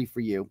poverty for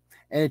you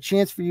and a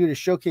chance for you to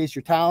showcase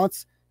your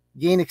talents,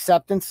 gain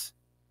acceptance,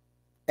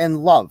 and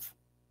love.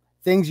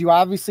 Things you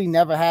obviously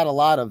never had a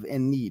lot of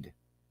and need.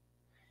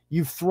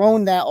 You've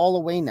thrown that all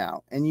away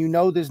now, and you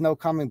know there's no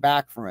coming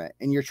back from it.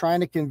 And you're trying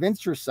to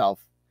convince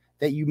yourself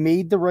that you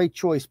made the right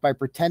choice by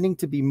pretending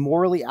to be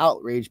morally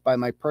outraged by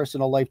my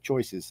personal life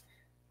choices,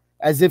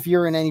 as if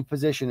you're in any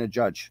position to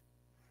judge.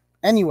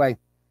 Anyway,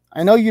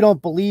 I know you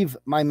don't believe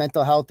my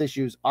mental health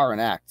issues are an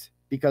act,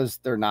 because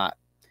they're not.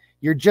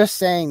 You're just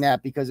saying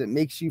that because it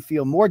makes you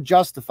feel more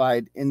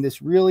justified in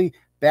this really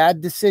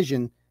bad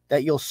decision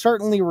that you'll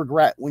certainly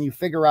regret when you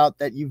figure out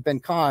that you've been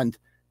conned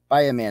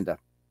by Amanda.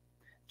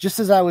 Just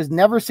as I was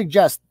never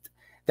suggest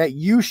that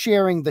you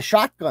sharing the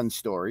shotgun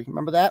story,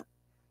 remember that?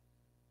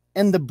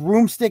 And the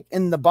broomstick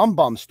in the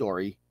bum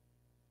story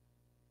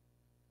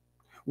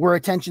were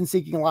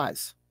attention-seeking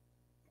lies.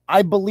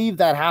 I believe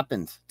that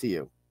happened to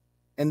you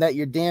and that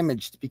you're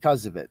damaged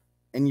because of it.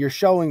 And you're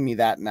showing me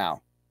that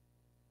now.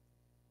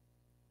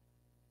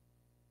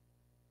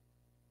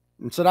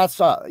 And so that's,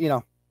 you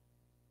know,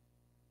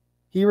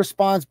 he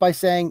responds by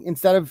saying,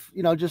 instead of,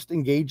 you know, just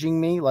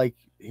engaging me, like,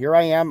 here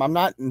I am. I'm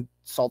not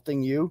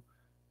insulting you.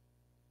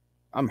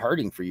 I'm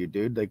hurting for you,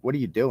 dude. Like, what are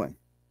you doing?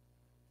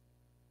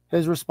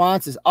 His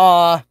response is,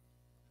 and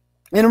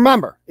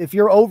remember, if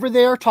you're over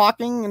there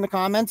talking in the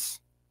comments,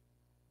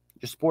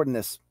 you're supporting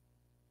this.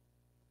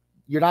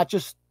 You're not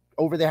just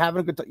over there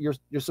having a good time.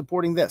 You're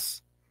supporting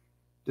this.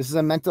 This is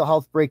a mental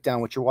health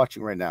breakdown, what you're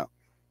watching right now.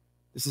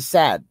 This is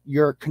sad.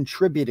 You're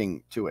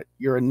contributing to it.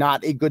 You're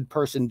not a good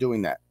person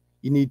doing that.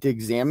 You need to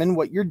examine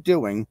what you're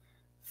doing,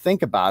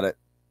 think about it,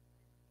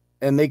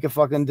 and make a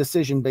fucking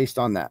decision based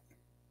on that.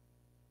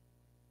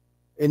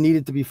 It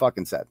needed to be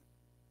fucking said.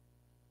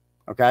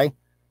 Okay?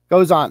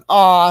 Goes on.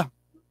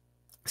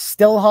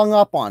 Still hung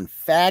up on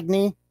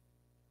Fagny.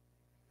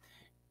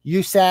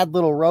 You sad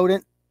little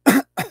rodent.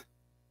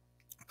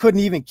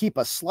 Couldn't even keep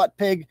a slut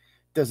pig.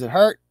 Does it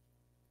hurt?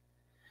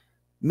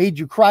 Made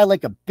you cry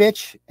like a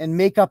bitch and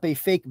make up a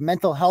fake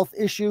mental health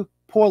issue.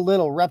 Poor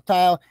little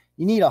reptile.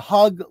 You need a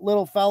hug,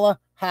 little fella.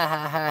 Ha,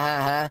 ha, ha,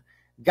 ha, ha.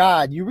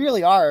 God, you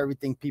really are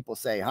everything people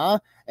say, huh?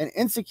 An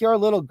insecure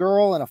little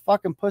girl and a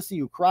fucking pussy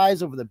who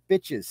cries over the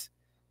bitches.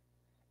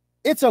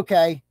 It's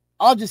okay.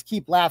 I'll just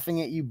keep laughing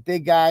at you,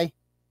 big guy.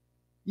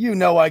 You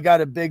know I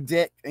got a big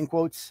dick, in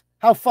quotes.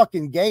 How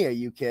fucking gay are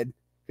you, kid?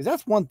 Because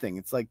that's one thing.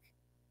 It's like,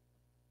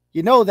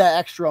 you know that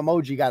extra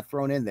emoji got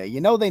thrown in there. You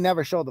know they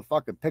never show the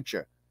fucking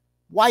picture.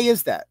 Why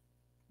is that?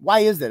 Why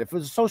is that? If it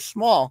was so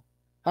small,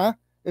 huh?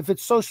 If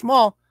it's so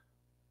small,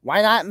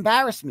 why not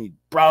embarrass me,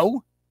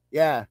 bro?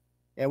 Yeah,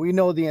 we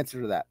know the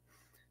answer to that.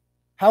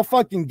 How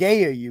fucking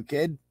gay are you,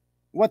 kid?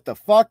 What the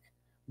fuck?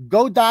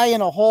 Go die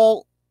in a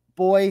hole,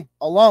 boy,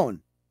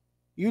 alone.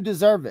 You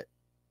deserve it.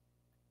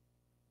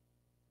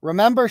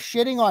 Remember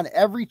shitting on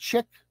every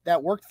chick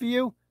that worked for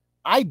you?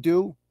 I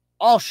do.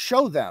 I'll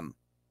show them.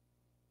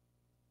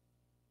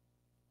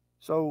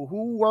 So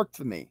who worked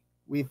for me?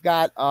 We've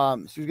got,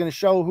 so he's going to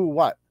show who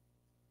what.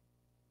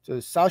 So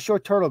South Shore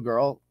Turtle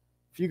Girl.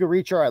 If you could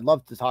reach her, I'd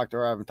love to talk to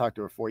her. I haven't talked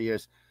to her in 4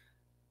 years.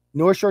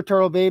 North Shore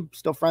Turtle Babe,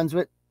 still friends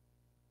with.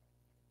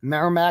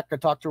 Merrimack, I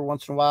talk to her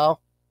once in a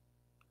while.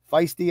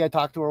 Feisty, I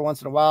talk to her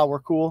once in a while. We're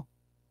cool.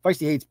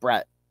 Feisty hates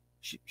Brett.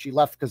 She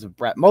left because of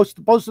Brett. Most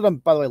of them,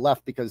 by the way,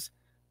 left because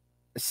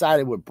I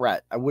sided with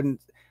Brett.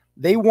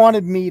 They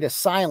wanted me to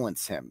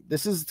silence him.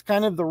 This is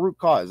kind of the root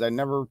cause. I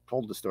never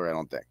told the story, I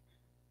don't think.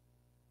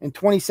 In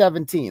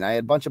 2017, I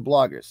had a bunch of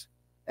bloggers.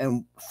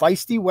 And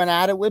Feisty went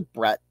at it with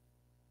Brett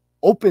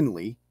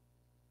openly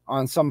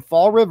on some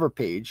Fall River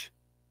page.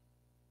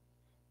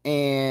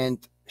 And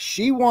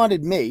she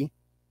wanted me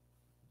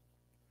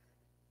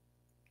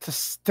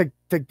to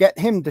get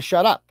him to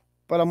shut up.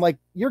 But I'm like,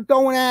 you're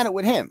going at it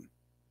with him.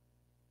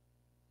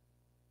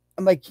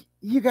 I'm like,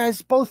 you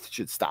guys both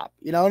should stop.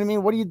 You know what I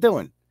mean? What are you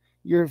doing?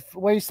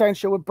 What are you starting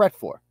shit with Brett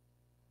for?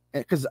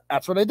 Because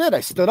that's what I did.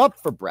 I stood up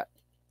for Brett.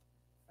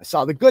 I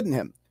saw the good in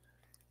him.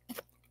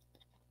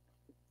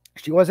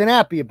 She wasn't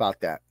happy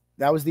about that.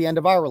 That was the end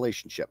of our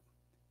relationship.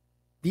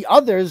 The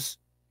others,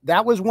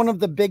 that was one of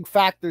the big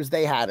factors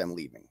they had in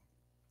leaving,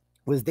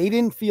 was they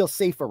didn't feel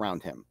safe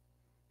around him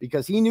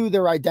because he knew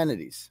their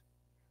identities.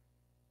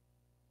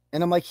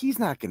 And I'm like, he's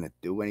not going to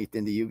do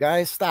anything to you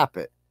guys. Stop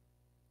it.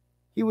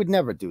 He would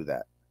never do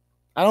that.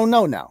 I don't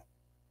know now.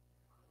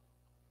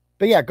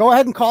 But yeah, go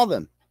ahead and call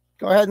them.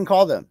 Go ahead and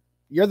call them.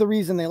 You're the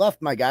reason they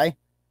left, my guy.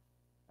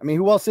 I mean,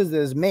 who else is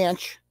there? There's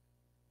Manch.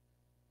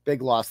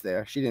 Big loss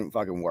there. She didn't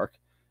fucking work.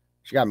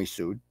 She got me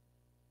sued.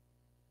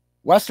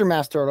 Western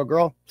Mass Turtle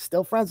Girl.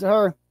 Still friends with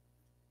her.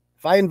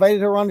 If I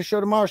invited her on the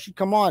show tomorrow, she'd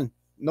come on.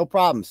 No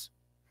problems.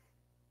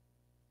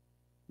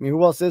 I mean,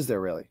 who else is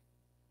there, really?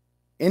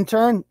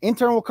 Intern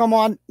will come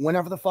on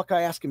whenever the fuck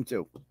I ask him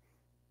to.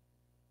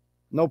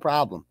 No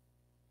problem.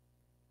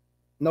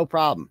 No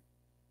problem.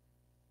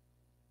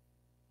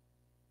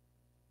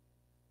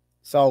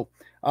 So,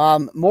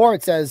 more,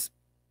 it says,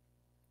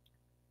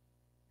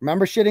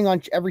 remember shitting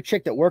on every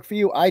chick that worked for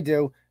you? I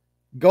do.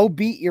 Go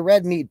beat your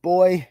red meat,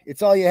 boy.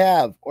 It's all you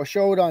have. Or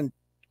show it on,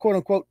 quote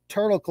unquote,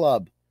 Turtle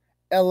Club.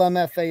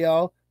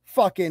 LMFAO.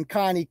 Fucking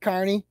Connie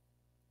Carney.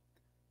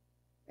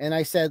 And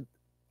I said,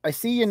 I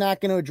see you're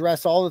not going to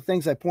address all the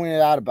things I pointed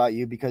out about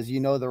you because you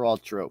know they're all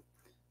true.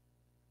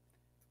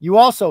 You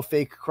also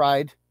fake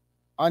cried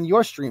on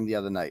your stream the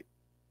other night.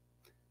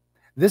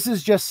 This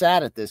is just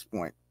sad at this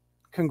point.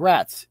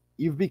 Congrats.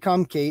 You've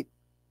become Kate.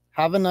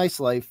 Have a nice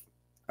life.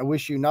 I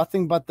wish you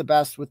nothing but the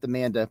best with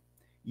Amanda.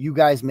 You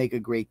guys make a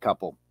great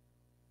couple.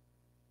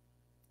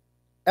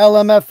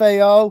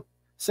 LMFAO.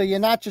 So you're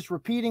not just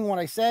repeating what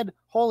I said.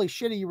 Holy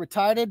shit, are you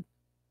retarded?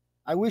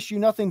 I wish you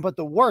nothing but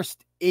the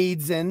worst.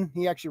 AIDS in.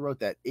 He actually wrote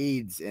that.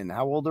 AIDS in.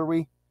 How old are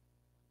we?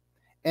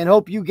 And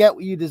hope you get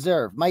what you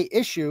deserve. My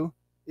issue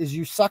is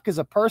you suck as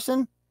a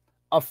person,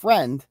 a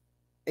friend,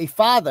 a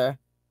father,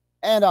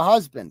 and a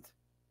husband.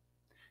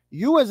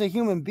 You as a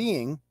human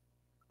being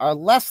are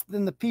less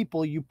than the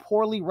people you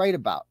poorly write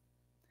about.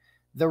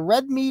 The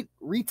red meat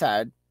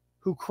retard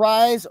who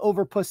cries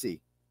over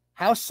pussy.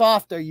 How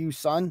soft are you,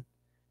 son?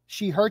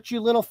 She hurt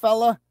you, little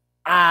fella?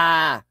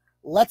 Ah,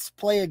 let's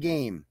play a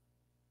game.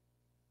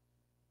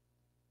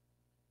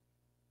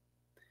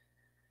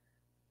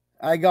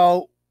 I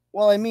go,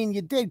 well, I mean,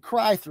 you did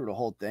cry through the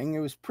whole thing. It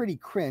was pretty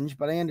cringe,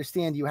 but I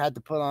understand you had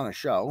to put on a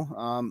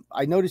show.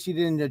 I noticed you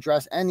didn't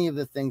address any of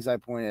the things I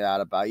pointed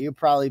out about you,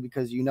 probably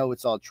because you know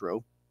it's all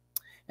true.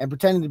 And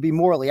pretending to be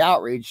morally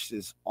outraged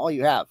is all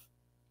you have.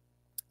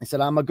 I said,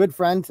 I'm a good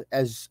friend,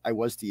 as I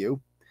was to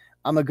you.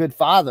 I'm a good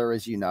father,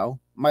 as you know.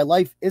 My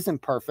life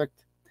isn't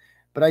perfect,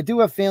 but I do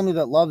have family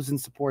that loves and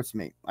supports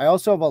me. I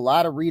also have a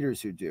lot of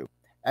readers who do,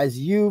 as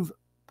you've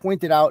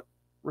pointed out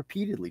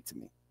repeatedly to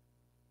me.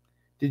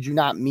 Did you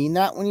not mean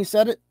that when you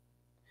said it?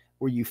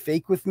 Were you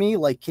fake with me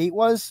like Kate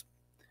was?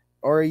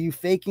 Or are you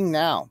faking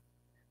now?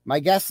 My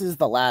guess is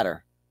the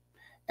latter.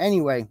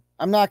 Anyway,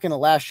 I'm not going to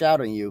lash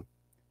out on you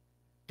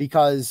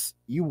because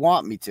you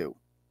want me to.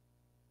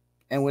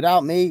 And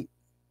without me,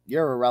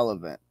 you're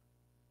irrelevant.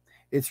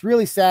 It's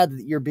really sad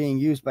that you're being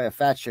used by a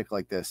fat chick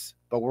like this,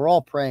 but we're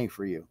all praying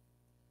for you.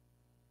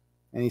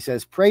 And he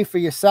says, pray for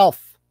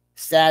yourself,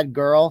 sad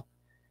girl.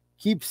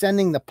 Keep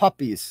sending the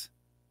puppies.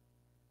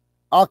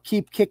 I'll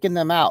keep kicking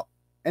them out.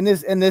 And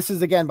this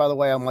is, again, by the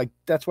way, I'm like,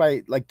 that's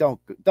why, like, don't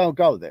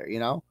go there, you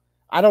know?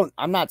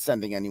 I'm not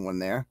sending anyone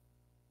there.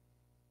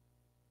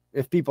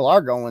 If people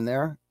are going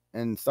there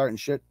and starting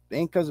shit, it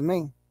ain't because of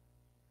me.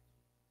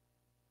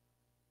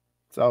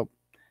 So,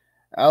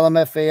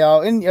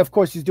 LMFAO, and of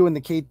course he's doing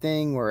the Kate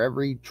thing where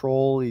every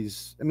troll he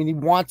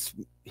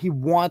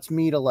wants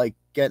me to like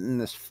get in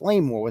this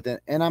flame war with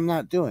it, and I'm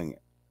not doing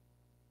it.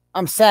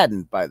 I'm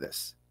saddened by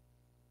this.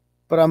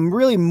 But I'm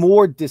really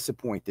more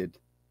disappointed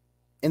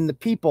in the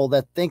people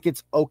that think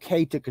it's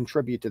okay to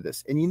contribute to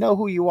this. And you know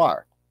who you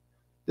are.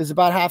 There's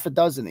about half a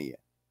dozen of you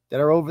that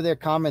are over there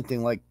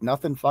commenting like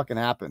nothing fucking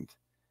happened.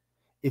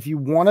 If you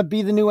want to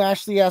be the new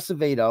Ashley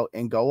Acevedo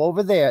and go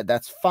over there,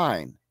 that's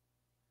fine.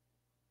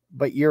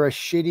 But you're a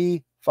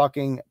shitty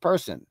fucking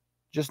person.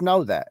 Just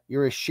know that.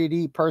 You're a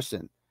shitty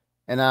person.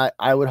 And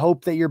I would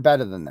hope that you're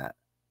better than that.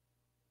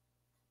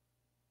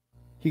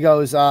 He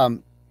goes,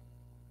 so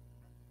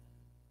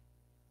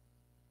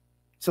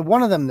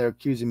one of them, they're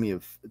accusing me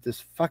of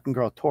this fucking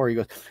girl, Tori. He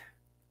goes,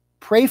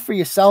 pray for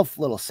yourself,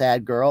 little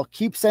sad girl.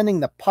 Keep sending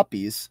the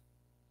puppies.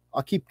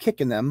 I'll keep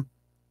kicking them.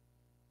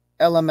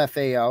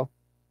 LMFAO.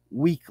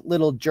 Weak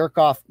little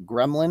jerk-off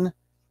gremlin.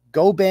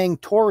 Go bang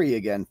Tori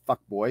again,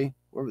 fuckboy.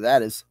 Whoever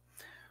that is.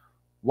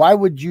 Why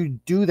would you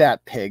do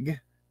that, pig?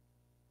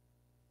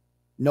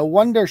 No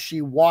wonder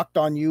she walked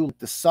on you like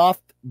the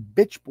soft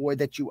bitch boy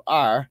that you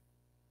are.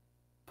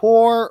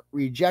 Poor,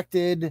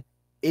 rejected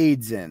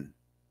AIDS in.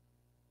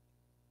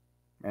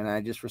 And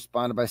I just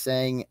responded by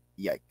saying,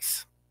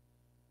 yikes.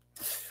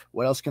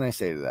 What else can I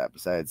say to that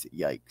besides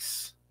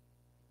yikes?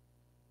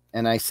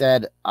 And I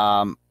said,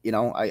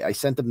 I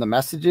sent them the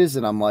messages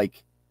and I'm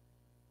like,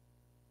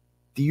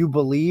 do you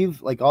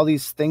believe like all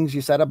these things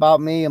you said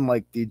about me? I'm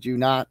like, did you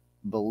not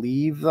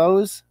believe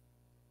those?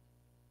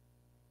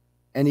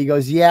 And he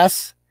goes,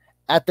 yes.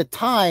 At the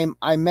time,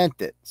 I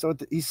meant it. So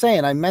he's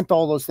saying, I meant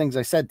all those things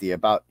I said to you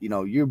about,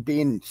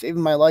 you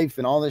saving my life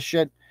and all this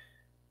shit.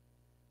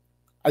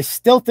 I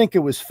still think it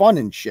was fun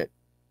and shit,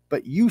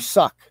 but you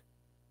suck.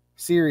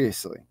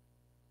 Seriously.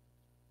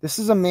 This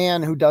is a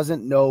man who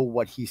doesn't know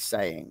what he's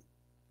saying.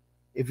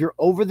 If you're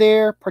over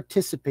there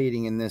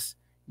participating in this,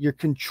 you're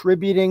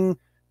contributing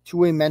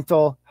to a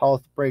mental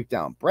health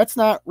breakdown. Brett's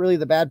not really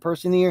the bad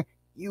person here.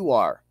 You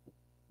are.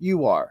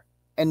 You are.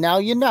 And now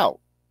you know.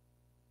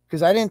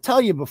 Because I didn't tell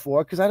you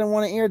before because I didn't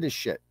want to air this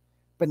shit.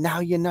 But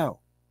now you know.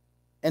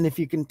 And if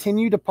you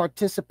continue to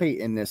participate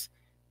in this,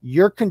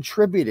 you're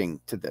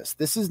contributing to this.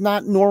 This is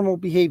not normal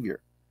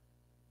behavior.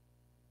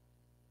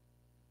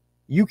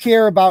 You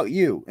care about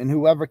you and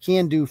whoever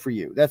can do for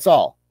you. That's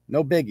all.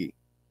 No biggie.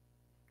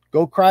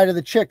 Go cry to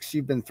the chicks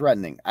you've been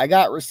threatening. I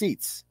got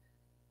receipts.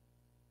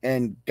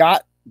 And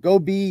go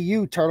be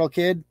you, turtle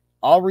kid.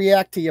 I'll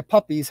react to your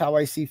puppies how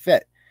I see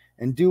fit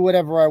and do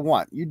whatever I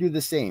want. You do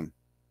the same.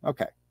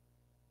 Okay.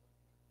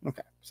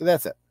 Okay. So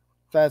that's it.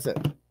 That's it.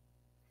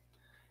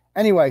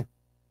 Anyway,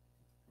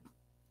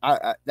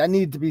 that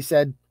needed to be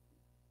said.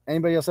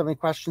 Anybody else have any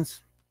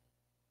questions?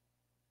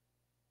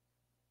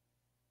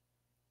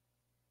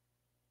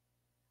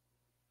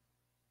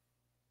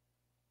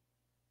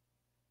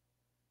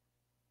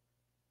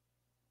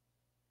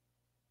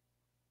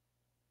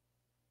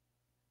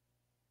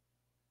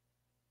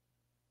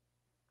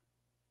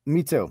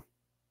 Me too.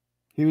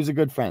 He was a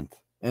good friend.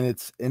 And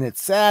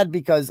it's sad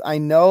because I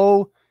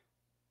know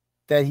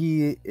that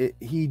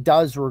he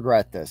does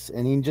regret this.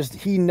 And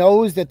he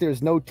knows that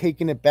there's no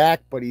taking it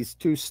back, but he's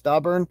too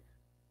stubborn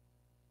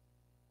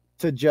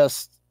to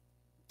just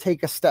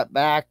take a step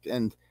back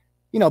and,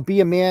 you know,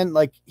 be a man.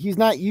 Like, he's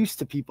not used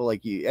to people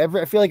like you.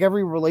 I feel like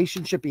every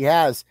relationship he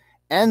has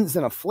ends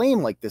in a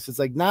flame like this. It's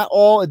like not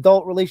all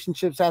adult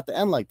relationships have to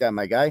end like that,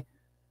 my guy.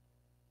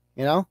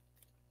 You know?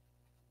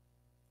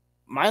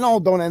 Mine all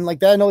don't end like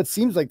that. I know it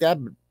seems like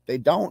that, but they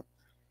don't.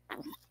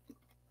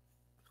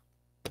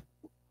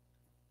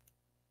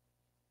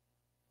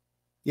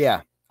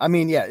 Yeah. I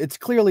mean, yeah, it's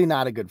clearly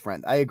not a good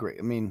friend. I agree.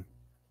 I mean,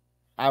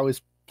 I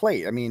was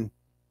played. I mean,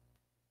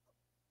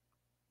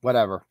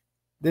 whatever.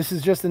 This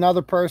is just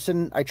another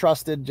person I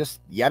trusted.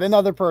 Just yet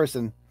another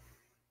person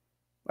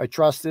I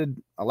trusted,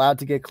 allowed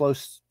to get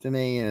close to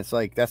me. And it's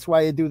like, that's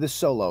why I do this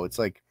solo. It's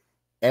like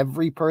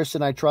every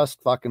person I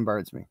trust fucking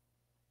burns me.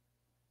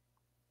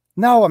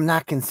 No, I'm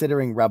not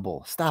considering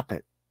Rebel. Stop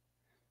it.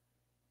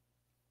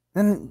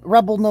 And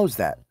Rebel knows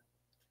that.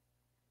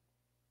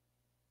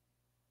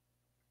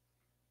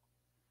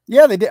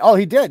 Yeah, they did. Oh,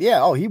 he did.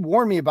 Yeah. Oh, he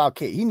warned me about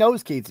Kate. He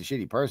knows Kate's a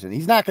shitty person.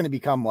 He's not going to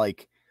become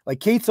like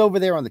Kate's over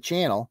there on the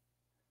channel.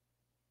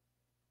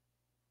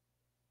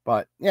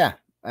 But yeah,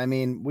 I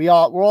mean, we're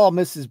all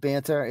Mrs.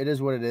 Banter. It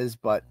is what it is.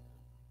 But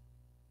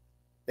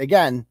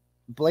again,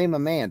 blame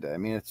Amanda. I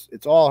mean,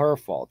 it's all her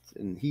fault.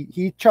 And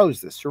he chose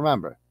this,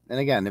 remember. And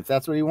again, if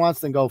that's what he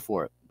wants, then go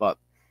for it. But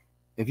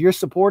if you're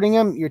supporting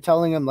him, you're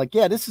telling him like,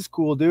 yeah, this is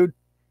cool, dude.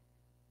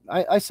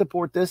 I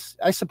support this.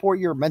 I support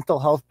your mental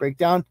health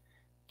breakdown.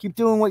 Keep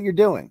doing what you're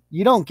doing.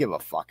 You don't give a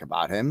fuck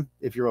about him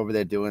if you're over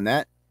there doing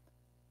that.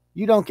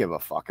 You don't give a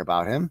fuck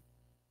about him.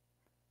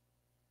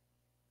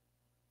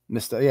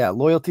 Mr. Yeah,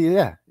 loyalty.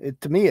 Yeah,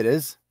 to me it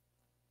is.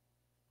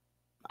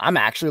 I'm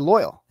actually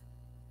loyal.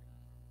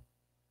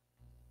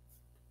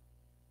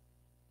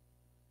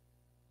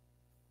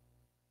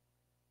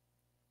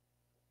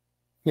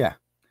 Yeah.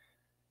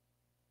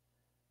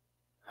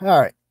 All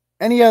right.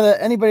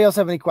 Anybody else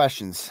have any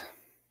questions?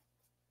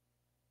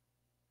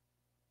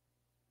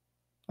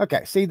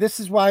 Okay. See, this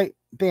is why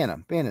ban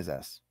him. Ban his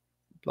ass.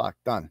 Block.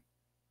 Done.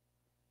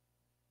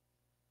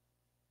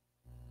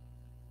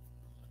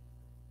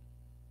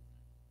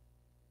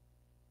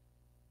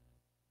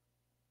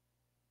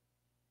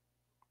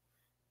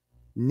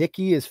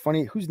 Nikki is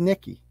funny. Who's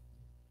Nikki?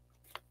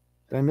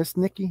 Did I miss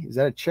Nikki? Is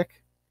that a chick?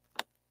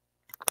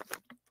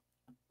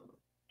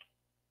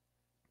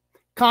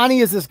 Connie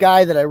is this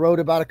guy that I wrote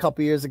about a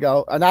couple years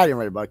ago. And I didn't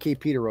write about it. Kate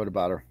Peter wrote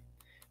about her.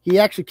 He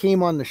actually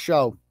came on the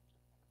show.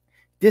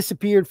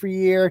 Disappeared for a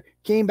year.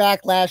 Came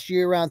back last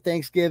year around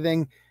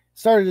Thanksgiving.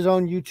 Started his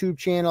own YouTube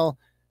channel.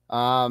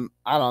 I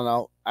don't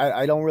know.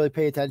 I don't really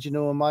pay attention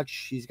to him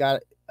much. He's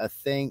got a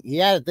thing. He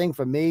had a thing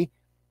for me,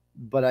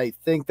 but I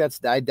think that's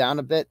died down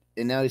a bit.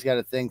 And now he's got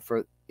a thing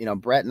for, you know,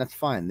 Brett, and that's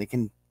fine. They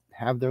can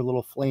have their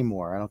little flame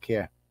war. I don't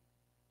care.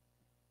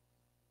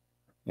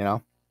 You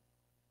know?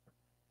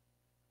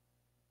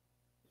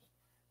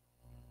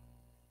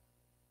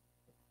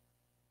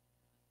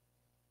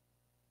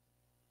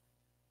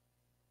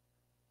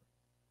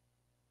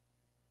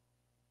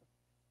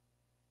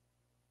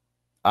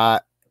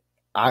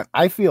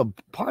 I feel,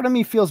 part of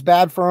me feels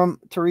bad for him,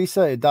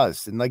 Teresa. It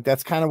does. And like,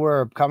 that's kind of where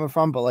I'm coming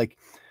from. But like,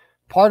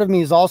 part of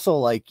me is also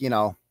like, you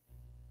know,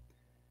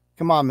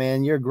 come on,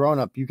 man, you're a grown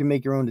up. You can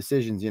make your own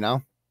decisions, you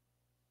know?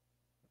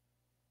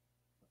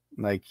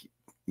 Like,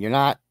 you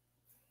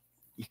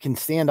can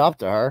stand up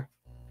to her.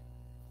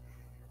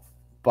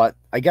 But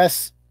I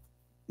guess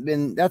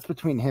then that's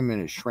between him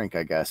and his shrink,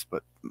 I guess.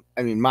 But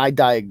I mean, my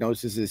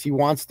diagnosis is he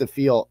wants to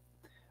feel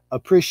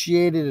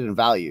appreciated and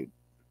valued.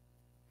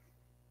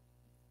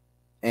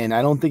 And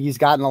I don't think he's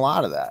gotten a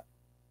lot of that.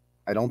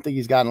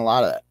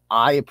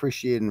 I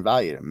appreciate and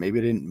value him. Maybe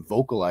I didn't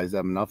vocalize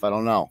that enough. I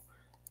don't know.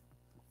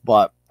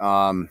 but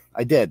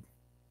I did.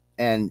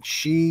 And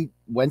she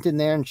went in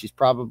there, and she's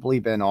probably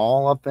been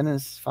all up in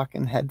his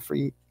fucking head for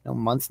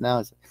months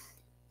now.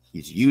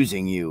 He's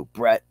using you,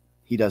 Brett.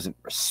 He doesn't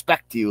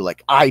respect you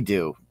like I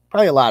do.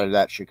 Probably a lot of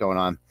that shit going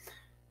on.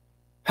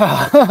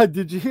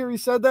 Did you hear he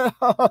said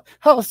that?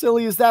 How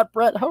silly is that,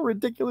 Brett? How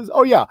ridiculous.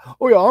 Oh yeah,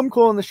 I'm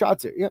calling the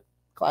shots here. Yep,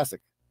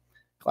 classic.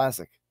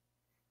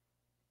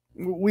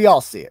 We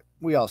all see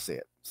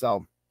it.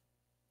 So,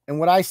 and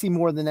what I see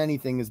more than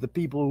anything is the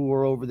people who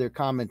are over there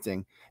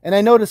commenting. And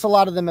I notice a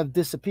lot of them have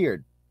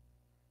disappeared.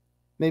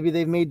 Maybe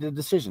they've made the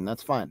decision.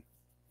 That's fine.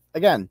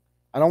 Again,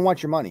 I don't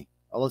want your money.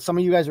 Although some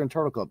of you guys are in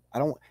Turtle Club.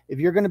 If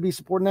you're going to be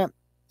supporting that,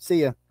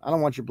 see ya. I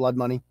don't want your blood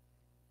money.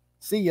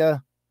 See ya.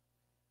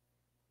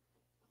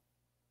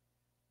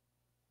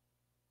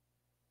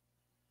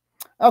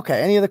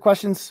 Okay. Any other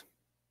questions?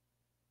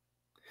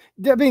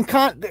 I mean,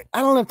 I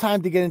don't have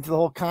time to get into the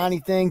whole Connie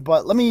thing,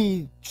 but let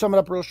me sum it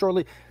up real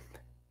shortly.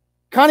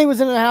 Connie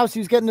was in a house. He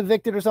was getting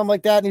evicted or something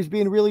like that, and he was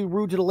being really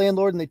rude to the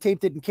landlord, and they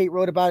taped it, and Kate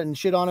wrote about it and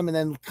shit on him, and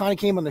then Connie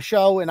came on the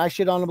show, and I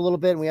shit on him a little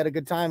bit, and we had a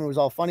good time, and it was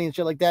all funny and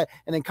shit like that,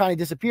 and then Connie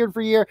disappeared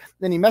for a year.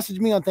 Then he messaged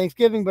me on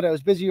Thanksgiving, but I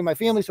was busy with my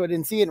family, so I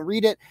didn't see it and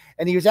read it,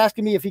 and he was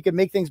asking me if he could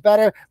make things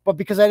better, but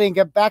because I didn't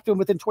get back to him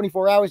within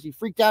 24 hours, he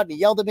freaked out, and he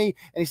yelled at me,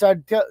 and he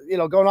started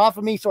going off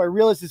of me, so I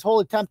realized his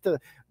whole attempt to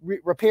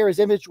repair his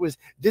image was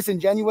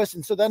disingenuous,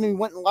 and so then he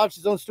went and launched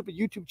his own stupid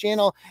YouTube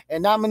channel,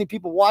 and not many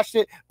people watched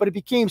it, but it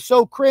became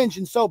so cringe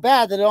and so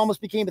bad that it almost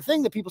became a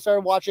thing that people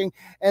started watching,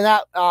 and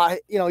that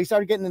he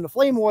started getting into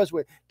flame wars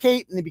with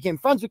Kate, and he became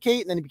friends with Kate,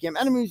 and then he became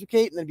enemies with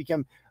Kate, and then he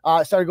became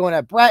started going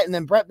at Brett, and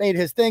then Brett made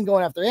his thing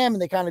going after him,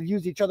 and they kind of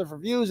used each other for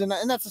views, and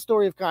that's the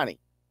story of Connie.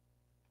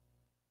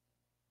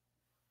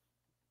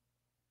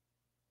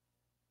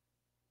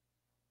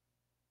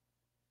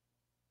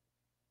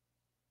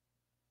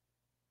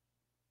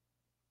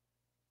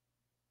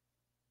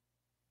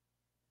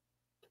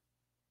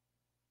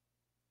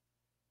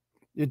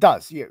 It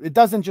does. Yeah, it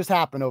doesn't just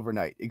happen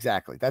overnight.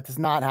 Exactly. That does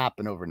not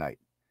happen overnight.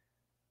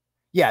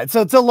 Yeah, it's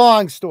a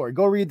long story.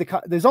 Go read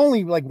there's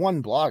only like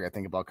one blog, I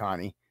think, about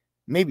Connie.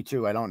 Maybe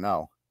two, I don't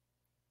know.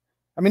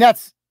 I mean,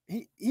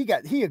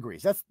 he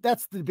agrees.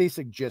 That's the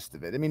basic gist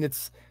of it. I mean,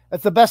 that's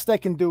the best I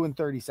can do in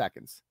 30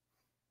 seconds.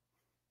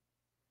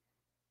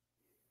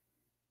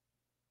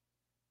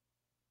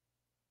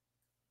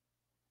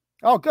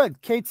 Oh,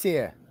 good. Kate's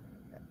here.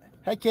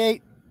 Hey,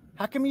 Kate.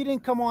 How come you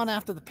didn't come on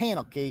after the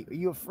panel, Kate? Are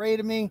you afraid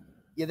of me?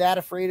 You that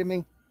afraid of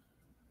me?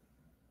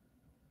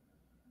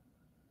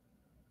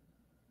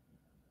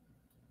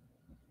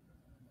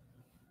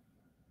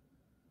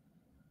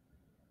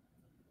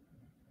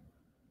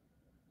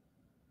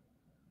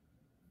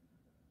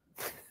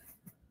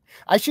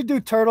 I should do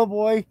Turtle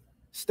Boy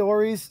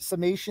stories,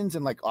 summations,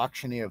 and like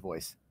auctioneer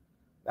voice.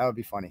 That would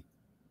be funny.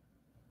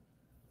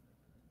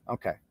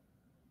 Okay.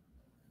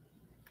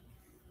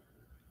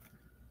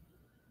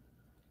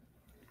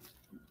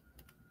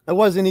 I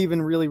wasn't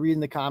even really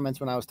reading the comments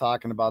when I was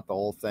talking about the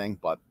whole thing,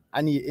 but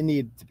it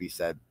needed to be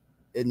said.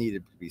 It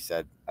needed to be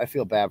said. I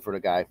feel bad for the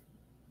guy,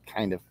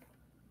 kind of.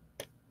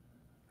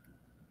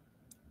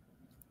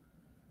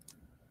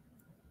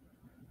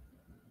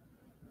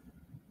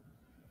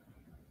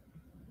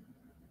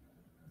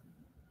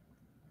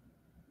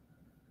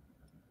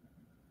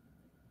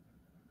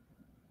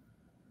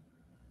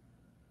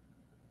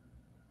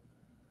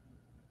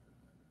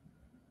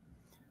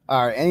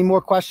 All right. Any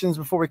more questions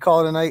before we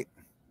call it a night?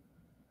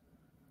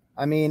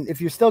 I mean, if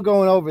you're still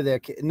going over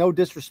there, no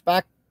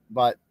disrespect,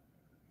 but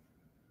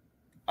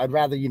I'd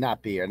rather you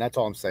not be here. And that's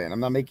all I'm saying. I'm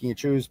not making you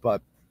choose,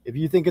 but if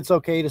you think it's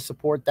okay to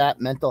support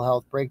that mental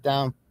health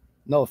breakdown,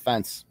 no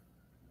offense.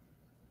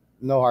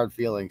 No hard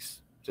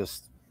feelings.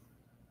 Just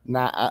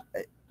not,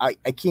 I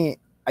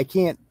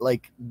can't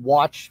like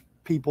watch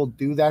people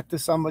do that to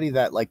somebody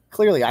that like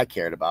clearly I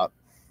cared about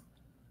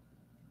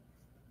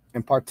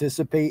and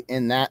participate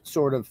in that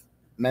sort of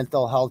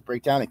mental health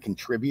breakdown and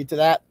contribute to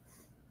that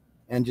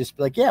and just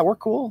be like, yeah, we're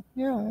cool.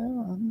 Yeah.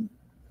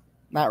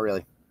 Not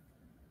really.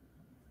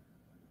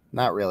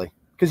 Not really.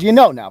 Because you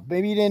know now.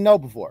 Maybe you didn't know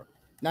before.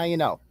 Now you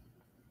know.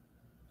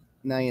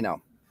 Now you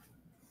know.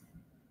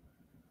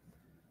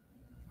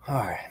 All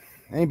right.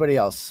 Anybody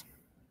else?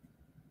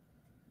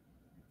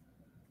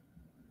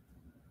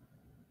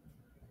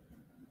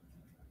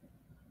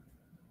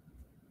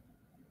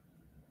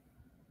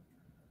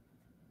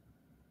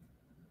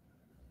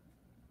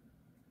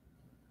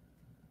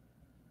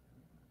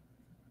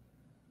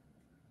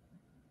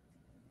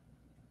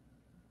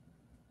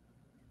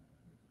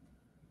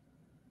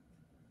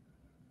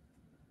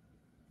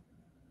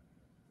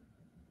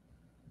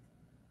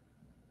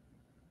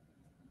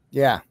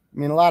 Yeah. I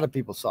mean, a lot of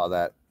people saw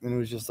that. And it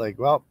was just like,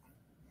 well,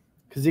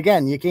 because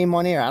again, you came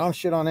on here. I don't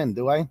shit on him,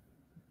 do I?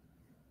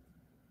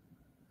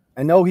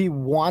 I know he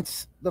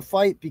wants the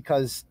fight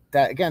because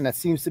that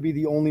seems to be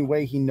the only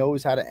way he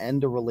knows how to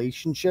end a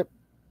relationship.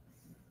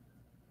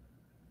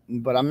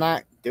 But I'm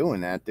not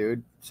doing that,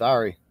 dude.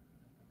 Sorry.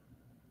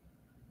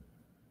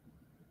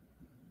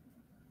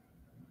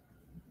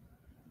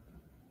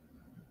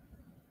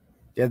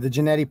 Yeah, the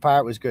Giannetti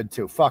part was good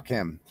too. Fuck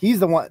him. He's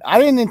the one. I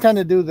didn't intend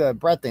to do the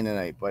Brett thing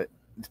tonight, but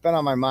it's been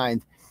on my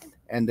mind.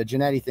 And the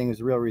Giannetti thing is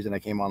the real reason I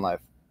came on live.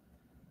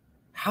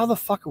 How the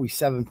fuck are we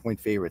 7-point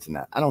favorites in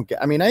that? I don't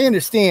get. I mean, I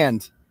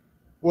understand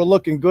we're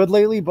looking good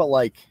lately, but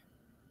like,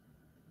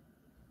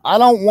 I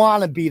don't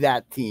want to be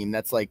that team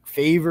that's like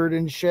favored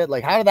and shit.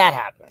 Like, how did that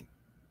happen?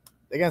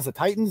 Against the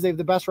Titans, they have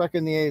the best record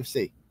in the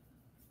AFC.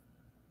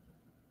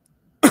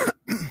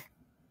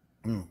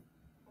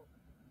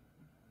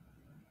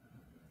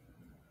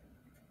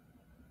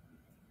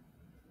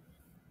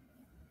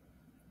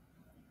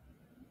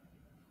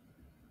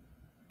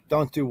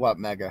 Don't do what,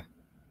 Mega?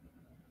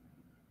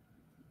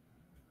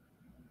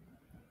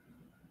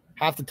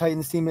 Half the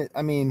Titans team,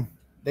 I mean,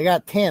 they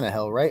got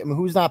Tannehill, right? I mean,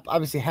 who's not?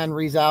 Obviously,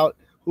 Henry's out.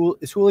 Who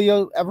is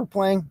Julio ever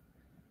playing?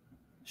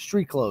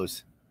 Street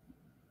clothes.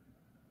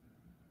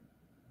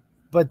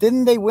 But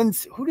didn't they win?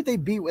 Who did they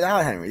beat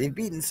without Henry? They've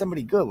beaten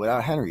somebody good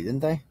without Henry, didn't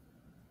they?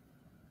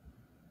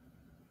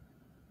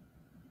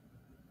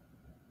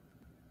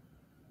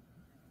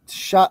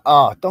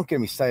 Oh, don't get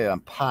me started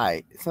on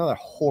pie. It's another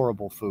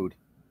horrible food.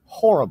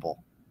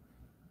 Horrible.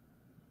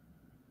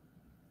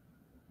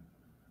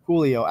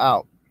 Julio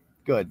out.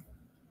 Good.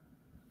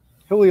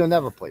 Julio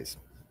never plays.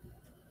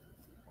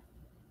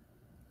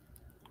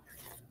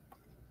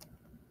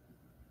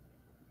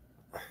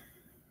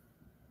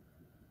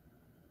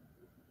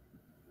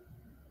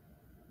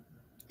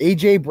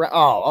 A.J. Brown.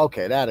 Oh,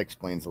 okay. That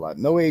explains a lot.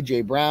 No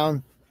A.J.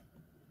 Brown.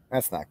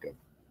 That's not good.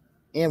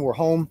 And we're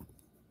home.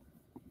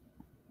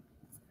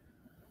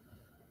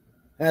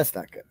 That's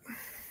not good.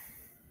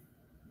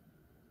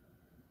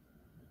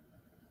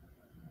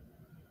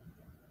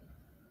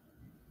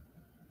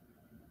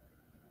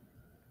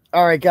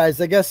 All right, guys.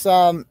 I guess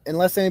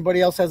unless anybody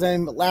else has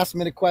any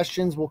last-minute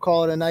questions, we'll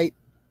call it a night.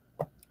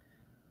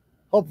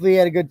 Hopefully you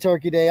had a good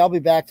turkey day. I'll be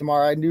back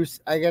tomorrow.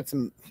 I have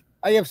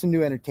some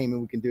new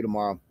entertainment we can do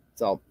tomorrow.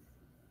 So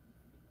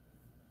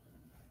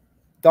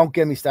don't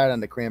get me started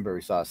on the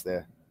cranberry sauce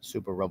there.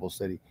 Super Rebel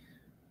City.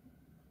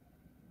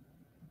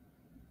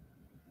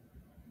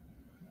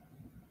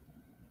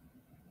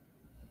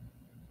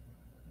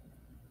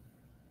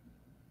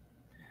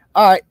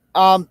 All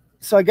right.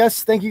 So I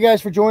guess thank you guys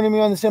for joining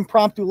me on this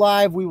impromptu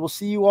live. We will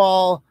see you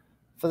all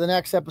for the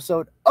next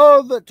episode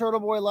of the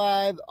Turtleboy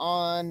Live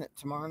on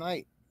tomorrow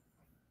night.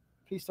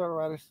 Peace, Turtle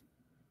Riders.